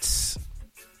 and it's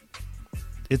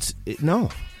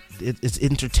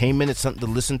entertainment. It's something to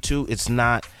listen to. It's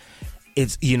not.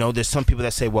 It's there's some people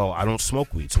that say, well, I don't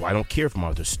smoke weed, so I don't care for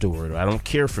Martha Stewart, or I don't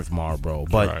care for Marlboro.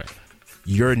 But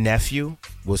your nephew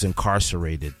was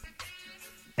incarcerated,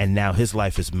 and now his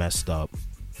life is messed up,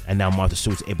 and now Martha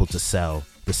Stewart's able to sell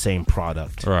the same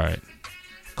product. Right.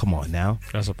 Come on now.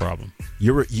 That's a problem.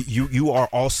 You are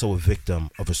also a victim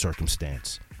of a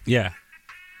circumstance. Yeah.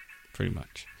 Pretty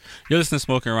much. You're listening to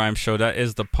Smoking Rhyme Show. That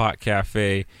is the Pot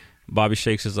Cafe. Bobby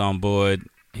Shakes is on board.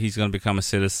 He's going to become a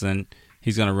citizen.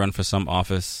 He's going to run for some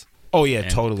office. Oh, yeah,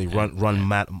 totally. Run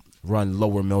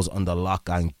Lower Mills under lock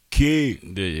and key.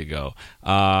 There you go.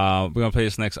 We're going to play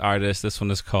this next artist. This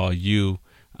one is called You.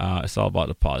 It's all about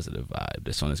the positive vibe.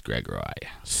 This one is Greg Roy.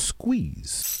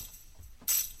 Squeeze.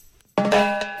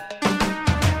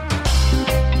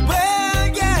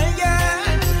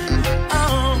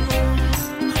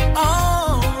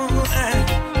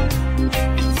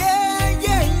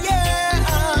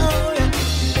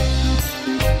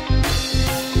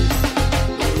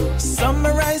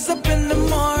 Up in the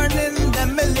morning,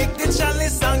 then me lick the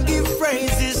chalice and give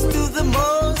praises to the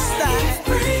Most High.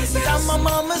 That my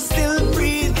mama still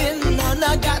breathing, and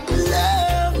I got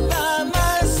love by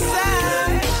my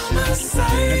side. And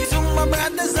to my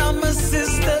brothers and my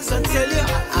sisters, I tell you,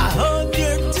 I hope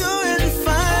you're doing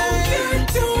fine.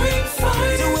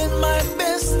 Doing my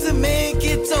best to make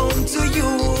it home to you,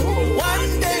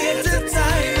 one day at a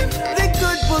time. The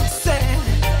good book said,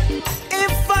 if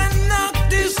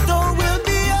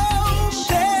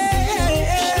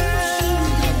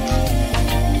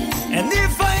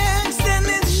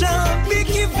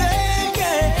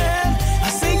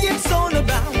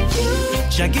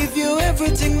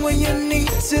where you need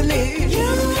to live.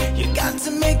 You got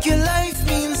to make your life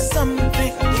mean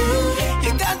something.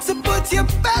 You got to put your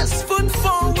best foot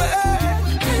forward.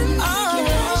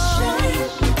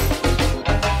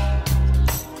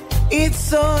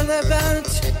 It's all about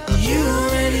you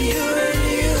and you and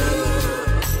you.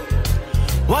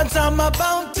 What I'm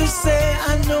about to say,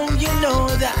 I know you know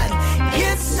that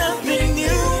it's nothing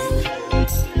new.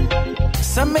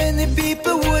 So many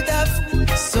people would have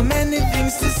so many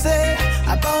things to say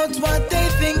about what they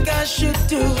think I should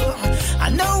do. I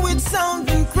know it's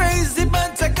sounding crazy,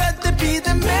 but I got to be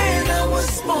the man I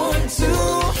was born to.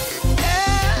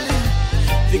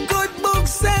 Yeah. The good book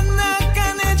said knock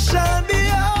and it shall be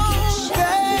open.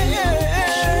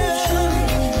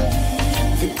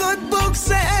 The good book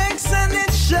says ask and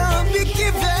it shall be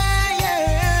given.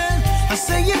 I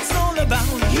say it's all about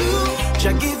you.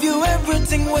 Jah give you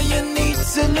everything where you need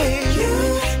to live.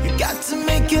 You got to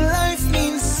make your life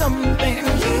mean something.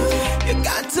 You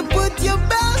got to put your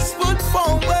best foot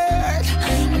forward.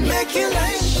 Make your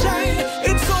life shine.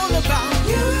 It's all about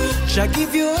you. Jah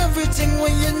give you everything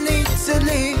where you need to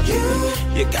live.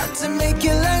 You got to make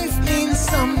your life mean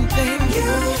something.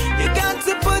 You got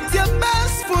to put your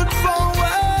best foot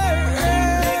forward.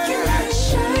 Make your life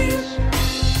shine.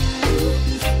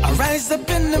 I rise up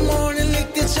in the morning, lick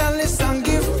the chalice and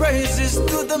give praises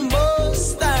to the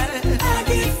Most High. I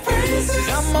give praises.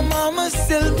 And my mama's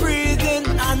still breathing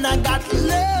and I got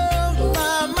love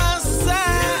by my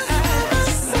side.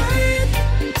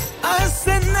 I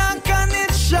said knock and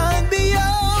it shall be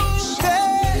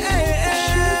open.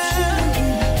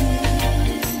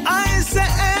 I say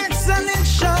ask and it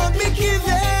shall be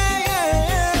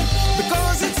given.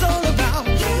 Because it's all about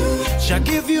you. Shall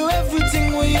give you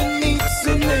everything where you need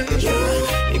to live.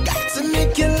 You got to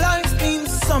make your life mean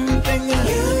something.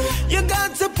 You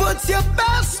got to put your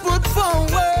best foot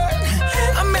forward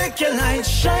and make your light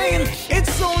shine.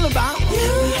 It's all about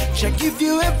you. Shall give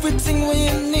you everything where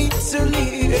you need to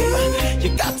live. You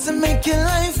got to make your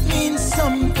life mean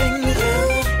something.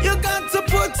 You got to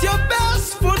put your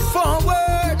best foot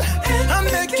forward and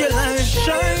make your life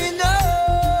shine. Oh,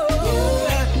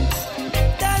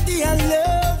 Daddy, I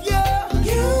love you.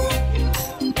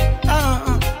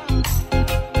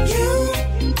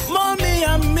 Mommy, I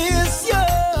miss you.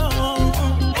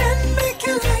 And make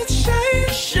your light shine,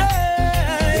 shine.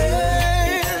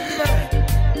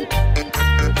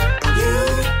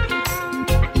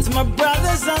 To my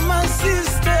brothers and my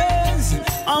sisters,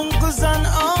 uncles and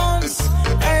aunts,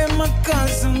 hey, my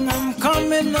cousin, I'm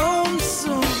coming home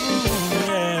soon.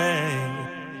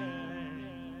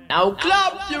 Now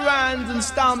clap your hands and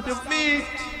stamp your feet.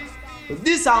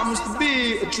 This happens to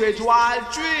be a treat wild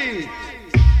treat.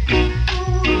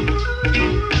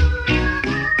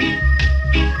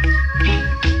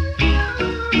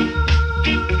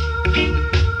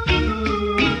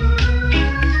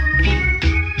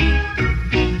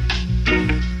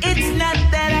 It's not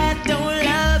that I don't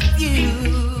love you.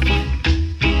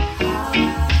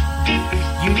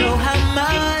 You know how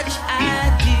much I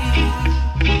do.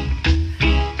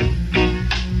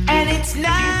 And it's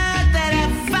not that I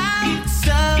found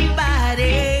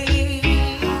somebody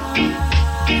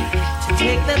to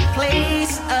take the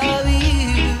place of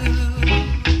you.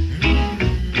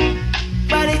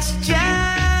 But it's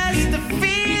just a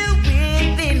feel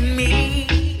within me.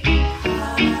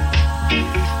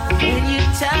 When you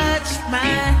touch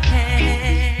my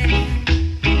hand,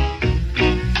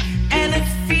 and a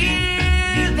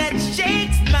fear that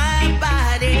shakes my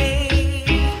body,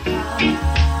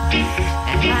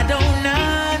 and I don't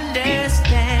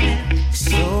understand,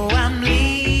 so I'm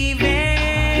leaving.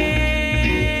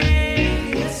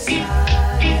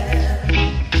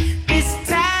 This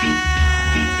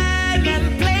time I'm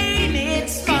playing it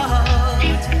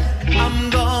smart. I'm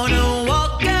gonna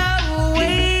walk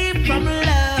away from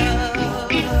love.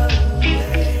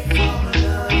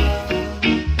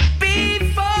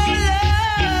 Before love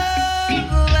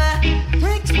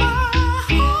breaks my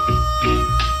heart.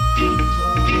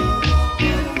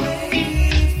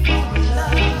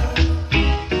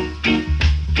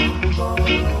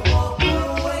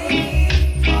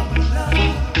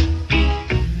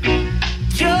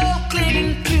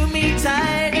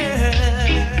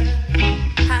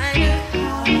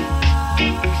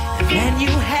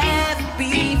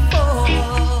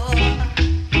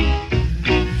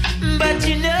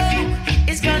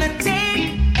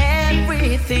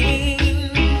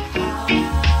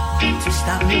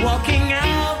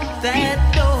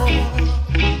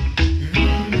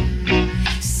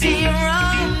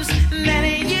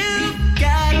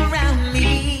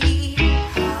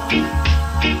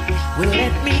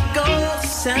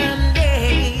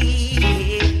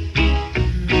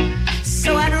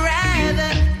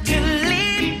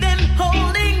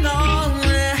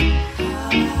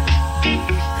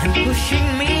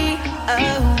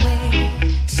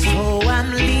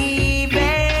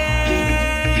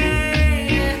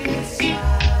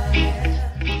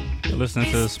 listening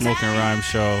to the Smoking Rhyme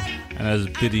Show. And as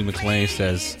Biddy McLean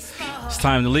says, it's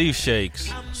time to leave,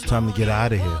 Shakes. It's time to get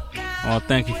out of here. Well,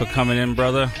 thank you for coming in,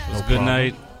 brother. It was a good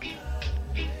night.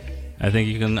 I think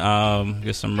you can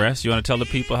get some rest. You want to tell the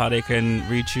people how they can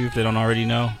reach you if they don't already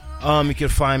know? You can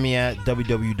find me at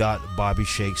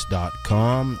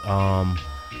www.bobbyshakes.com.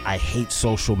 I hate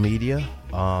social media,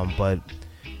 but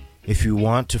if you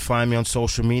want to find me on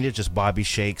social media, just Bobby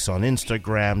Shakes on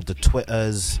Instagram, the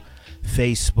Twitters,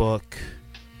 Facebook,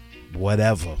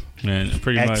 whatever. And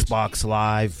pretty Xbox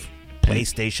Live,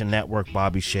 PlayStation Network,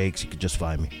 Bobby Shakes. You can just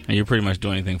find me. And you're pretty much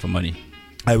doing anything for money.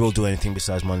 I will do anything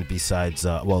besides money. Besides,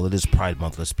 well, it is Pride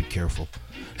Month. Let's be careful.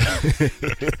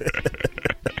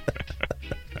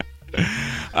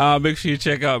 Make sure you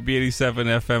check out B87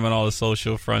 FM on all the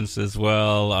social fronts as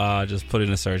well. Just put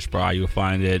in a search bar, you'll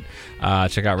find it.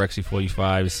 Check out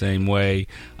Rexy45 the same way.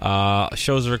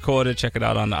 Shows are recorded. Check it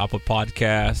out on the Apple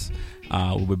Podcasts.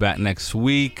 We'll be back next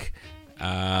week.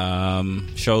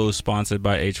 Shows sponsored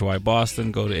by HY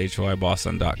Boston. Go to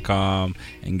hyboston.com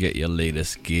and get your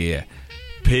latest gear.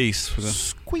 Peace.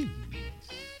 Squeeze.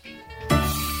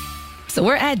 So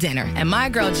we're at dinner, and my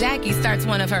girl Jackie starts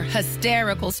one of her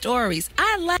hysterical stories.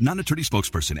 Non-attorney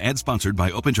spokesperson ad sponsored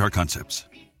by Open Jar Concepts.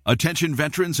 Attention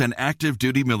veterans and active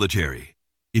duty military.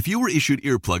 If you were issued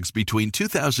earplugs between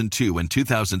 2002 and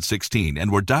 2016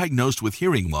 and were diagnosed with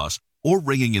hearing loss or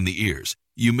ringing in the ears,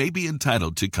 you may be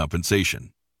entitled to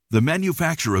compensation. The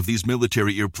manufacturer of these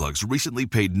military earplugs recently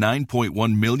paid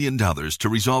 $9.1 million to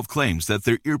resolve claims that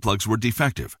their earplugs were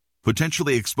defective,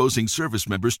 potentially exposing service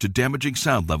members to damaging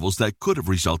sound levels that could have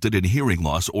resulted in hearing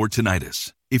loss or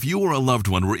tinnitus. If you or a loved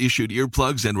one were issued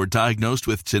earplugs and were diagnosed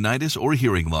with tinnitus or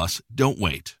hearing loss, don't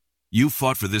wait. You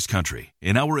fought for this country,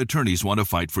 and our attorneys want to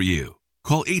fight for you.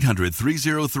 Call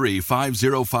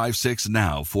 800-303-5056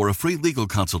 now for a free legal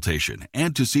consultation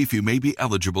and to see if you may be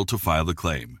eligible to file a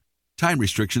claim. Time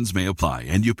restrictions may apply,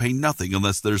 and you pay nothing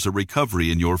unless there's a recovery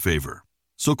in your favor.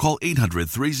 So call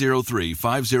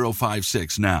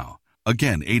 800-303-5056 now.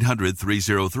 Again,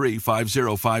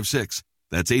 800-303-5056.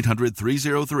 That's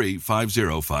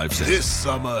 800-303-5056. This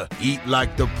summer, eat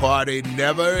like the party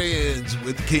never ends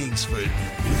with Kingsford.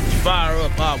 Fire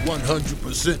up our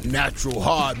 100% natural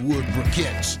hardwood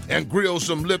briquettes and grill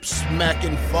some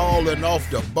lip-smacking, falling off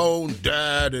the bone,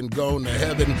 died and gone to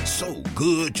heaven so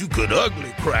good you could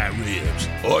ugly cry ribs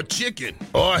or chicken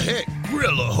or heck,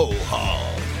 grill a whole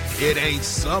hog. It ain't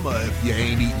summer if you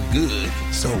ain't eating good,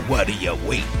 so what are you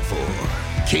waiting for?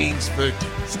 Kingsford,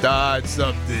 start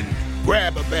something.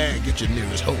 Grab a bag at your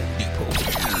nearest Home Depot.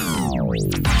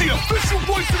 The official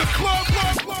voice of the club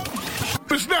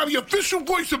is now the official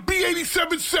voice of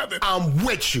B87.7. I'm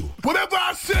with you. Whatever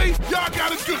I say, y'all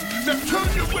gotta do. Now turn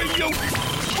your radio up.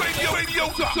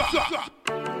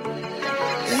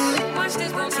 Watch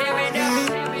this, gon' tear it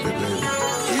up.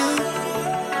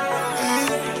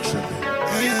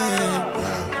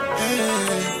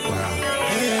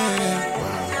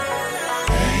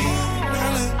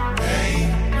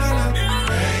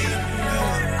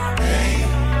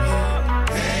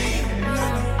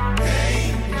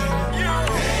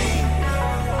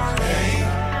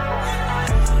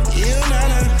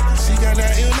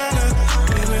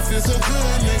 Feel so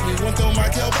good, make me want to throw my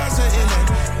kielbasa in her.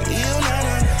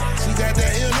 She got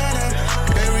that Il Nana.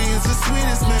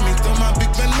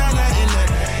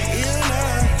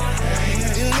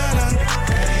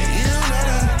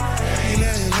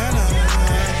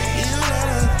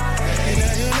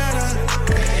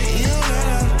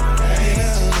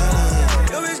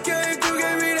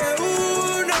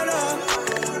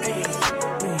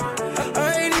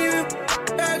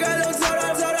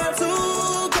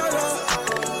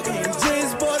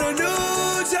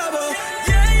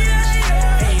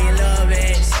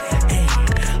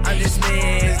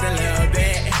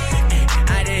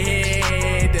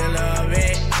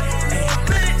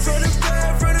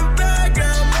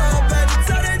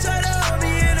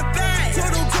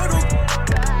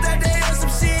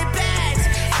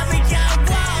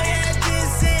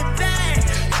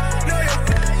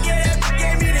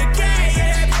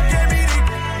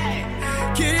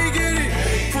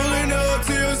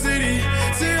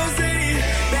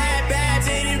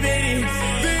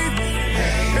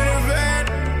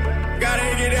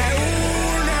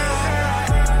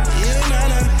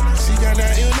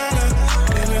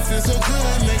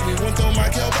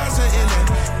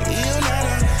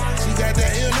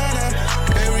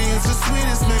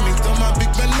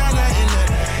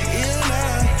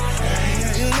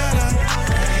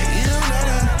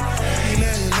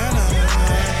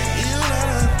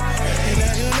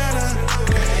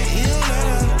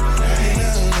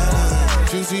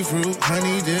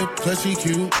 plus she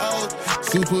cute. Oh,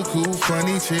 super cool,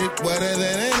 funny chick, wetter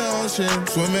than an ocean.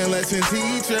 Swimming lesson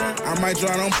teacher, I might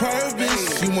drown on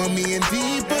purpose. She want me in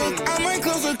deeper, I might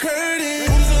close the curtain.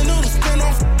 Who's the noodle spin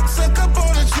off, suck up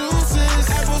all the juices.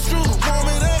 Apple strudel, warm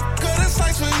it up, cut a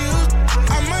slice for you.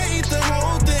 I might eat the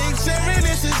whole thing, sharing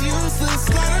this is useless.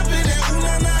 Slide up in that ooh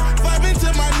na na, vibe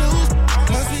into my news.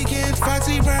 Must be getting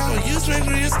Foxy Brown, you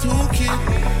Sprinkler's toolkit.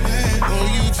 Oh,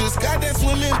 you just got that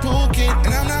swimming pool kit,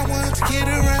 and I'm not one to kid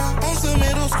around on some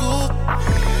middle school.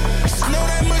 Just know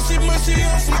that mushy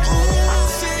on some ooh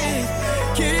shit.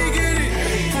 Can you get it?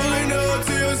 Pulling up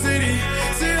to your city,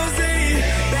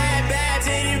 bad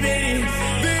titty bitty,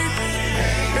 big,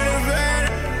 bad.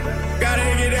 Gotta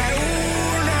get that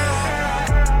ooh na,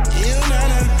 ill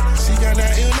nana. She got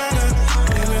that ill nana,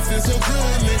 and it feels so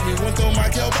good, make me want to throw my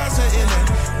kielbasa in it.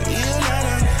 Ill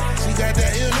nana, she got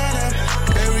that ill nana.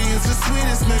 Berry is the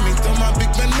sweetest, make me throw my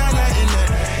big banana in it.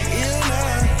 Ill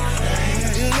nana,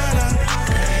 ill nana,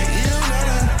 ill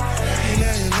nana,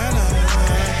 ill nana,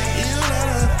 ill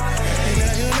nana,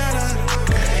 ill nana,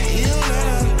 ill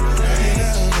nana,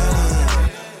 ill nana.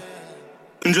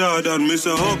 Jordan, me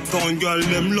say uptown girl,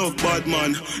 them love bad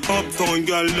man. Uptown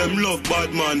girl, them love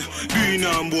bad man. Green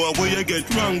and boy, where you get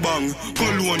wrong bang.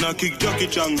 Cologne a kick Jackie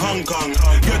Chan, Hong Kong.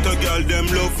 Get a girl, them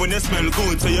love when they smell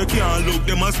good, so you can't look,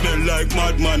 them a smell like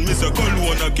madman. Me say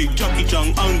Cologne a kick Jackie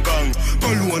Chan, Hong Kong.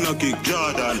 Cologne a kick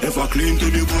Jordan. If I clean to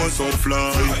the bone, so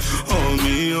fly. Oh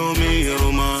me,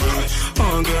 oh man.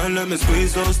 Oh girl, let me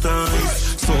squeeze those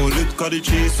thighs. So lit, cause the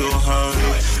cheese so high.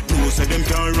 No say them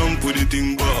can't run with the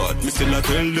thing, but me still a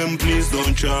tell them please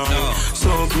don't try.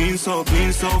 So clean, so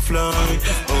fly.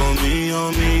 Oh me,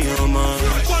 oh man.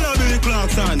 Follow Billy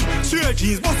Clarkson. Straight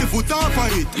jeans, bust the foot off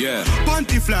of it. Yeah.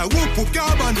 Panty fly, whoop up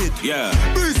carbon it. Yeah.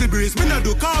 Breezy, me not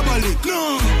do carbon it.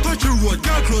 No. Touch the road,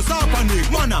 girl close up on it.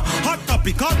 Mana, hot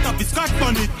topic, scotch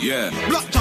on it. Yeah. Black